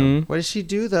 Mm-hmm. What does she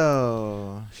do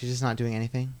though? She's just not doing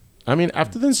anything. I mean,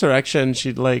 after the insurrection,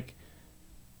 she'd like,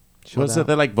 Chilled was it out.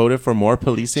 they like voted for more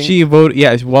policing She voted.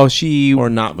 Yeah. Well, she or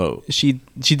not vote? she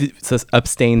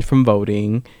abstained from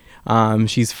voting.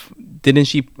 Didn't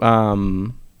she?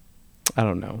 I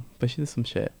don't know, but she did some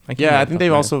shit. Yeah, I can't I remember think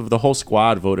they've off my also the whole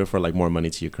squad voted for like more money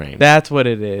to Ukraine, head. That's what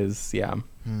it is. Yeah,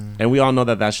 and we all know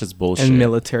that that's just bullshit. and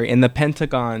military and the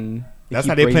Pentagon. That's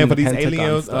keep how they playing for raising these the Pentagon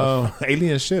aliens, stuff,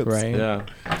 alien ships. right? Yeah.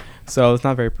 So it's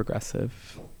not very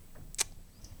progressive.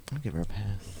 I'll give her a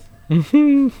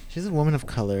pass. She's a woman of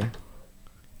color.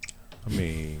 I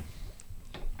mean,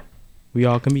 We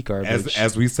all can be garbage.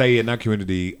 as we say in our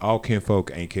community, all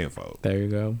kinfolk ain't kinfolk. There you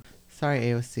go. Sorry,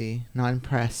 AOC. Not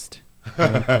impressed.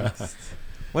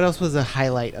 What else was a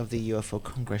highlight of the UFO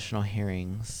congressional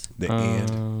hearings? The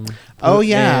end. Oh,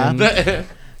 yeah. and-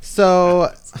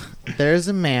 So there's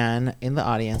a man in the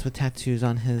audience with tattoos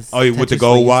on his. Oh, with the tattoo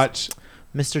gold sleeves. watch.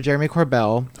 Mr. Jeremy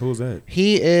Corbell. Who's that?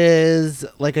 He is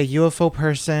like a UFO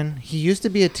person. He used to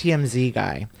be a TMZ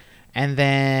guy, and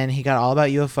then he got all about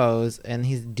UFOs, and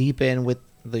he's deep in with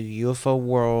the UFO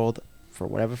world for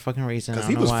whatever fucking reason. Because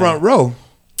he was front row.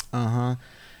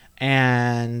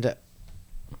 And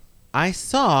I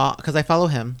saw, because I follow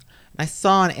him, I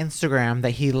saw on Instagram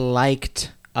that he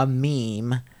liked a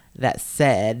meme that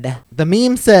said, the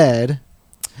meme said,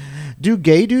 "Do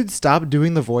gay dudes stop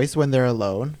doing the voice when they're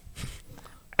alone?"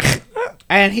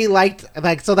 And he liked,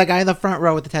 like, so that guy in the front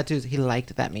row with the tattoos, he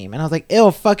liked that meme. And I was like,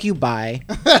 ew, fuck you, bye.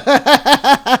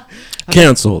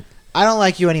 Canceled. I don't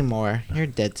like you anymore. You're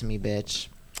dead to me, bitch.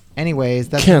 Anyways,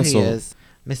 that's Cancel. who he is.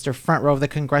 Mr. Front Row of the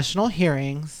congressional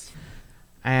hearings.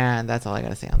 And that's all I got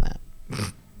to say on that.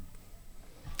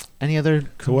 Any other?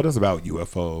 So what is about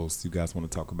UFOs you guys want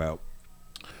to talk about?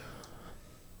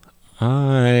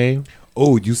 Hi.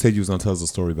 Oh, you said you was going to tell us a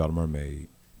story about a mermaid.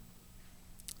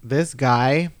 This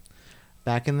guy,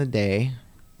 back in the day,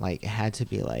 like, it had to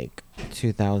be like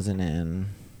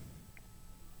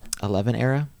 2011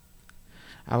 era.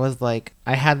 I was like,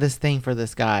 I had this thing for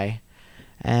this guy,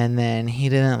 and then he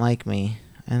didn't like me.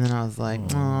 And then I was like,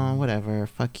 oh, whatever.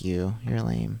 Fuck you. You're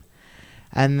lame.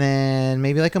 And then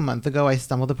maybe like a month ago, I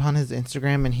stumbled upon his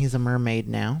Instagram, and he's a mermaid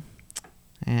now.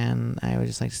 And I would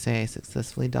just like to say I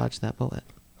successfully dodged that bullet.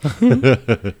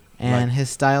 And his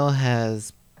style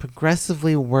has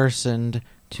progressively worsened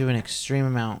to an extreme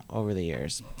amount over the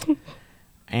years.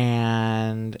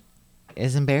 And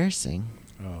is embarrassing.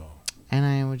 Oh. And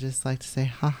I would just like to say,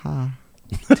 haha,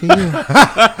 to you.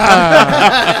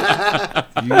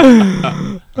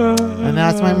 And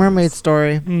that's my mermaid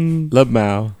story. Love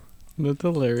Mao. That's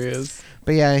hilarious.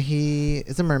 But yeah, he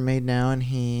is a mermaid now, and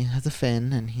he has a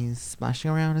fin, and he's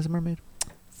splashing around as a mermaid.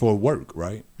 For work,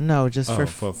 right? No, just For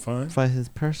fun? for his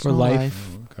personal life. life.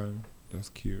 Oh, okay. That's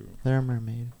cute. They're a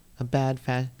mermaid. A bad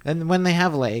fashion. And when they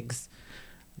have legs,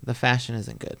 the fashion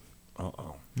isn't good.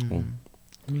 Uh-oh.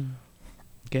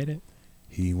 Get it?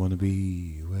 He want to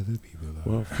be where the people are.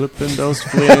 Well, flipping those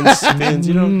fins,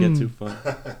 you don't get too fun.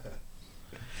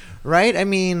 Right? I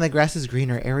mean, the grass is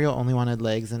greener. Ariel only wanted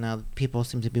legs, and now people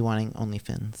seem to be wanting only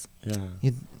fins. Yeah.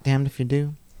 You damned if you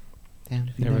do. Damned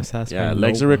if you Never do. satisfied. Yeah,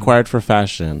 legs are required for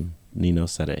fashion. Nino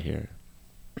said it here.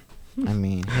 I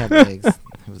mean, he had legs.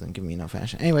 He wasn't giving me no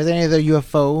fashion. Anyways, any other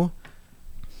UFO?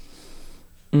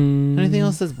 Anything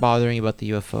else that's bothering you about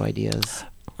the UFO ideas?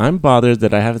 I'm bothered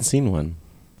that I haven't seen one.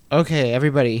 Okay,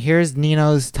 everybody, here's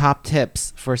Nino's top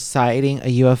tips for sighting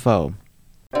a UFO.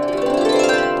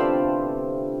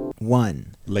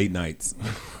 1. Late nights.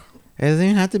 It doesn't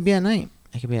even have to be at night.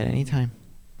 It could be at any time.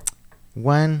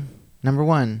 Number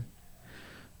 1.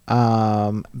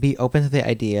 Be open to the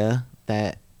idea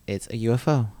that it's a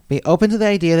UFO. Be open to the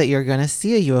idea that you're going to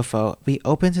see a UFO. Be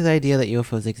open to the idea that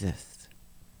UFOs exist.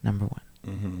 Number 1.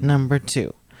 Mm-hmm. Number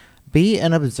 2. Be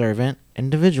an observant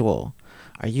individual.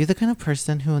 Are you the kind of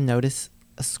person who will notice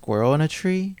a squirrel in a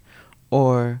tree,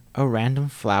 or a random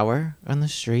flower on the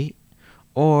street,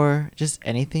 or just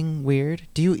anything weird?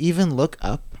 Do you even look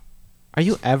up? Are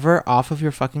you ever off of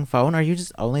your fucking phone? Or are you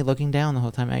just only looking down the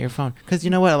whole time at your phone? Because you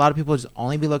know what? A lot of people just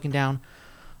only be looking down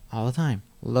all the time.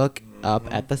 Look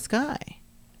up at the sky.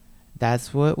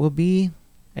 That's what will be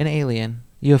an alien.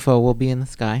 UFO will be in the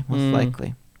sky, most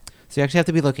likely. So you actually have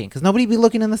to be looking, because nobody be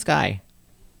looking in the sky.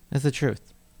 That's the truth.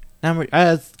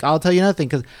 I'll tell you another thing,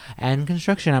 because in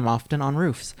construction, I'm often on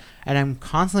roofs, and I'm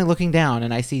constantly looking down,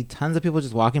 and I see tons of people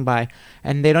just walking by,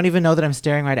 and they don't even know that I'm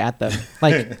staring right at them.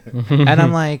 Like, and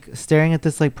I'm like staring at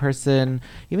this like person,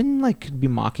 even like could be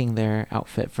mocking their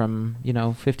outfit from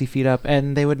 50 feet up,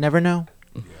 and they would never know.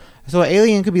 So an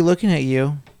alien could be looking at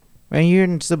you, and you're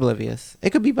just oblivious.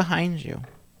 It could be behind you,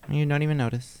 and you don't even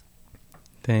notice.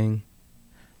 Dang.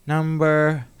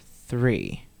 Number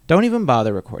 3, don't even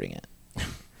bother recording it.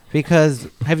 Because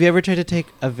have you ever tried to take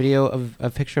a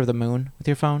picture of the moon with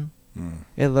your phone?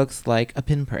 It looks like a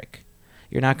pinprick.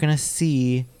 You're not going to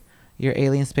see your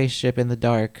alien spaceship in the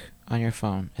dark on your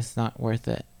phone. It's not worth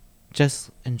it.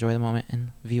 Just enjoy the moment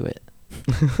and view it.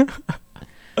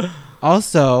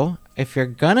 Also, if you're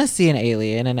going to see an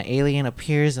alien and an alien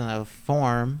appears in a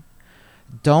form,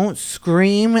 don't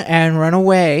scream and run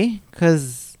away,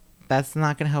 because that's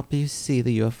not going to help you see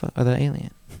the UFO or the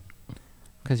alien.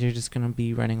 Because you're just going to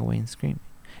be running away and screaming.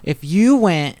 If you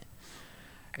went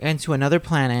into another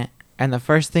planet and the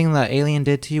first thing the alien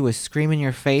did to you was scream in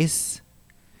your face,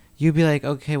 you'd be like,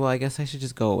 okay, well, I guess I should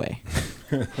just go away.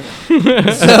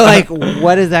 So, like,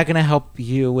 what is that going to help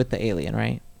you with the alien,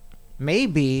 right?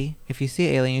 Maybe if you see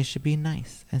an alien, you should be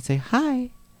nice and say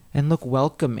hi and look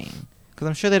welcoming. Because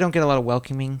I'm sure they don't get a lot of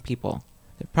welcoming people.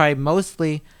 They're probably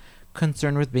mostly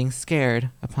concerned with being scared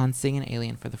upon seeing an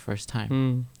alien for the first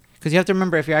time. Because you have to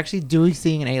remember, if you're actually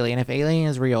seeing an alien, if alien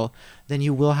is real, then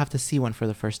you will have to see one for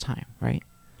the first time, right?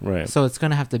 Right. So it's going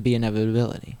to have to be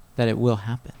inevitability that it will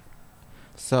happen.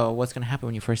 So what's going to happen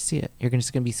when you first see it? You're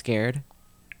just going to be scared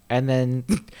and then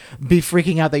be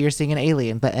freaking out that you're seeing an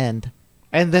alien, the end.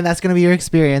 And then that's going to be your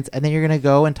experience. And then you're going to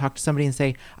go and talk to somebody and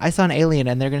say, I saw an alien.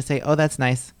 And they're going to say, oh, that's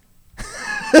nice.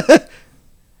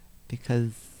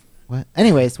 Because... what?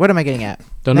 Anyways, what am I getting at?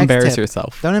 Don't Next embarrass tip.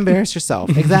 yourself. Don't embarrass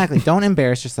yourself. Exactly. Don't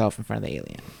embarrass yourself in front of the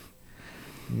alien.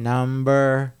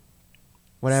 Number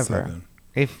whatever. 7.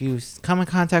 If you come in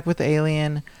contact with the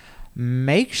alien,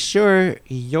 make sure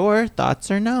your thoughts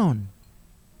are known.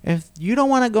 If you don't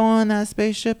want to go on that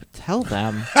spaceship, tell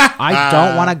them, I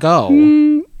don't want to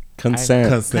go. Consent.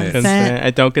 Consent. I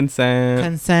don't consent.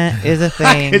 Consent is a I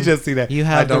thing. can just see that. You I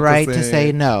have the don't right to consent.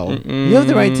 say no. Mm-mm. You have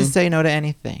the right to say no to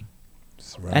anything.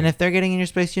 That's right. And if they're getting in your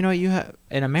space, you know what you have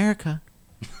in America.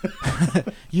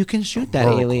 You can shoot that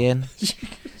Bro. alien.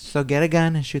 So get a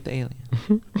gun and shoot the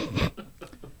alien.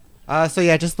 So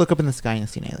yeah, just look up in the sky and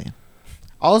see an alien.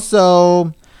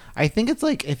 Also, I think it's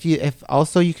like if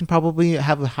also you can probably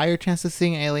have a higher chance of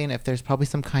seeing an alien if there's probably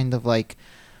some kind of like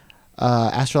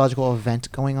astrological event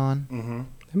going on. Mm-hmm.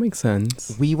 That makes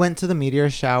sense. We went to the meteor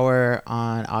shower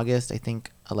on August, I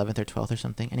think 11th or 12th or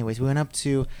something. Anyways, we went up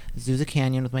to Azusa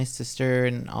Canyon with my sister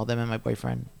and all them and my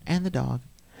boyfriend and the dog.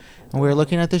 And we were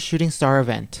looking at the shooting star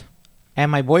event. And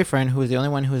my boyfriend, who was the only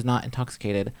one who was not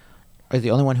intoxicated, or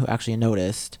the only one who actually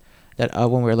noticed that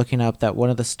when we were looking up that one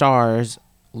of the stars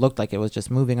looked like it was just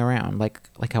moving around, like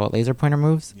how a laser pointer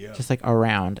moves, just like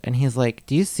around. And he's like,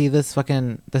 do you see this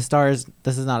fucking, the stars,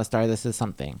 this is not a star, this is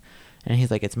something. And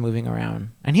he's like, it's moving around.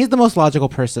 And he's the most logical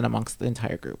person amongst the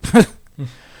entire group.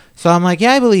 So I'm like,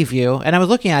 yeah, I believe you. And I was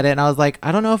looking at it and I was like,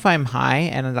 I don't know if I'm high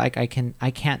and like I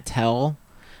can't tell,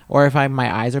 or if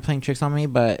my eyes are playing tricks on me.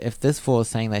 But if this fool is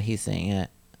saying that he's seeing it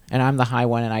and I'm the high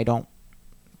one and I don't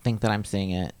think that I'm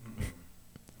seeing it,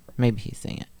 maybe he's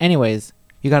seeing it. Anyways,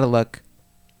 you got to look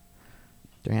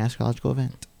during an astrological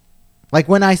event. Like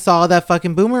when I saw that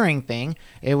fucking boomerang thing,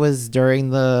 it was during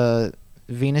the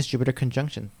Venus-Jupiter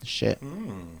conjunction shit.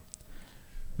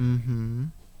 Mm-hmm.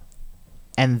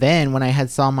 And then when I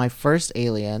had saw my first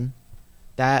alien,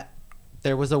 that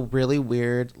there was a really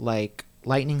weird like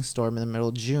lightning storm in the middle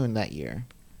of June that year.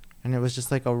 And it was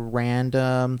just like a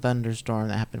random thunderstorm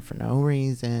that happened for no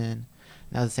reason. And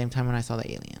that was the same time when I saw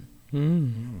the alien.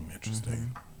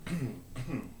 Interesting.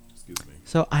 Excuse me.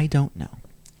 So I don't know.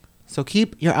 So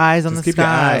keep your eyes on Just the keep your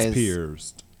skies. eyes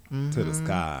pierced to the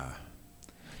sky.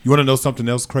 You want to know something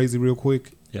else crazy real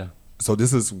quick? Yeah. So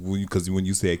this is because when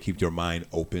you said keep your mind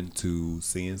open to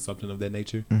seeing something of that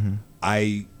nature,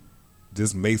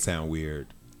 this may sound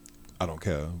weird. I don't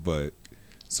care. But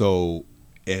so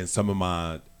in some of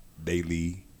my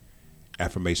daily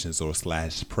affirmations or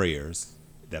 / prayers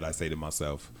that I say to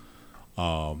myself,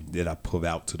 that I put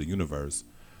out to the universe,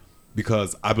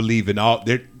 because I believe in all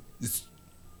there.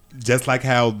 Just like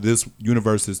how this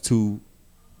universe is too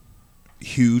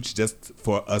huge just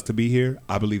for us to be here,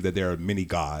 I believe that there are many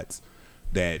gods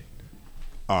that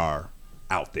are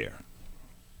out there.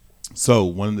 So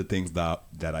one of the things that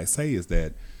I say is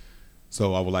that,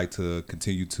 so I would like to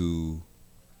continue to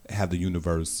have the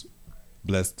universe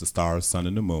bless the stars, sun,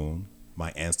 and the moon,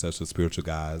 my ancestors, spiritual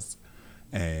guides,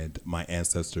 and my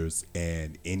ancestors,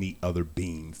 and any other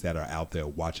beings that are out there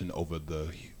watching over the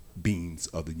beings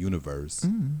of the universe,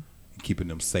 keeping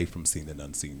them safe from seen and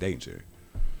unseen danger.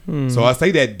 So I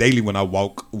say that daily when I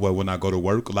when I go to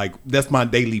work. Like that's my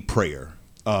daily prayer,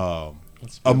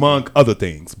 among other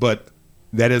things. But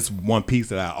that is one piece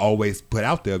that I always put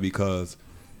out there, because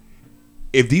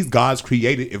if God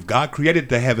created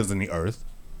the heavens and the earth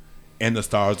and the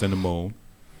stars and the moon,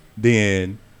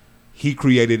 then He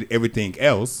created everything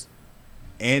else,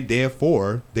 and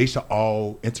therefore they shall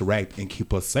all interact and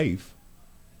keep us safe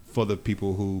for the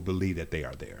people who believe that they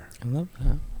are there. I love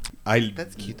that.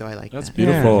 That's cute though. I like That's that.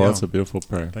 beautiful. Yeah. That's a beautiful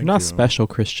prayer. Thank Not you. special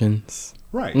Christians.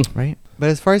 Right. Right. But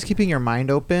as far as keeping your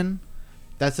mind open,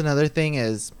 that's another thing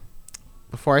is,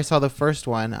 before I saw the first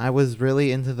one, I was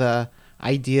really into the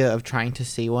idea of trying to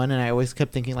see one, and I always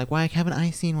kept thinking like, why haven't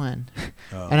I seen one?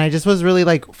 And I just was really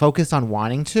like focused on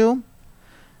wanting to,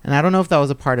 and I don't know if that was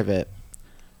a part of it.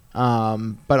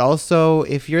 But also,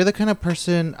 if you're the kind of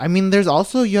person, I mean, there's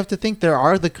also, you have to think there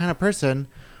are the kind of person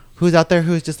who's out there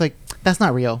who's just like, that's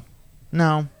not real.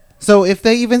 No. So if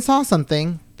they even saw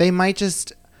something, they might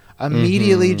just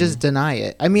immediately just deny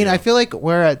it. I mean, I feel like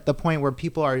we're at the point where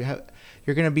people are,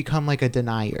 you're going to become like a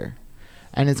denier.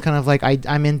 And it's kind of like,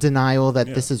 I'm in denial that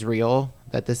this is real,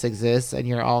 that this exists, and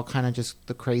you're all kind of just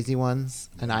the crazy ones,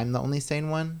 and I'm the only sane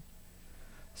one.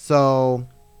 So...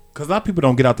 Because a lot of people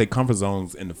don't get out their comfort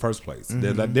zones in the first place.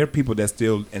 There are people that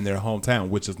still in their hometown,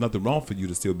 which is nothing wrong for you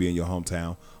to still be in your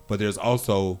hometown. But there's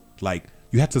also, like,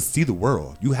 you have to see the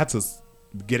world. You have to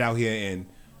get out here and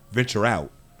venture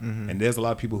out. And there's a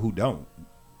lot of people who don't.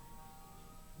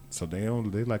 So they're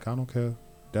like, I don't care.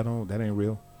 That ain't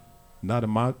real. Not in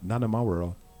my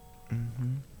world.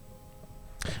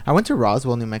 I went to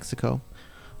Roswell, New Mexico.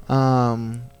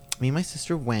 Me and my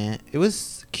sister went. It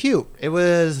was cute. It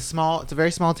was small. It's a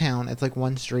very small town. It's like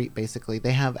one street basically.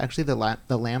 They have actually the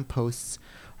lamp posts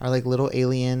are like little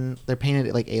alien. They're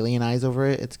painted like alien eyes over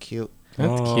it. It's cute.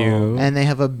 That's cute. And they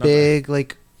have a big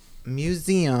like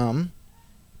museum.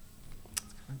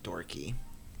 It's kind of dorky.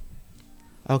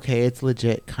 Okay, it's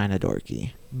legit kind of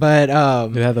dorky. But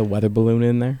Do they have the weather balloon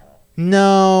in there?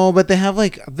 no, but they have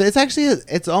like, it's actually,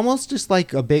 it's almost just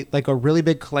like a really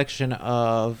big collection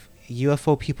of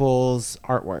UFO people's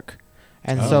artwork.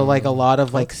 And so like a lot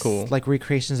of like cool. like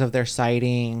recreations of their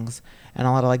sightings and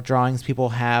a lot of like drawings people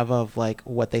have of like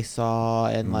what they saw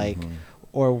and like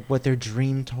or what their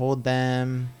dream told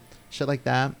them, shit like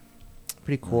that.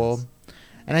 Pretty cool. Nice.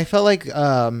 And I felt like they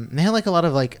had like a lot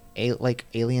of like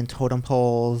alien totem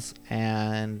poles,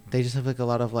 and they just have like a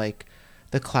lot of like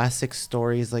the classic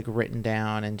stories like written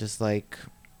down and just like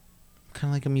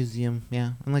kind of like a museum,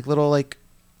 yeah, and like little like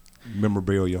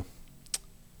memorabilia.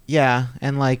 Yeah,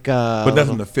 and like but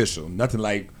nothing official, nothing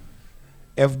like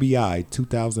FBI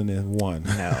 2001.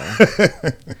 No.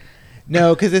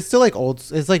 No, because it's still like old.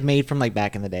 It's like made from like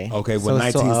back in the day. Okay, well,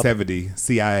 1970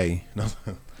 CIA. No.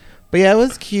 But yeah, it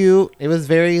was cute. It was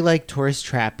very like tourist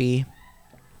trappy,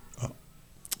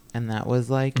 and that was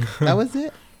like that was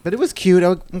it. But it was cute.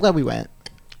 I'm glad we went.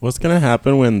 What's gonna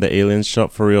happen when the aliens show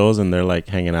up for reals and they're like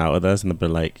hanging out with us and they're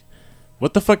like,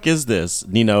 "What the fuck is this?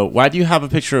 Nino, why do you have a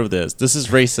picture of this? This is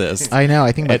racist." I know.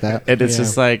 I think about that. And it's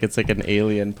just like it's like an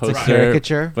alien poster,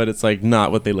 caricature, but it's like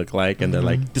not what they look like, and they're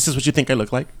like, "This is what you think I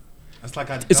look like." That's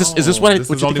like is this what you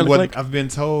think I look like? I've been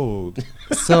told.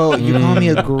 So you call me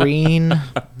a green?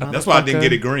 That's why I didn't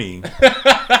get it green.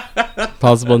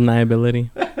 Plausible deniability.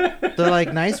 They're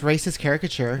like nice racist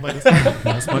caricature.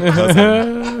 That's my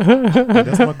cousin.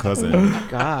 That's my cousin.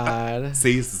 God.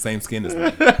 See, it's the same skin as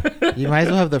me. You might as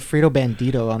well have the Frito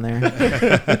Bandito on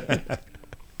there.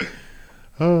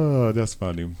 Oh, that's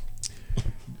funny.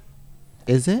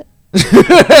 Is it?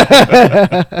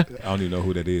 I don't even know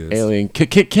who that is. Alien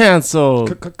canceled.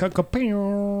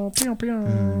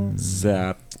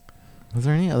 Zap. Was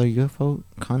there any other UFO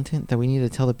content that we need to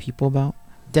tell the people about?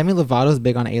 Demi Lovato's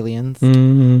big on aliens.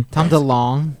 Mm-hmm. Tom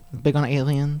DeLonge big on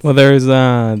aliens. Well, there's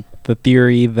the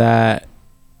theory that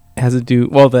has to do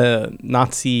the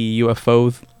Nazi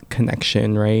UFO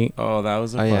connection, right? Oh, that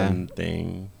was a fun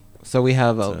thing. So we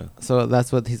have so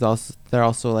that's what they're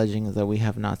also alleging is that we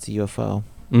have Nazi UFO.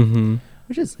 Mm-hmm.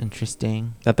 Which is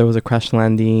interesting. That there was a crash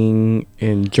landing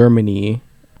in Germany.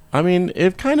 I mean,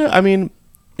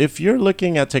 if you're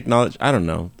looking at technology, I don't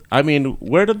know. I mean,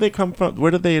 where did they come from?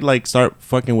 Where did they like start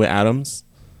fucking with atoms?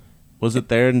 Was it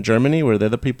there in Germany? Were they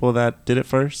the people that did it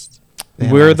first?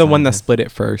 We're the one that split it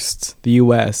first. The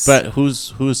U.S. But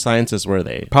whose scientists were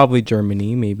they? Probably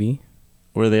Germany, maybe.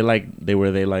 Were they like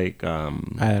I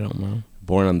don't know.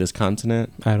 Born on this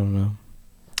continent? I don't know.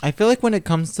 I feel like when it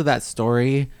comes to that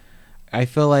story, I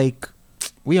feel like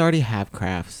we already have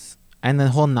crafts. And the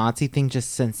whole Nazi thing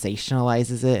just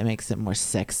sensationalizes it. It makes it more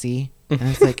sexy. And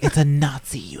it's like, it's a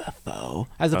Nazi UFO.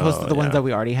 As opposed to the ones that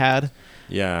we already had.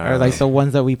 Yeah. Or like the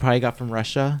ones that we probably got from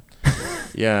Russia.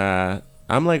 Yeah.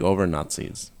 I'm like over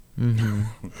Nazis. Mm-hmm.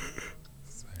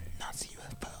 Nazi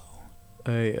UFO.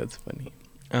 Oh, yeah, it's funny.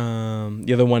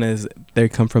 The other one is they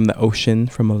come from the ocean,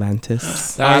 from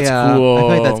Atlantis. That's cool. I feel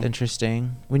like that's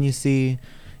interesting. When you see,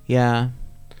 that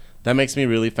makes me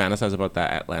really fantasize about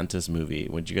that Atlantis movie.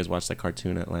 Would you guys watch that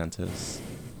cartoon Atlantis?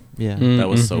 Yeah. That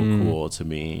was so cool to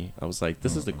me. I was like,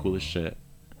 this is the coolest shit.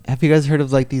 Have you guys heard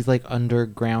of like these like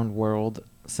underground world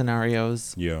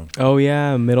scenarios? Yeah. Oh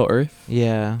yeah, Middle Earth.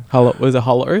 Yeah. Was it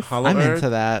Hollow Earth? I'm into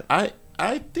that.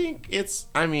 I think it's,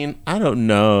 I don't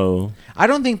know. I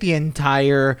don't think the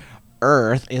entire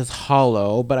Earth is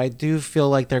hollow, but I do feel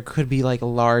like there could be like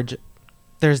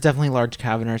there's definitely large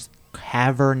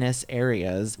cavernous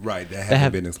areas. Right, that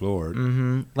haven't been explored.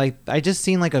 Mm-hmm. Like I just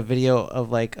seen like a video of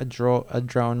like a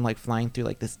drone like flying through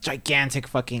like this gigantic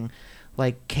fucking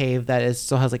like cave that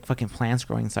still has like fucking plants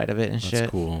growing inside of it and shit.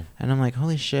 That's cool. And I'm like,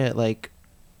 holy shit, like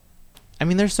I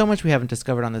mean, there's so much we haven't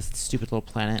discovered on this stupid little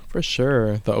planet. For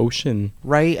sure. The ocean.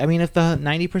 Right? I mean, if the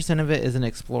 90% of it isn't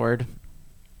explored,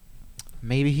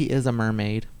 maybe he is a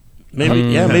mermaid. Maybe,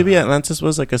 maybe Atlantis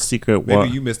was like a secret. Maybe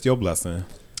you missed your blessing.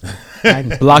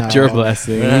 I blocked your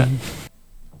blessing. Yeah.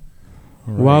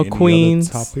 Well, Queens.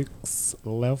 Topics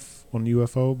left on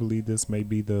UFO. Believe this may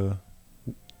be the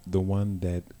one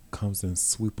that comes and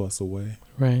sweep us away.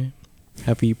 Right.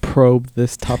 Have you probed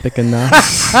this topic enough?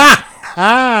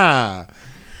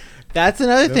 That's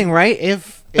another thing, right?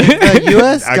 If the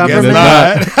U.S.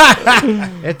 government,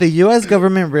 if the U.S.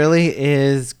 government really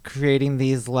is creating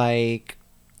these like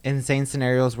insane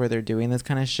scenarios where they're doing this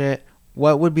kind of shit,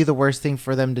 what would be the worst thing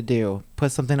for them to do?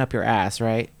 Put something up your ass,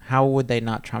 right? How would they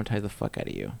not traumatize the fuck out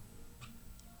of you?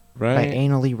 Right? By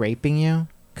anally raping you?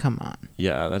 Come on.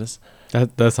 Yeah,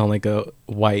 that does sound like a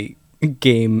white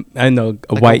game. I know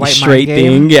a Like white straight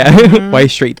thing. Yeah, Mm-hmm. white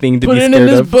straight thing to Put be it scared in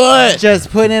his of. butt. Just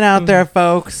putting it out there,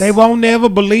 folks. They won't never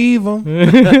believe them.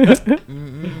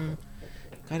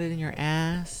 Got it in your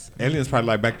ass. Aliens probably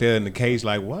like back there in the cage,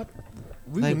 like what?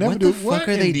 We Like, would never what do the fuck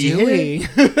are they in the doing?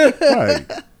 head?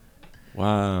 Right.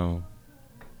 Wow.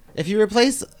 If you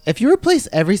replace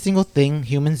every single thing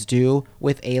humans do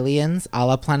with aliens, a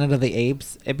la Planet of the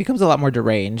Apes, it becomes a lot more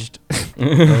deranged.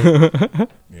 Yeah.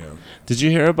 Did you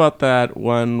hear about that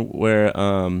one where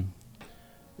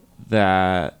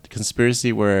that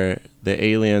conspiracy where the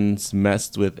aliens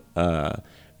messed with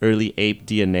early ape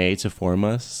DNA to form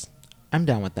us? I'm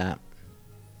down with that.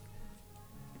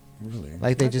 Really?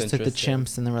 Like they That's just took the interesting.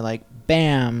 chimps and they were like,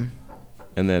 "Bam,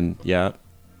 And then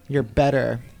you're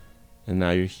better." and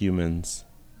now you're humans.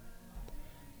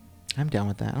 I'm down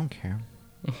with that. I don't care.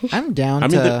 I'm down I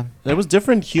mean, to. there was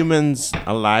different humans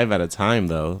alive at a time,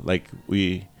 though. Like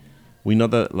we know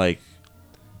that like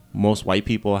most white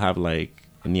people have like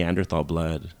Neanderthal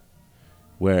blood,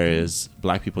 whereas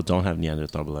black people don't have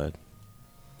Neanderthal blood.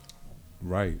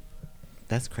 Right.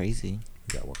 That's crazy.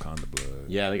 You got Wakanda blood.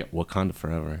 Yeah, they got Wakanda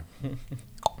forever.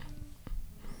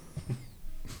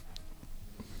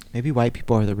 Maybe white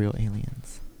people are the real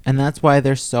aliens, and that's why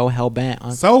they're so hell bent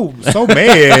on So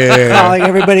mad. calling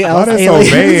everybody Why else they so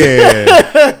aliens.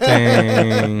 mad?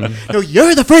 Dang. No,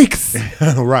 you're the freaks.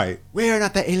 Right. We're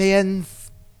not the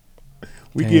aliens.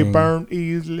 We Dang. get burned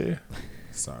easily.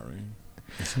 Sorry.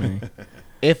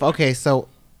 So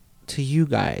to you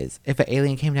guys, if an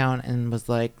alien came down and was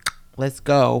like, "Let's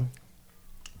go,"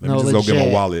 Let me just go get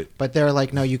my wallet. But they're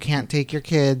like, "No, you can't take your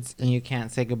kids and you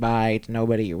can't say goodbye to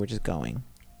nobody. We're just going."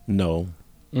 No,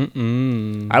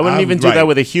 Mm-mm. I wouldn't even do right. that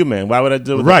with a human. Why would I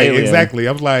do it with Right, an alien? exactly.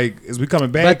 I was like, is we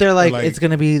coming back? But they're Or like, "It's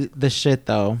gonna be the shit,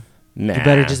 though. Nah. You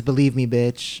better just believe me,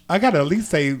 bitch." I gotta at least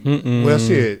say, Mm-mm. well,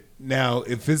 shit. Now,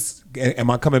 if it's,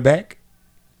 am I coming back?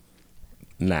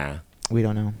 Nah. We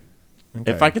don't know.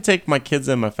 Okay. If I could take my kids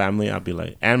and my family, I'd be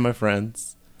like, and my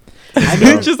friends. I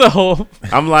mean, just a whole.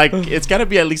 I'm like, it's got to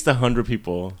be at least 100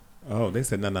 people. Oh, they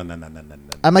said no.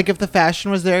 I'm like, if the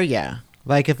fashion was there, yeah.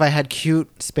 Like if I had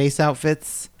cute space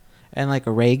outfits and like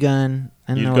a ray gun,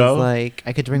 and You'd I was go? like,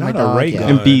 I could bring my Not a dog. ray yeah. gun.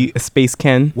 And be a Space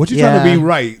Ken. What you Yeah. trying to be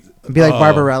right? Be like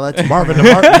Barbarella. Marvin the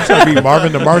Martian. You trying to be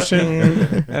Marvin the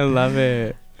Martian? I love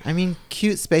it. I mean,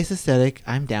 cute space aesthetic.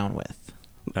 I'm down with.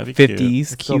 That'd be cute.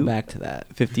 50s Let's cute. go back to that.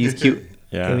 50s cute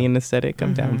Yeah. alien aesthetic.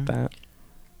 I'm down with Mhm. that.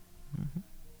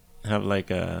 Have like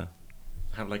a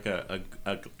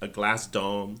glass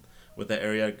dome with the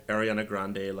Ariana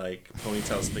Grande like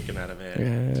ponytail sticking out of it.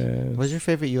 Yes. What's your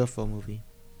favorite UFO movie?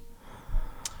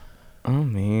 Oh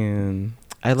man.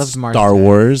 I loved Mars. Star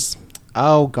Wars.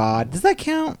 Oh God, does that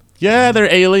count? Yeah, they're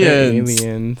They're aliens.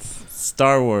 aliens.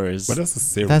 Star Wars. But that's a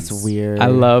series. That's weird. I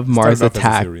love Mars Started off as a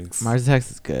Attacks. series. Mars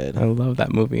Attacks is good. I love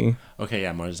that movie. Okay,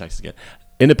 yeah, Mars Attacks is good.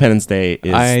 Independence Day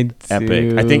is I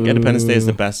epic. I think Independence Day is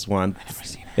the do. best one.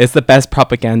 It's the best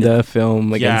propaganda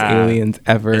film against Yeah, aliens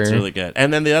ever. It's really good.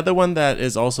 And then the other one that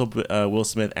is also Will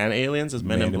Smith and aliens is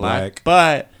Men in Black. Black.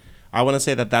 But I want to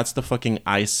say that that's the fucking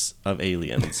ICE of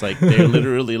aliens. Like they're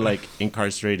literally like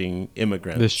incarcerating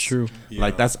immigrants. That's true.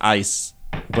 Like that's ICE,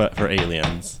 but for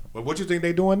aliens, But what you think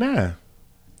they doing now?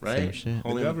 right? Same shit.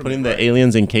 Only The government, putting right. the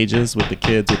aliens in cages with the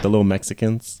kids with the little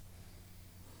Mexicans.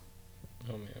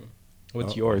 Oh man.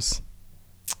 What's yours?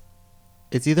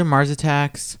 It's either Mars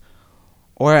Attacks,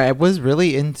 or I was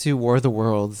really into War of the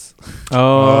Worlds.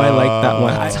 Oh, I like that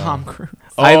one. Tom Cruise.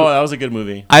 Oh, I- that was a good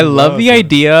movie. I love love the that.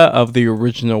 idea of the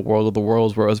original World of the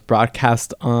Worlds where it was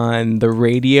broadcast on the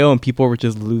radio and people were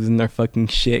just losing their fucking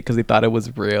shit because they thought it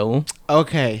was real.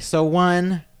 Okay, so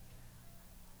one,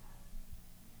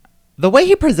 the way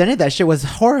he presented that shit was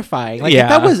horrifying. Like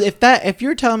Yeah. if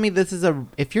you're telling me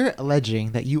if you're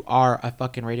alleging that you are a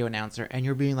fucking radio announcer and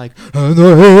you're being like, "And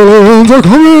the aliens are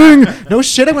coming," no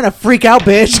shit, I'm gonna freak out,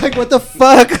 bitch. Like what the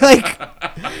fuck?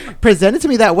 Like present it to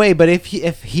me that way. But if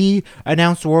he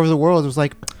announced War of the Worlds, it was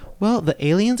like, well, the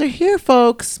aliens are here,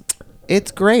 folks.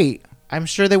 It's great. I'm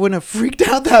sure they wouldn't have freaked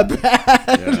out that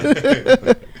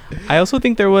bad. I also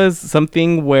think there was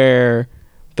something where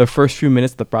the first few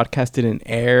minutes the broadcast didn't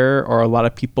air or a lot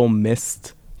of people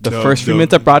missed the first few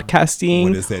minutes of broadcasting.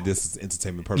 When it said this is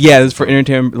entertainment purposes. Yeah, it's for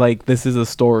entertainment. Like, this is a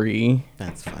story.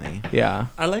 That's funny. Yeah.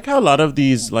 I like how a lot of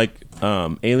these like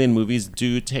alien movies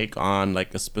do take on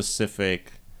like a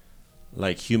specific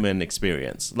like human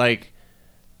experience, like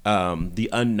the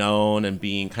unknown and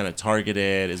being kind of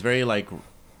targeted is very like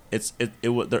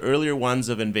the earlier ones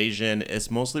of invasion is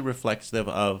mostly reflective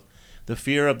of the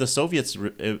fear of the Soviets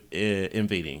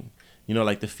invading, you know,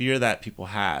 like the fear that people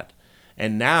had.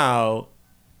 And now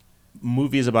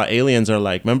movies about aliens are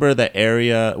like, remember the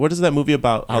area, what is that movie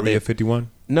about? How Area 51?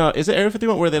 No, is it Area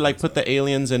 51 where they like put the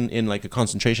aliens in like a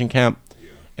concentration camp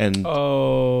and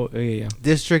Yeah.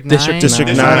 District 9.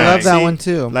 District I 9. love that See, one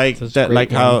too. like That's that, great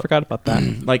like one. how I forgot about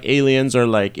that. like aliens are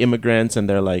like immigrants and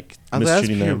they're like I was like, that's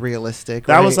mistreating pretty them. realistic.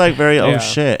 That right? was like very Yeah. oh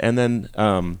shit. And then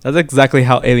That's exactly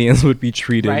how aliens would be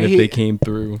treated Right? if they came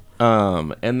through.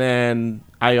 and then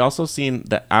I also seen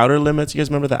the Outer Limits. You guys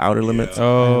remember the Outer Limits?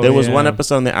 Oh, There was one yeah.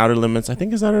 episode on the Outer Limits. I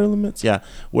think it's Outer Limits. Yeah,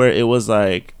 where it was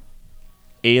like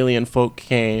alien folk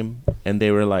came and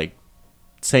they were like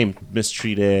same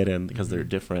mistreated and because they're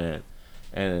different,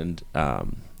 and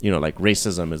like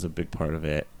racism is a big part of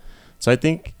it. So I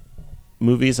think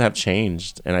movies have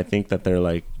changed, and I think that they're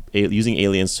like using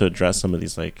aliens to address some of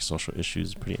these like social issues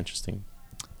is pretty interesting.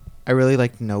 I really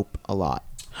liked Nope a lot.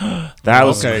 That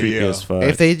was Okay, creepy yeah. as fuck.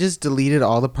 If they just deleted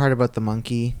all the part about the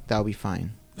monkey, that would be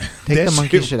fine. Take That the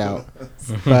monkey shit shit out.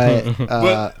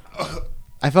 But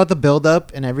I felt the build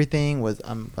up and everything was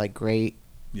like great.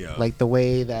 Yeah. Like the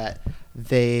way that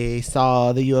they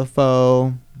saw the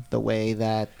UFO, the way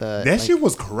that that shit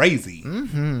was crazy.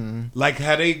 Mm-hmm. Like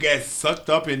how they got sucked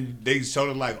up and they showed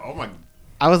it like, oh my.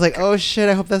 I was like, oh shit!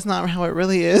 I hope that's not how it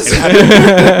really is. How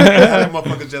that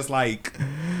motherfucker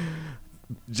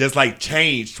just like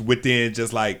changed within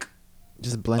just like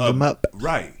Just blend them up.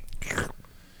 Right.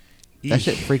 That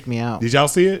shit freaked me out. Did y'all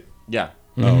see it? yeah.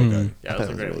 Oh, okay. Yeah, I that was thought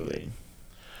a it great really movie. good.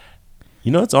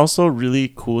 You know, it's also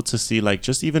really cool to see, like,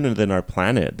 just even within our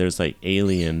planet, there's like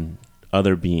alien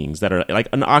other beings that are like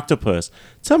an octopus.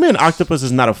 Tell me an octopus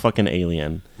is not a fucking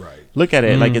alien. Right. Look at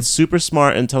it. Like, it's super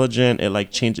smart, intelligent. It like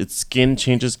its skin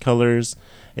changes colors.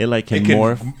 It like can It can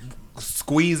morph.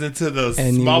 squeeze into the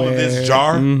small of Anywhere. this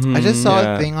jar. Mhm. I just saw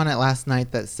Yeah. a thing on it last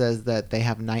night that says that they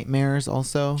have nightmares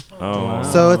also. Oh,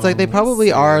 So it's like they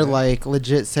probably are sad. like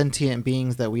legit sentient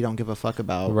beings that we don't give a fuck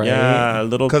about. Right. yeah,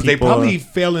 little Because they people- probably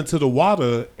fell into the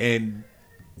water, and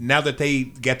now that they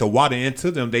got the water into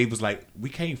them, they was like, we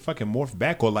can't fucking morph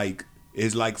back, or like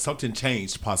it's like something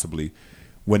changed possibly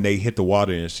when they hit the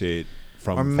water and shit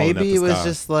from Or falling maybe out the it was sky.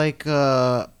 just like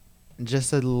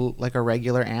like a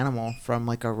regular animal from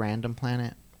like a random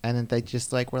planet, and then they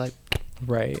just like were like,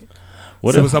 Right.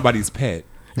 What So it if was somebody's pet.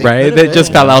 they Right. could've They just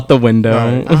been. fell out the window.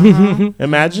 Right. Uh-huh.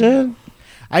 imagine?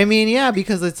 I mean, yeah,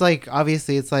 because it's like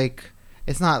obviously it's like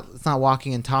it's not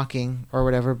walking and talking or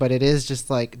whatever, but it is just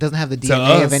like it doesn't have the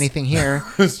DNA of us. anything here.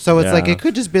 So it's like Yeah. it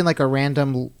could just been like a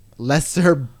random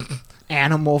lesser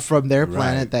animal from their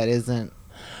planet Right. that isn't.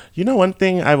 You know, one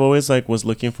thing I've always like was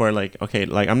looking for, like, okay,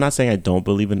 like I'm not saying I don't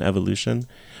believe in evolution,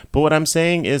 but what I'm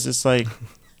saying is it's like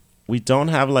we don't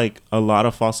have like a lot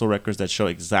of fossil records that show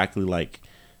exactly like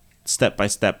step by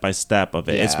step of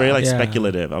it. It's Yeah. very like Yeah.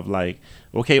 speculative of like,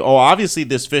 okay, oh, obviously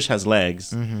this fish has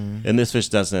legs Mm-hmm. and this fish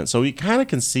doesn't. So we kind of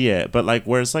can see it, but like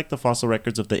where's like the fossil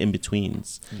records of the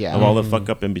in-betweens, Yeah. of all the fuck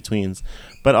up in-betweens.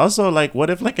 But also like what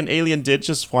if like an alien did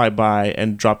just fly by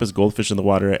and drop his goldfish in the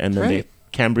water and then Right. the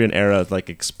Cambrian era like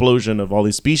explosion of all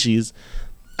these species.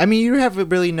 I mean, you have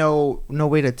really no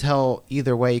way to tell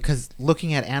either way because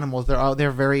looking at animals,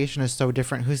 their variation is so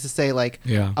different. Who's to say like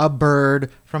Yeah. a bird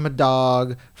from a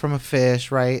dog from a fish,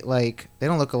 right? Like they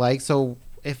don't look alike. So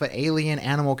if an alien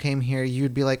animal came here,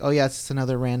 you'd be like, oh yeah, it's just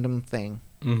another random thing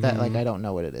that like I don't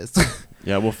know what it is.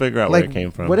 Yeah, we'll figure out like where it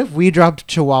came from. what if we dropped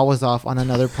chihuahuas off on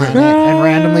another planet and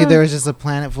randomly there was just a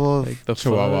planet full of Like the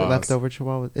Chihuahua. leftover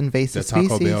chihuahuas, invasive The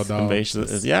Taco species? Bell dog. Invasion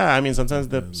is, yeah, I mean sometimes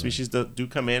the species do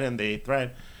come in and they thrive,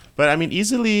 but I mean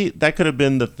easily that could have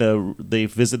been that they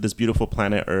visit this beautiful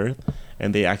planet Earth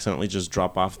and they accidentally just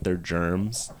drop off their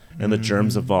germs and the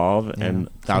germs evolve Yeah, and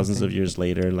thousands of something. years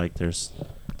later like there's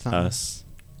Something. us.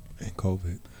 And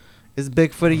COVID. Is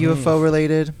Bigfoot a UFO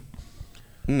related?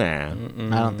 Nah, I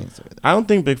don't think so either. I don't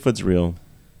think Bigfoot's real.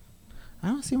 I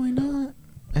don't see why not.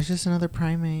 It's just another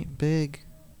primate, big.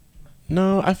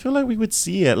 No, I feel like we would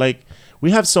see it. Like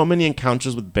we have so many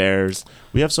encounters with bears.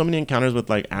 We have so many encounters with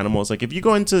like animals. Like if you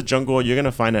go into the jungle, you're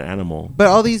gonna find an animal. But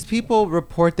all these people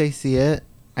report they see it,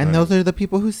 and Right. those are the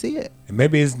people who see it. And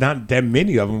maybe it's not that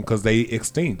many of them because they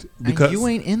extinct. Because And you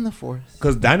ain't in the forest.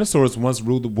 dinosaurs once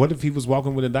ruled. What if he was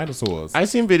walking with the dinosaurs? I've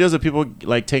seen videos of people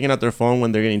like taking out their phone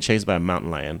when they're getting chased by a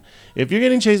mountain lion. If you're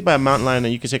getting chased by a mountain lion,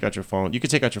 then you can take out your phone. You can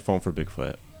take out your phone for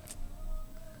Bigfoot.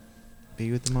 Be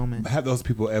with the moment. Have those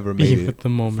people ever Be made with it the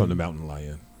moment. from the mountain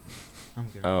lion? I'm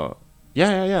good. Oh,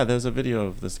 yeah. There's a video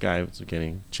of this guy who's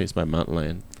getting chased by a mountain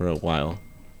lion for a while.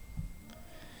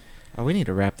 Oh, we need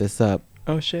to wrap this up.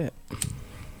 Oh shit.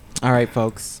 All right,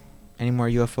 folks. Any more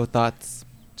UFO thoughts?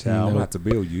 Child, I'm gonna have to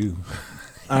build you.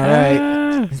 All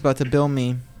right. He's about to bill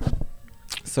me.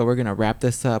 So we're going to wrap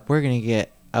this up. We're going to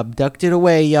get abducted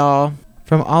away, y'all.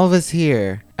 From all of us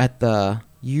here at the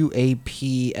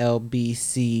UAPLBCQ,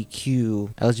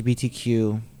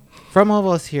 LGBTQ. From all of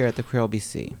us here at the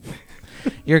QueerLBC.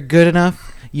 You're good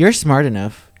enough. You're smart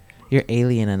enough. You're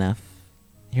alien enough.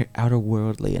 You're outer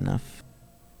worldly enough.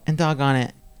 And doggone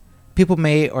it, people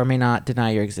may or may not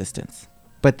deny your existence.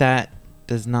 But that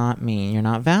does not mean you're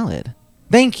not valid.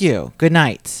 Thank you. Good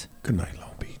night. Good night,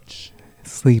 Long Beach.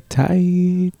 Sleep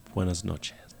tight. Buenas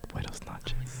noches. Buenos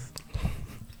noches.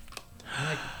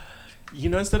 You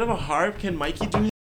know, instead of a harp, can Mikey do